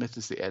Matt Smith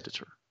is the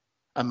editor.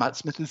 And Matt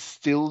Smith is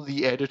still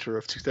the editor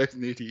of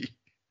 2000 AD.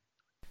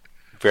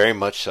 Very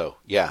much so,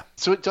 yeah.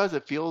 So it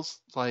feels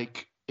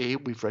like,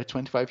 we've read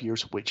 25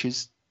 years, which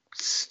is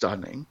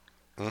stunning.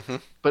 Mm-hmm.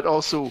 But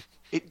also,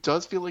 it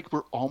does feel like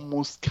we're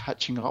almost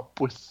catching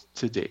up with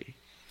today.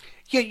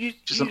 Yeah,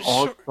 Which is an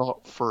odd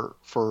thought for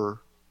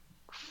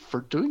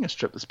doing a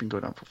strip that's been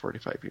going on for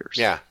 45 years.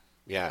 Yeah.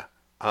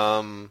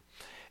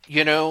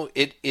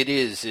 It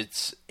is.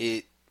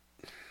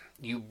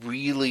 You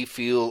really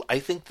feel. I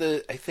think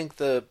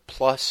the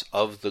plus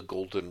of the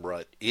Golden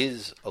Rut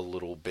is a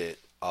little bit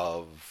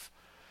of,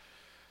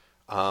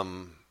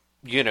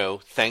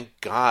 thank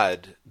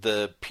God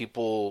the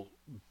people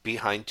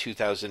behind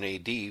 2000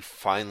 AD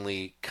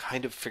finally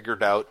kind of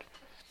figured out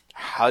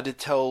how to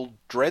tell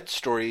dread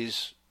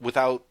stories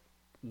without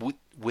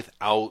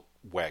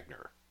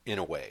Wagner, in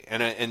a way.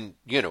 And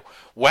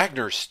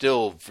Wagner's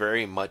still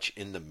very much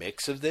in the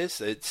mix of this.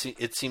 It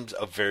seems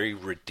a very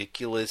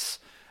ridiculous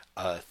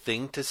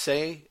thing to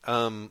say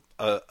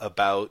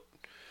about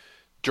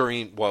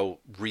while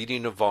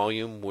reading a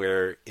volume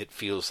where it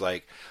feels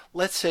like,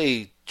 let's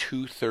say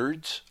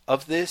 2/3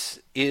 of this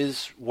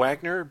is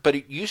Wagner, but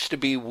it used to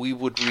be we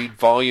would read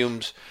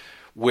volumes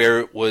where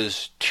it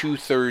was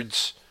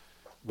 2/3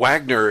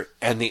 Wagner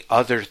and the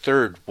other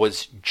third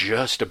was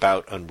just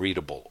about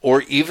unreadable.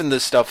 Or even the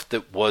stuff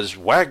that was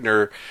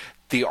Wagner,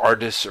 the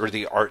artists or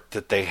the art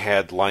that they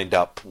had lined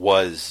up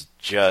was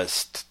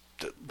just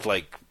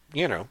like,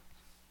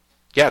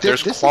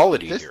 there's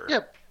quality here.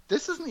 Yeah,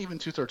 this isn't even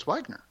 2/3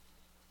 Wagner.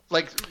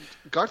 Like,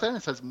 Garth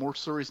Ennis has more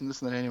stories in this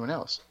than anyone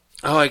else.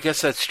 Oh, I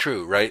guess that's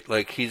true, right?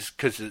 Like,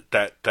 because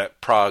that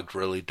prog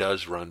really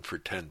does run for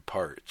 10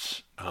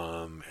 parts.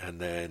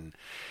 And then,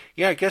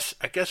 yeah, I guess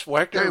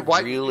Wagner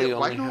really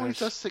only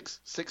does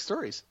six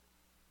stories.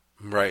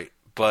 Right.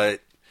 But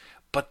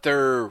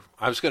they're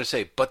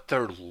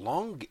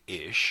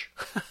long-ish.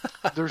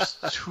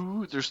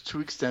 There's two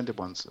extended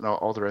ones, and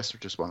all the rest are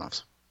just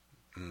one-offs.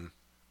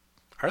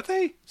 Are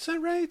they? Is that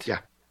right? Yeah.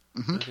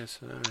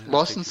 Mm-hmm.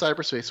 Lost in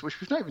Cyberspace, which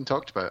we've not even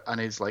talked about,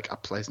 and is like a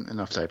pleasant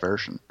enough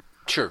diversion.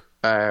 Sure.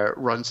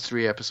 Runs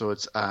 3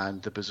 episodes,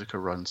 and The Bazooka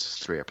runs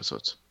 3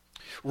 episodes.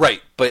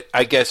 Right, but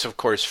I guess, of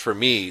course, for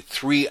me,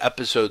 3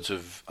 episodes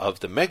of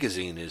the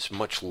magazine is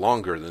much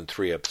longer than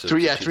 3 episodes.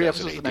 3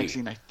 episodes of the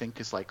magazine, I think,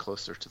 is like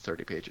closer to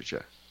 30 pages.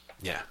 Yeah.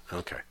 Yeah.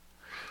 Okay.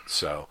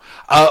 So,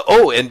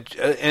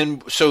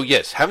 and so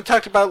yes, haven't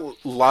talked about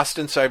Lost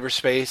in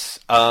Cyberspace.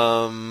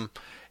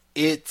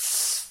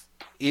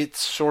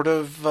 It's sort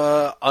of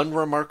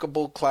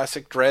unremarkable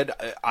classic dread.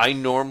 I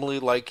normally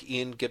like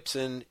Ian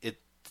Gibson.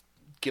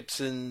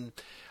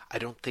 I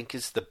don't think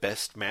is the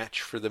best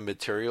match for the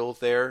material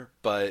there,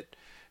 but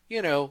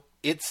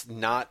it's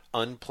not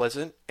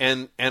unpleasant.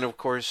 And of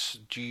course,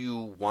 do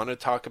you want to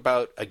talk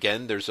about,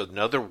 again, there's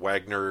another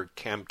Wagner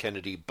Cam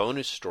Kennedy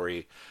bonus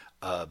story,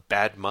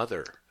 Bad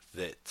Mother,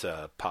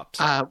 that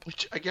pops up.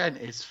 Which again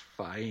is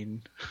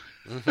fine.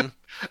 Mm-hmm.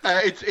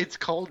 It's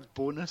called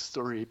bonus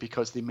story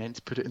because they meant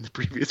to put it in the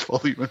previous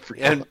volume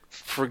and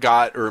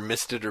forgot or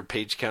missed it or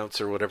page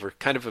counts or whatever.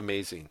 Kind of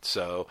amazing.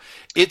 So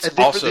it's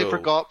they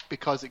forgot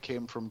because it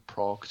came from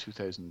Prague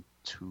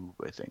 2002,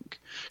 I think.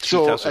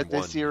 So at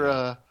this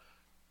era,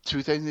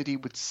 2000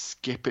 AD would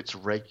skip its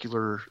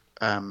regular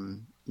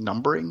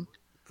numbering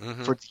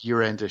for the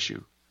year-end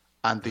issue,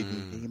 and they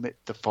name it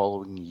the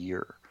following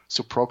year.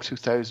 So Prague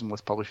 2000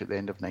 was published at the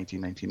end of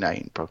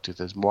 1999. Prague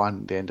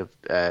 2001, the end of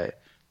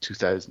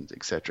 2000,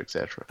 etc.,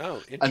 etc. Oh,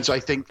 interesting. And so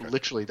I think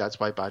literally that's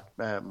why Bad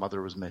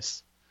Mother was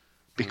missed,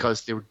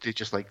 because they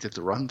just like did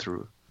the run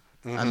through,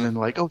 and then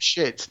like, oh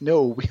shit,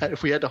 no, we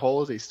had a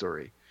holiday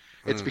story.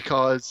 It's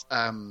because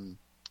in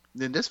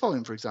this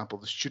volume, for example,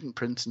 the Student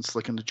Prince and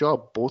Slick on the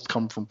Job both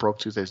come from Prague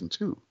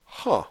 2002.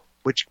 Huh.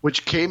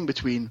 Which came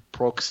between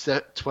Prague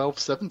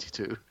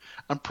 1272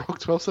 and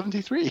Prague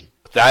 1273.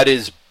 That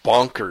is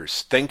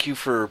bonkers. Thank you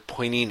for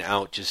pointing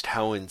out just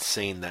how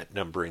insane that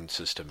numbering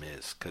system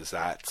is, because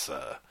that's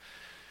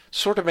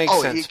sort of makes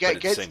sense.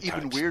 It gets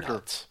even weirder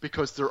nuts.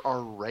 Because there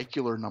are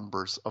regular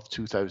numbers of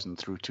 2000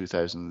 through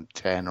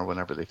 2010 or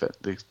whenever they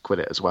quit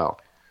it as well.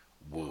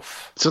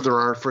 Woof. So there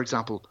are, for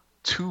example,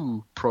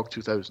 2 Prague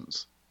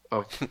 2000s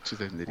of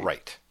 2080.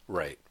 Right.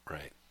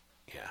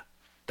 Yeah.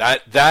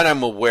 That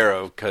I'm aware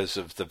of because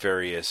of the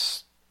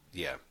various.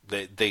 Yeah,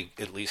 they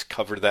at least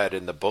cover that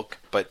in the book.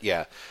 But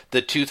yeah,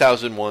 the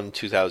 2001,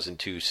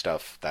 2002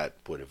 stuff, that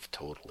would have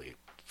totally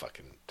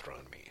fucking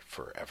thrown me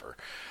forever.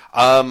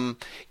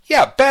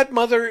 Yeah, Bad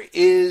Mother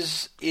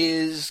is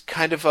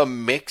kind of a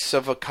mix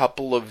of a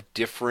couple of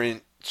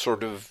different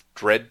sort of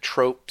dread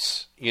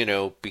tropes,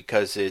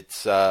 because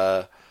it's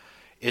a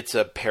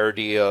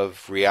parody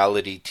of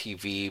reality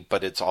TV,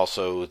 but it's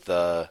also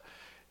the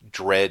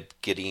dread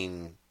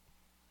getting...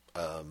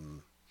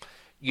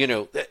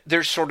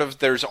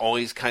 there's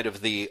always kind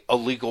of the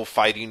illegal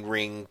fighting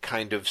ring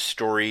kind of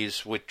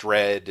stories with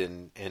Dredd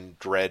and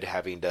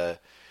Dredd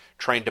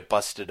trying to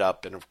bust it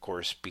up, and of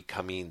course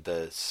becoming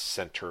the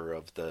center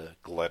of the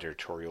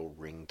gladiatorial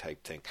ring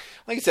type thing.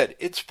 Like I said,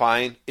 it's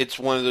fine. It's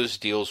one of those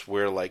deals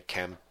where like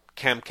Cam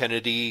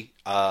Kennedy,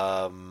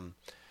 Cam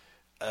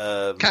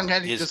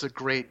Kennedy does a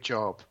great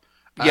job.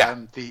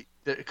 Yeah,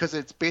 because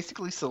it's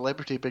basically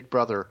Celebrity Big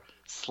Brother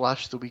 /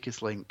 The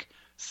Weakest Link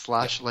 /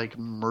 like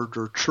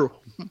murder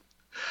trope.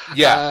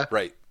 Yeah,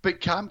 right.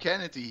 But Cam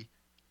Kennedy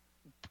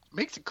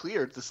makes it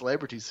clear to the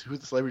celebrities who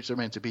the celebrities are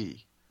meant to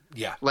be.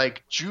 Yeah.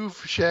 Like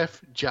Juve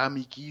chef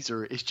Jamie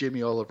Geezer is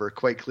Jamie Oliver,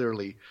 quite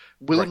clearly.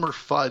 Wilmer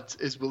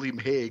Fudd is William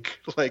Hague,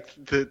 like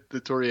the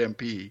Tory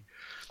MP.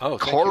 Oh,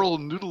 Carl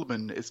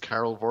Noodleman is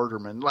Carol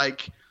Vorderman.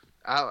 Like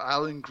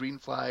Alan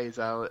Greenfly is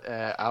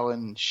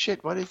Alan.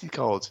 Shit, what is he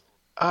called?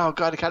 Oh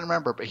God, I can't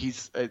remember. But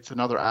it's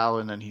another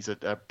Alan, and he's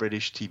a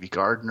British TV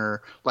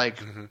gardener.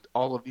 Like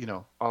all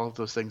of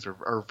those things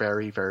are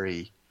very,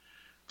 very,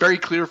 very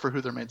clear for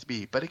who they're meant to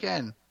be. But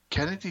again,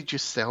 Kennedy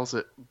just sells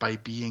it by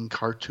being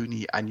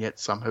cartoony and yet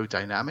somehow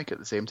dynamic at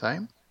the same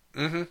time.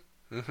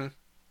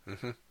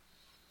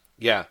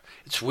 Yeah,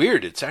 it's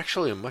weird. It's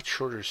actually a much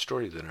shorter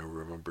story than I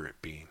remember it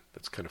being.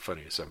 That's kind of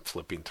funny as I'm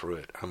flipping through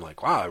it. I'm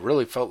like, wow, I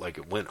really felt like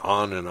it went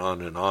on and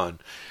on and on,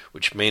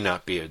 which may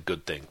not be a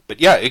good thing. But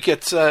yeah, it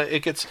gets,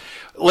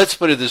 let's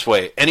put it this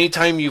way.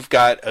 Anytime you've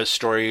got a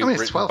story it's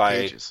written 12 by...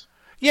 pages.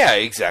 Yeah,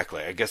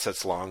 exactly. I guess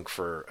that's long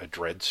for a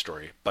Dredd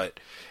story. But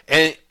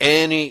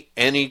any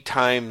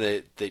time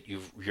that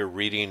you're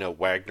reading a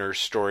Wagner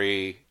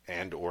story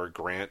and or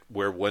Grant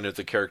where one of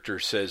the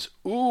characters says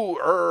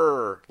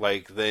 "ooh,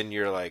 like then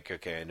you're like,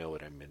 okay, I know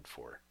what I'm in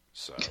for.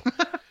 So,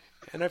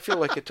 and I feel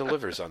like it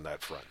delivers on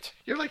that front.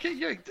 You're like,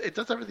 yeah, it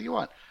does everything you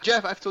want.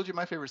 Jeff, I've told you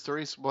my favorite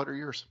stories. What are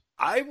yours?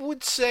 I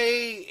would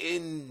say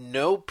in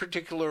no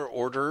particular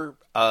order.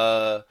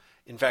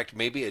 In fact,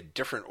 maybe a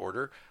different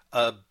order.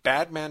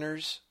 Bad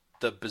Manners,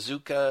 The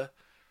Bazooka,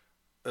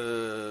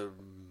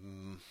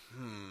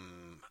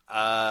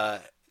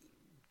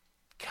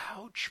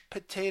 Couch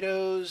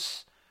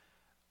Potatoes.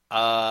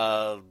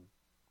 I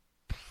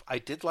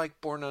did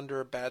like Born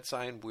Under a Bad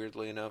Sign,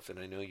 weirdly enough, and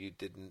I know you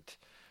didn't.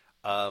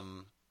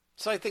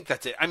 So I think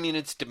that's it. I mean,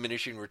 it's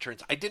diminishing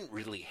returns. I didn't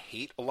really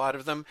hate a lot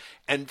of them,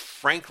 and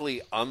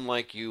frankly,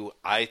 unlike you,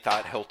 I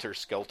thought Helter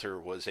Skelter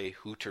was a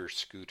hooter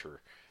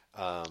scooter.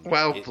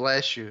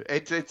 Bless you.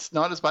 It's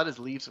not as bad as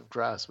Leaves of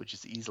Grass, which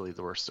is easily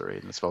the worst story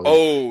in this volume.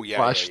 Oh yeah,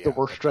 the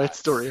worst Dredd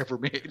story ever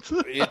made.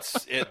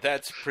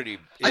 That's pretty.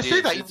 I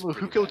say that even though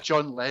Who Killed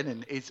John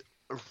Lennon is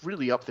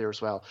really up there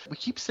as well. We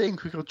keep saying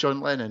Who Killed John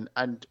Lennon,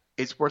 and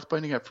it's worth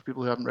pointing out for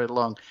people who haven't read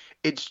along.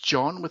 It's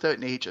John without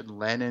an H and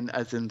Lennon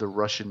as in the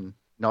Russian,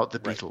 not the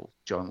Beatle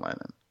John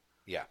Lennon.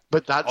 Yeah,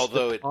 but that's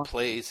although it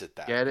plays at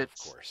that. Get it?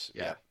 Of course.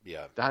 Yeah.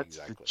 Yeah. That's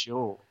exactly. the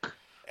joke.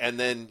 and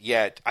then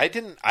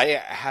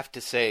I have to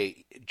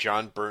say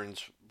John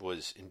Burns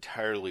was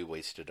entirely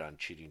wasted on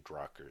cheating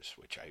Drockers,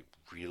 which I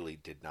really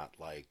did not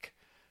like.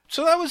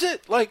 So that was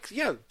it. Like,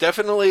 yeah,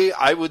 definitely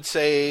I would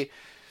say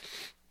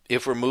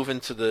if we're moving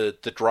to the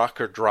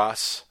Drocker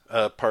Dross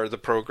part of the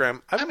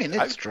program.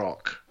 It's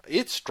Drock.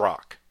 It's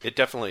Drock. It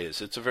definitely is.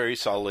 It's a very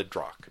solid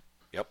Drock.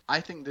 Yep. I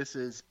think this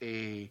is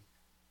a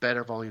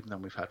better volume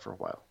than we've had for a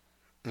while.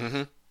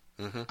 Mm-hmm.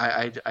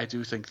 Mm-hmm. I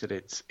do think that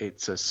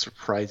it's a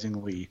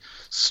surprisingly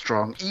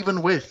strong,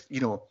 even with,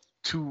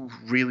 two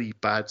really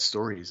bad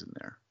stories in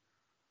there.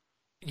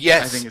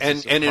 Yes,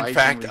 and in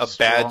fact, a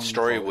bad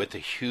story volume. with a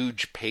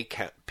huge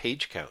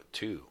page count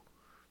too.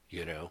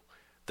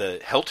 The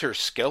Helter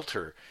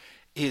Skelter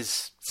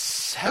is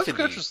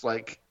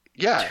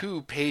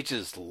 72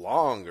 pages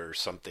long or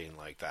something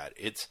like that.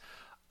 It's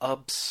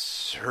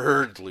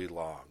absurdly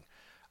long.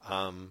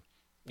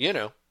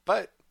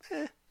 But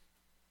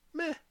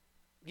meh.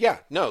 Yeah,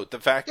 no, the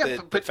fact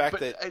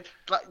that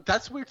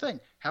that's a weird thing.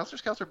 Helter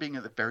Skelter being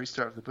at the very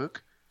start of the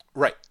book,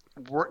 right,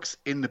 works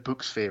in the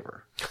book's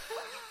favor.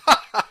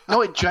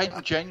 No, it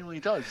genuinely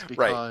does,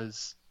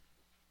 because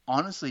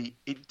honestly,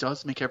 it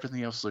does make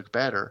everything else look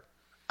better,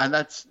 and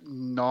that's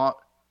not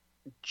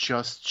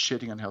just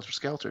shitting on Helter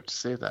Skelter to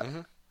say that.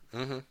 Mm-hmm.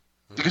 Mm-hmm.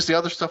 Because the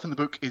other stuff in the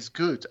book is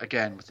good,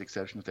 again, with the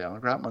exception of the Alan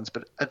Grant ones.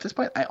 But at this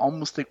point, I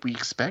almost think we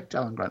expect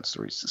Alan Grant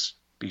stories to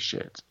be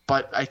shit.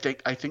 But I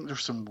think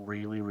there's some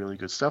really, really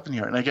good stuff in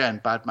here. And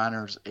again, Bad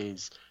Manners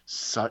is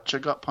such a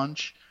gut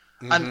punch.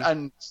 Mm-hmm.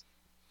 And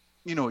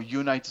you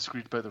and I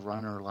disagreed about the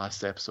runner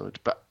last episode,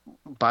 but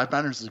Bad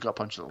Manners is a gut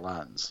punch that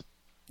lands.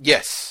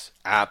 Yes,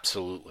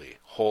 absolutely,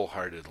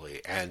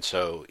 wholeheartedly. And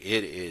so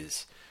it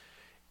is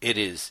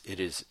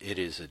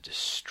a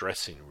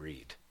distressing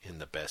read in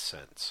the best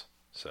sense.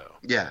 So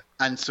yeah,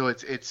 and so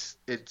it's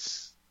it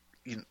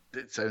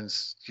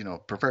sounds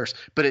perverse,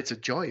 but it's a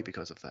joy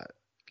because of that.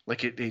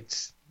 Like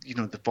it's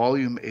the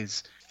volume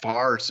is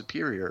far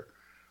superior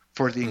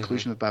for the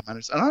inclusion of Bad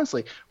Manners, and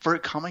honestly, for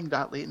it coming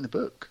that late in the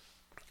book.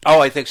 Oh,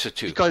 I think so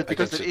too.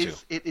 Because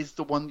it is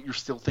the one that you're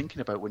still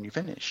thinking about when you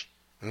finish.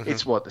 Mm-hmm.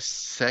 It's the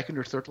second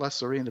or third last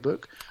story in the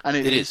book, and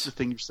it is the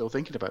thing you're still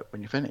thinking about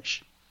when you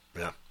finish.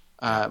 Yeah.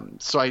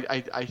 So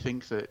I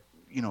think that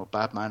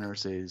Bad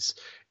Manners is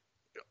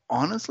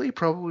honestly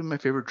probably my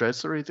favorite Dread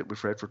story that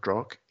we've read for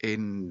Drock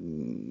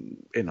in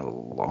a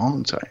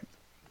long time.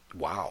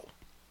 Wow.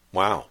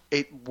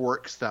 It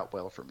works that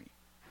well for me,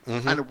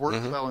 and it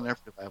works well on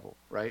every level.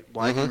 Right?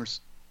 Wagner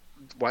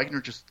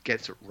just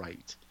gets it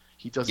right.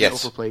 He doesn't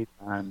overplay it,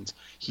 and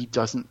he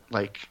doesn't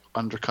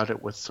undercut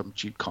it with some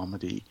cheap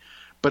comedy,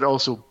 but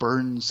also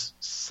Burns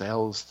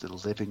sells the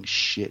living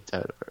shit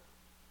out of it.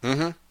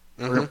 Mm-hmm.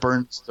 Mm-hmm.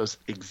 Burns does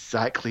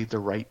exactly the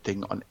right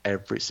thing on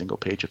every single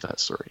page of that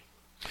story.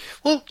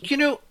 Well,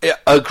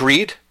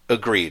 agreed.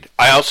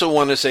 I also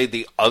want to say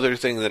the other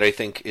thing that I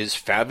think is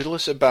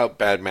fabulous about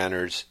Bad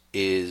Manners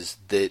is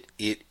that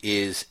it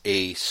is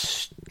a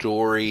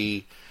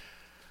story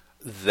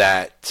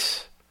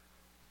that,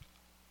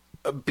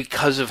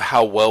 because of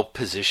how well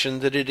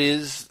positioned that it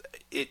is,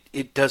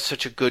 it does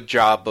such a good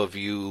job of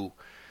you,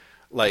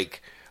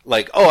 like,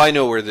 oh, I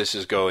know where this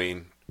is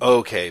going.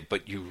 Okay,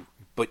 but you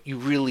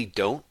really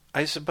don't,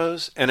 I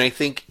suppose. And I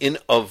think in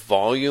a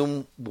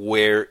volume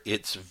where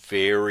it's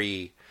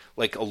very,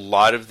 like, a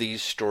lot of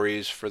these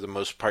stories, for the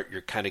most part,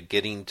 you're kind of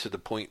getting to the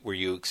point where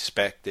you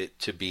expect it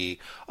to be,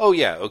 oh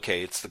yeah,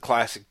 okay, it's the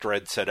classic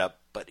Dread setup,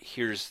 but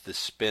here's the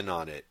spin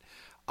on it.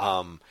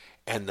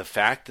 And the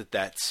fact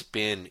that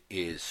spin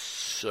is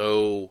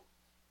so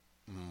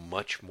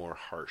much more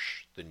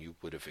harsh than you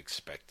would have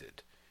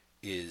expected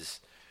is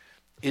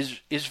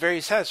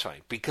very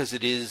satisfying, because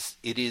it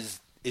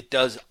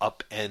does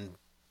upend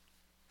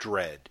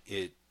Dread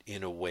it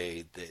in a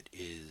way that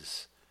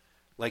is,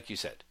 like you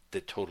said,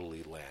 that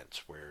totally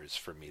lands. Whereas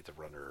for me, the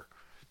runner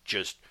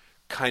just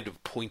kind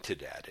of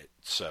pointed at it.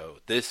 So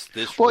this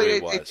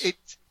really was.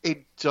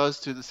 It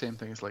does do the same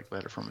thing as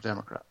Letter from a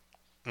Democrat.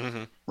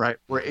 Mm-hmm. Right,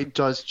 where it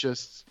does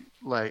just,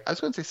 I was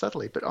going to say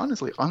subtly, but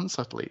honestly,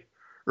 unsubtly,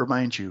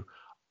 remind you,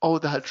 oh,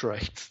 that's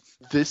right,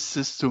 this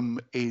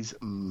system is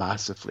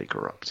massively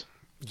corrupt.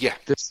 Yeah.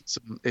 This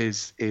system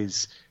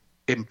is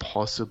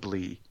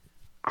impossibly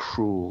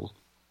cruel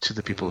to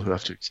the people who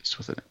have to exist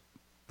within it.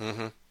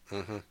 Mm-hmm.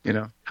 Mm-hmm.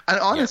 And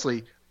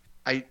honestly,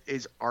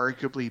 is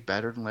arguably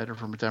better than Letter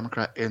from a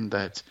Democrat in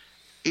that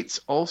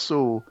it's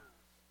also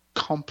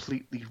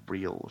completely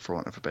real, for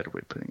want of a better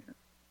way of putting it.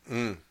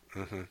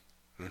 Mm-hmm.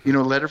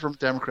 Letter from a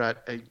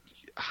Democrat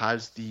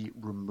has the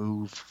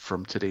remove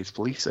from today's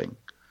policing,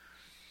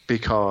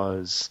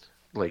 because,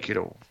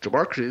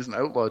 democracy isn't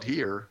outlawed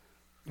here,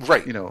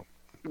 right?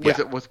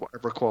 With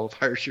whatever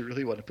qualifiers you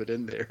really want to put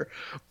in there,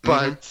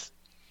 but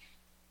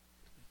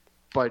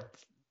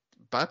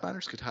Bad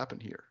Manners could happen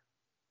here,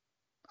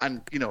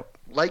 and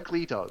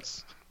likely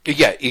does.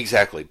 Yeah,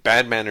 exactly.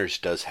 Bad Manners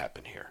does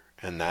happen here,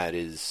 and that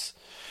is.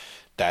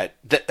 That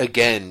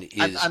again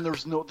is, and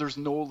there's no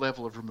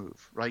level of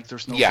remove, right?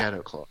 There's no get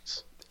out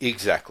clause.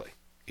 Exactly.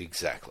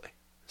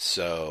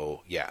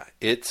 So yeah,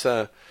 it's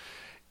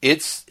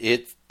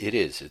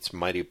It's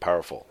mighty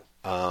powerful.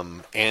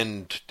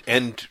 And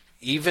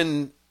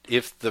even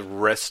if the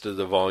rest of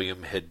the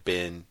volume had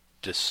been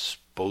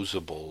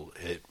disposable,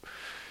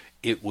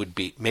 it would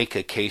make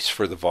a case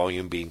for the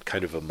volume being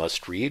kind of a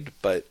must read.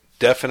 But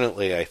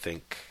definitely, I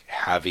think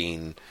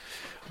having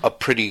a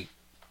pretty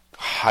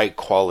high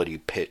quality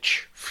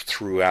pitch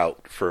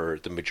throughout for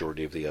the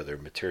majority of the other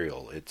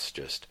material, it's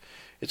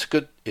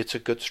a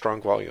good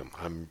strong volume.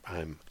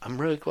 I'm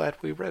really glad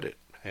we read it,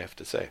 I have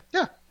to say.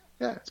 Yeah,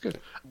 it's good.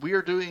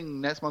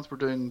 Next month we're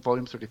doing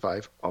volume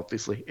 35,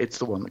 obviously. It's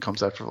the one that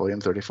comes after volume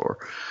 34.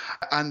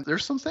 And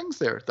there's some things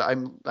there that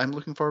I'm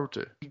looking forward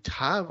to.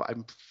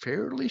 I'm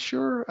fairly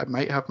sure, I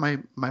might have my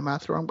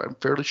math wrong, but I'm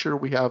fairly sure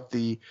we have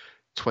the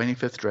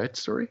 25th Dread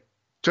story.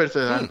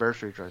 25th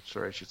anniversary Dread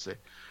story, I should say.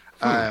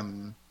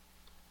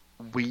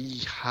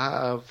 We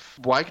have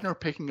Wagner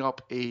picking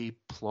up a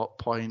plot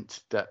point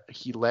that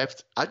he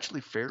left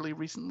actually fairly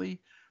recently,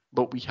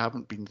 but we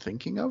haven't been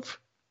thinking of.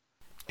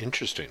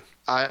 Interesting.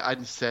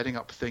 I'm setting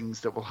up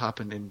things that will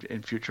happen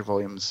in future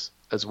volumes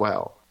as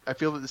well. I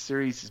feel that the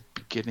series is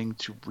beginning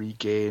to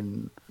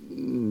regain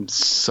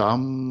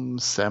some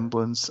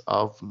semblance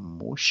of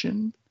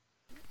motion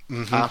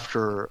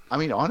after,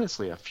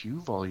 honestly, a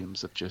few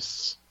volumes of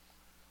just,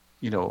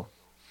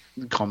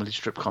 comedy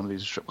strip.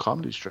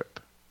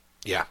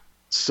 Yeah.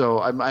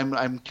 So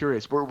I'm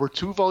curious. We're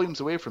 2 volumes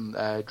away from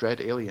Dread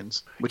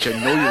Aliens, which I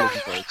know you're looking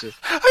forward to.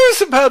 I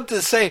was about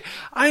to say,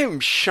 I am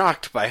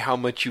shocked by how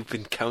much you've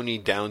been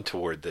counting down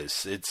toward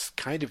this. It's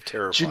kind of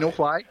terrifying. Do you know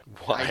why?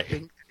 Why?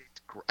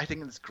 I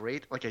think it's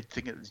great. Like, I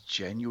think it's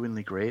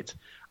genuinely great.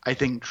 I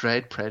think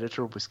Dread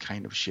Predator was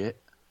kind of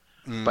shit,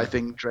 but I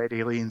think Dread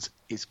Aliens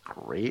is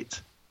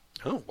great.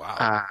 Oh,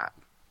 wow.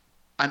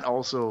 And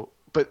also,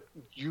 but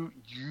you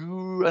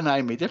and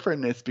I may differ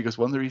in this, because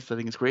one of the reasons I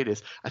think it's great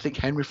is I think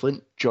Henry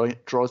Flint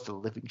draws the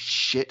living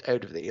shit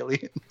out of the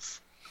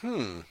aliens.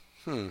 I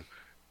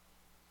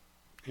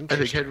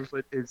think Henry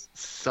Flint is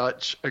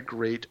such a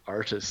great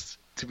artist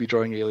to be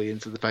drawing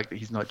aliens, and the fact that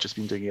he's not just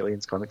been doing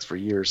aliens comics for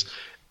years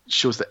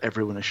shows that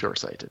everyone is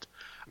short-sighted.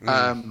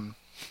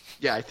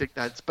 Yeah, I think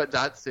that's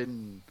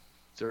in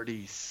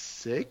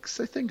 36,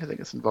 I think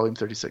it's in volume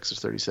 36 or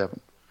 37.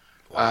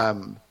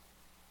 Wow.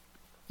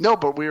 No,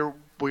 but we're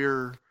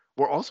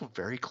also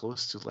very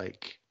close to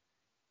like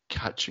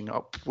catching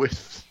up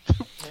with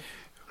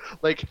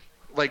like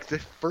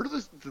the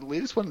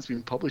latest one that's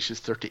been published is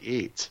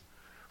 38,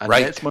 and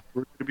next month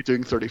we're going to be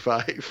doing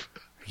 35.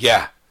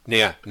 Yeah,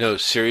 no,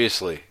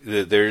 seriously,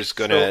 there's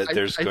going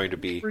to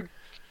be.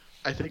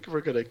 I think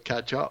we're going to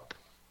catch up.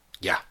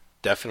 Yeah,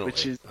 definitely.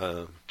 Which is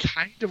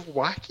kind of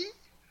wacky.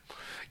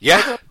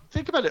 Yeah,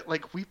 think about it.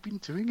 Like, we've been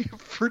doing it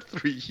for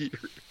 3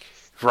 years.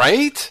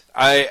 Right?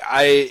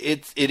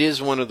 It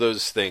is one of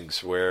those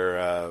things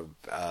where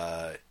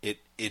it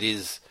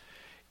is,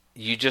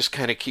 you just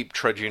kind of keep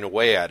trudging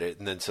away at it,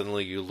 and then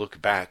suddenly you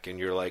look back and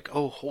you're like,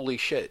 oh, holy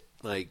shit!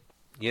 Like,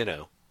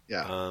 Yeah.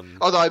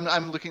 Although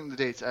I'm looking at the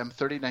dates.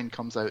 39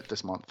 comes out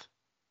this month.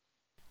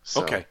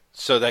 So. Okay,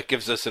 so that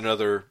gives us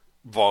another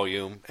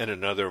volume and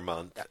another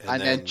month,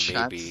 and then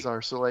chances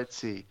are. So let's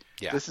see.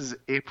 Yeah. This is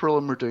April,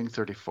 and we're doing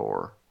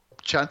 34.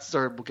 Chances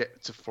are we'll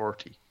get to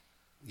 40.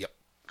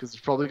 Because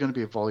there's probably going to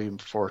be a volume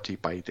 40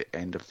 by the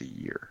end of the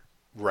year.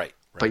 Right.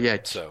 But yeah,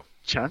 so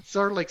chances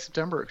are like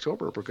September,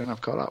 October, we're going to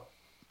have caught up.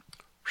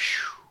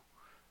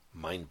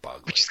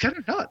 Mind-boggling. Which is kind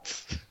of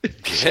nuts.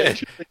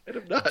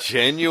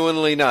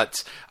 Genuinely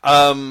nuts.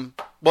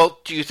 Well,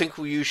 do you think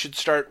you should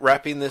start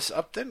wrapping this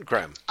up then,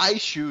 Graham? I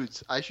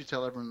should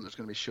tell everyone there's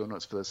going to be show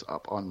notes for this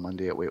up on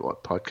Monday at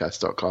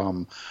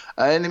waitwhatpodcast.com.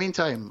 In the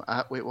meantime,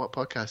 at Wait What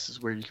Podcast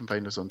is where you can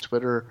find us on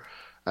Twitter.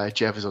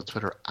 Jeff is on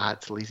Twitter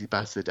at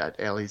LazyBastard, at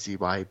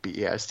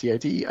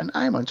LAZYBASTID, and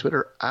I'm on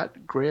Twitter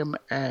at Graham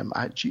M,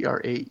 at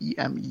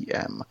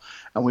GRAEMEM.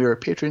 And we are a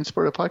Patreon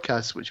supported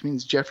podcast, which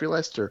means Jeffrey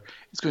Lester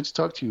is going to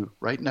talk to you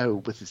right now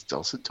with his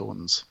dulcet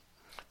tones.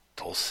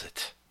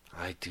 Dulcet.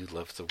 I do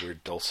love the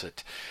word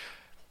dulcet.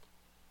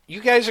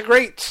 You guys are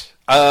great.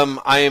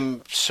 I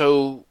am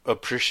so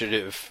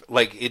appreciative.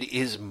 Like, it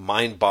is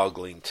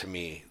mind-boggling to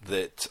me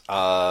that,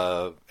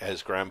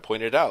 as Graham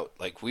pointed out,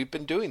 like, we've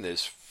been doing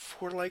this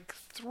for like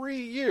 3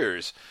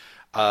 years.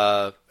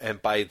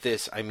 And by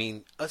this, I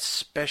mean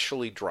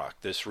especially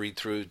Drock, this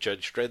read-through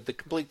Judge Dredd, the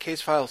complete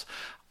case files.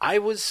 I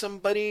was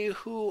somebody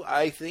who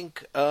I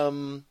think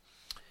was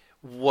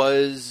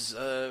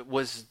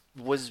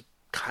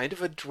kind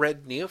of a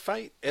Dredd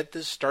neophyte at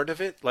the start of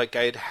it. Like,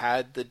 I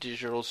had the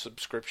digital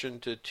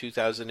subscription to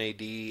 2000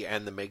 AD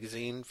and the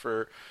magazine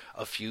for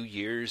a few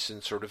years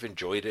and sort of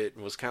enjoyed it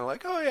and was kind of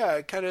like, oh yeah,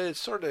 I kind of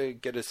sort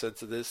of get a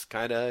sense of this,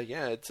 kind of,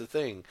 yeah, it's a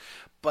thing.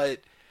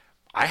 But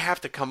I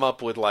have to come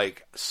up with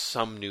like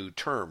some new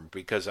term,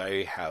 because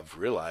I have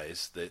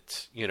realized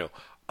that,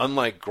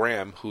 unlike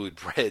Graham, who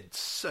had read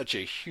such a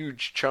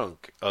huge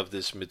chunk of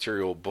this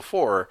material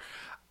before,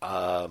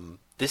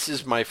 this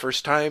is my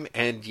first time,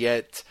 and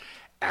yet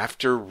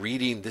after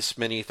reading this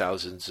many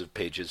thousands of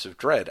pages of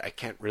Dredd, I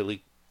can't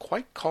really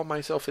quite call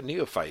myself a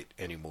neophyte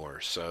anymore.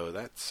 So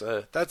that's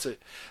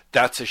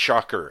a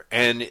shocker,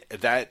 and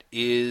that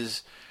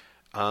is.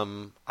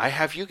 I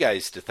have you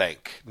guys to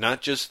thank,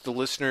 not just the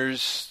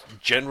listeners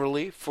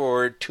generally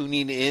for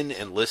tuning in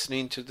and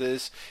listening to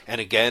this. And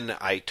again,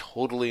 I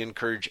totally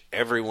encourage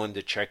everyone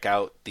to check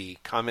out the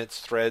comments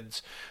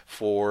threads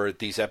for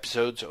these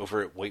episodes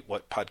over at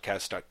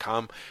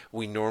waitwhatpodcast.com.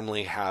 We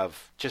normally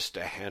have just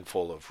a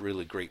handful of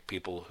really great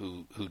people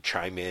who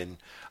chime in,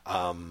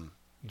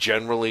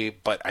 generally,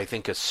 but I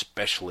think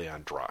especially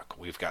on Drock.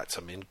 We've got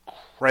some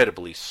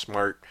incredibly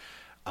smart,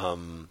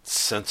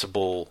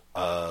 sensible,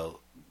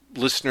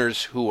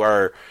 listeners who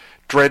are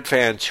Dredd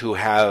fans who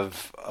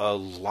have a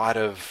lot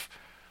of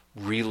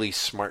really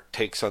smart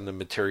takes on the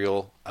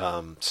material.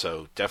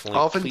 So definitely,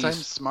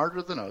 oftentimes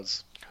smarter than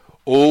us.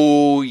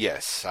 Oh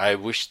yes, I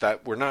wish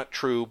that were not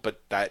true,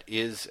 but that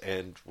is,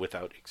 and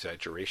without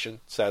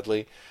exaggeration,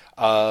 sadly.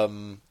 I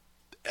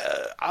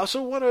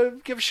also want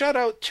to give a shout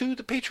out to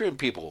the Patreon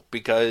people,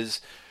 because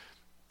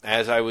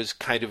as I was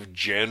kind of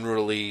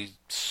generally,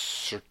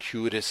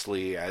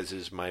 circuitously, as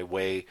is my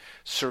way,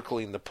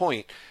 circling the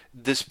point,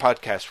 this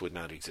podcast would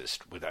not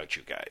exist without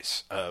you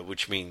guys,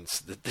 which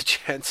means that the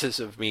chances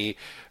of me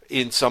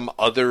in some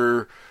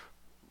other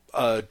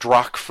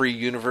Drock-free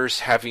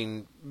universe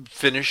having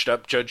finished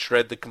up Judge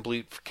Dredd, The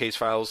Complete Case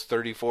Files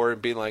 34,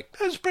 and being like,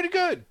 that's pretty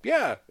good,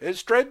 yeah,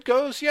 as Dredd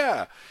goes,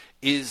 yeah,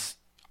 is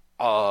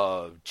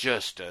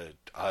just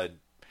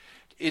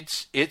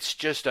it's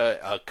just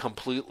a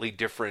completely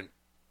different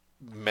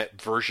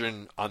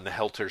version on the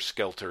Helter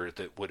Skelter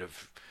that would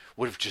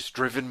have just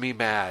driven me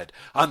mad.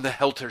 On the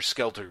Helter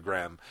Skelter,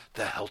 Graham.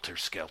 The Helter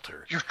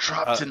Skelter. You're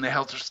trapped in the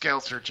Helter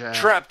Skelter, Jack.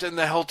 Trapped in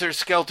the Helter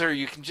Skelter.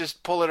 You can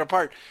just pull it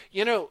apart.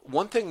 You know,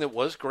 one thing that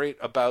was great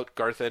about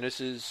Garth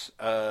Ennis's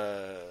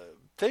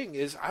thing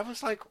is I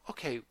was like,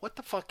 okay, what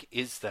the fuck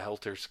is the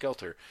Helter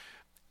Skelter?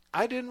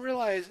 I didn't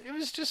realize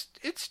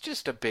it's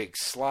just a big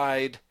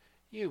slide.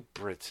 You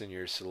Brits and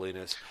your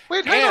Salinas.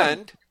 Wait, hang on.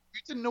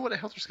 You didn't know what a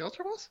Helter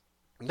Skelter was?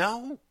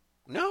 No.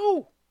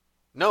 Well,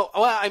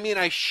 I mean,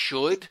 I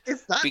should,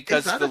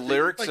 because the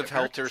lyrics of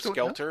Helter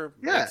Skelter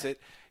makes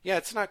it. Yeah,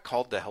 it's not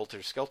called the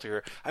Helter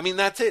Skelter. I mean,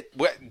 that's it.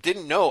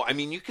 Didn't know. I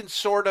mean, you can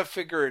sort of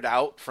figure it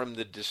out from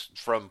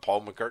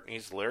Paul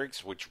McCartney's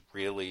lyrics, which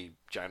really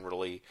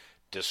generally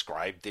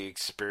describe the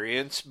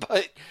experience.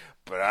 But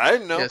I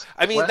don't know. Yes.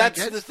 I mean,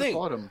 that's the thing.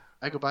 Bottom,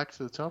 I go back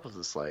to the top of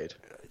the slide.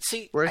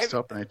 See, where I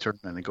stop and I turn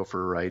and I go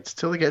for a ride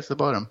till I get to the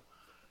bottom.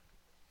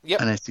 Yep.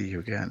 And I see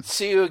you again.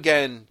 See you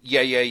again.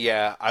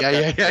 Yeah.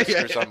 I've got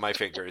blisters on my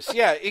fingers.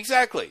 Yeah,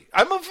 exactly.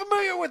 I'm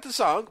familiar with the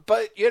song,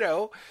 but,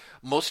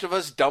 most of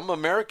us dumb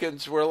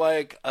Americans were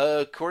like,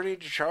 according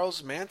to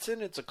Charles Manson,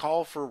 it's a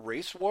call for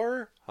race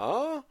war?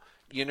 Huh?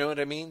 You know what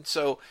I mean?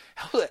 So,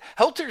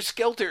 Helter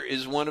Skelter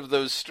is one of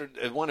those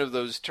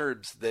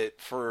terms that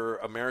for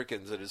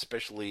Americans, and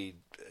especially,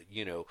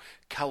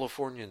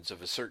 Californians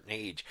of a certain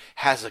age,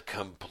 has a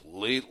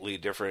completely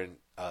different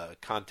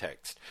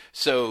context.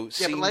 So,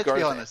 yeah, but let's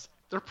be honest,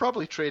 they're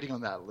probably trading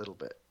on that a little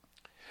bit.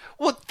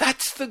 Well,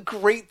 that's the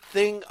great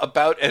thing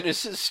about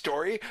Ennis's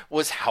story,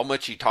 was how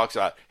much he talks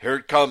about, here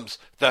it comes,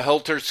 the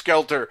Helter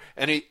Skelter,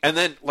 and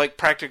then, like,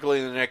 practically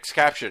in the next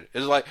caption,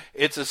 is like,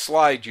 it's a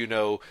slide,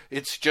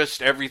 it's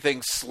just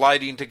everything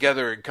sliding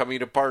together and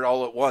coming apart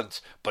all at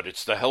once, but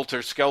it's the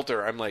Helter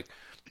Skelter. I'm like,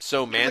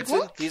 so Manson?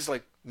 Like, he's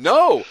like,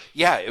 no!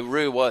 Yeah, it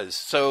really was.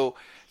 So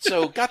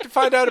got to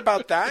find out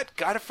about that,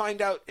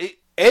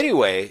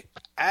 Anyway,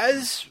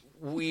 as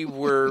we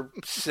were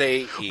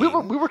saying... We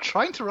were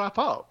trying to wrap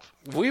up.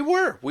 We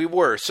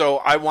were. So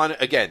I want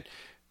to, again,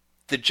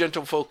 the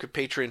gentlefolk of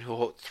Patreon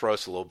who throw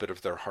us a little bit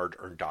of their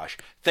hard-earned dosh.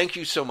 Thank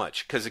you so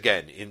much, because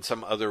again, in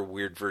some other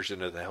weird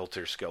version of the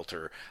Helter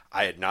Skelter,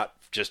 I had not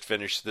just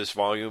finished this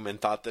volume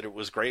and thought that it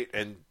was great,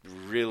 and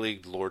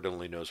really, Lord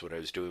only knows what I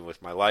was doing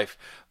with my life,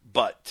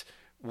 but...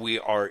 we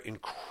are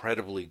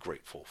incredibly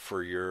grateful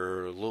for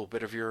your little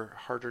bit of your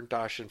hard-earned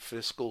dosh and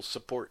fiscal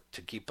support to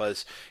keep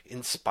us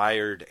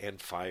inspired and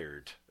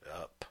fired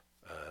up.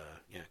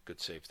 Yeah,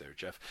 good save there,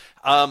 Jeff.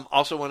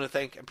 Also want to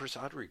thank Empress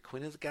Audrey,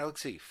 Queen of the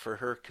Galaxy, for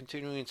her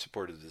continuing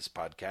support of this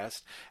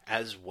podcast,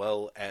 as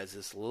well as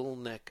this little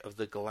neck of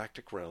the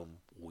galactic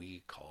realm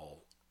we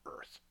call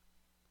Earth.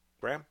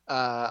 Graham?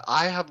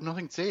 I have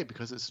nothing to say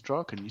because it's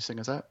Drock. Can you sing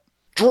us out?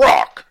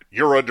 Drock!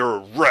 You're under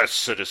arrest,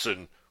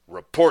 citizen.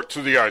 Report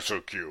to the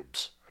ISO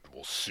cubes, and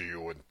we'll see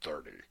you in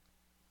 30.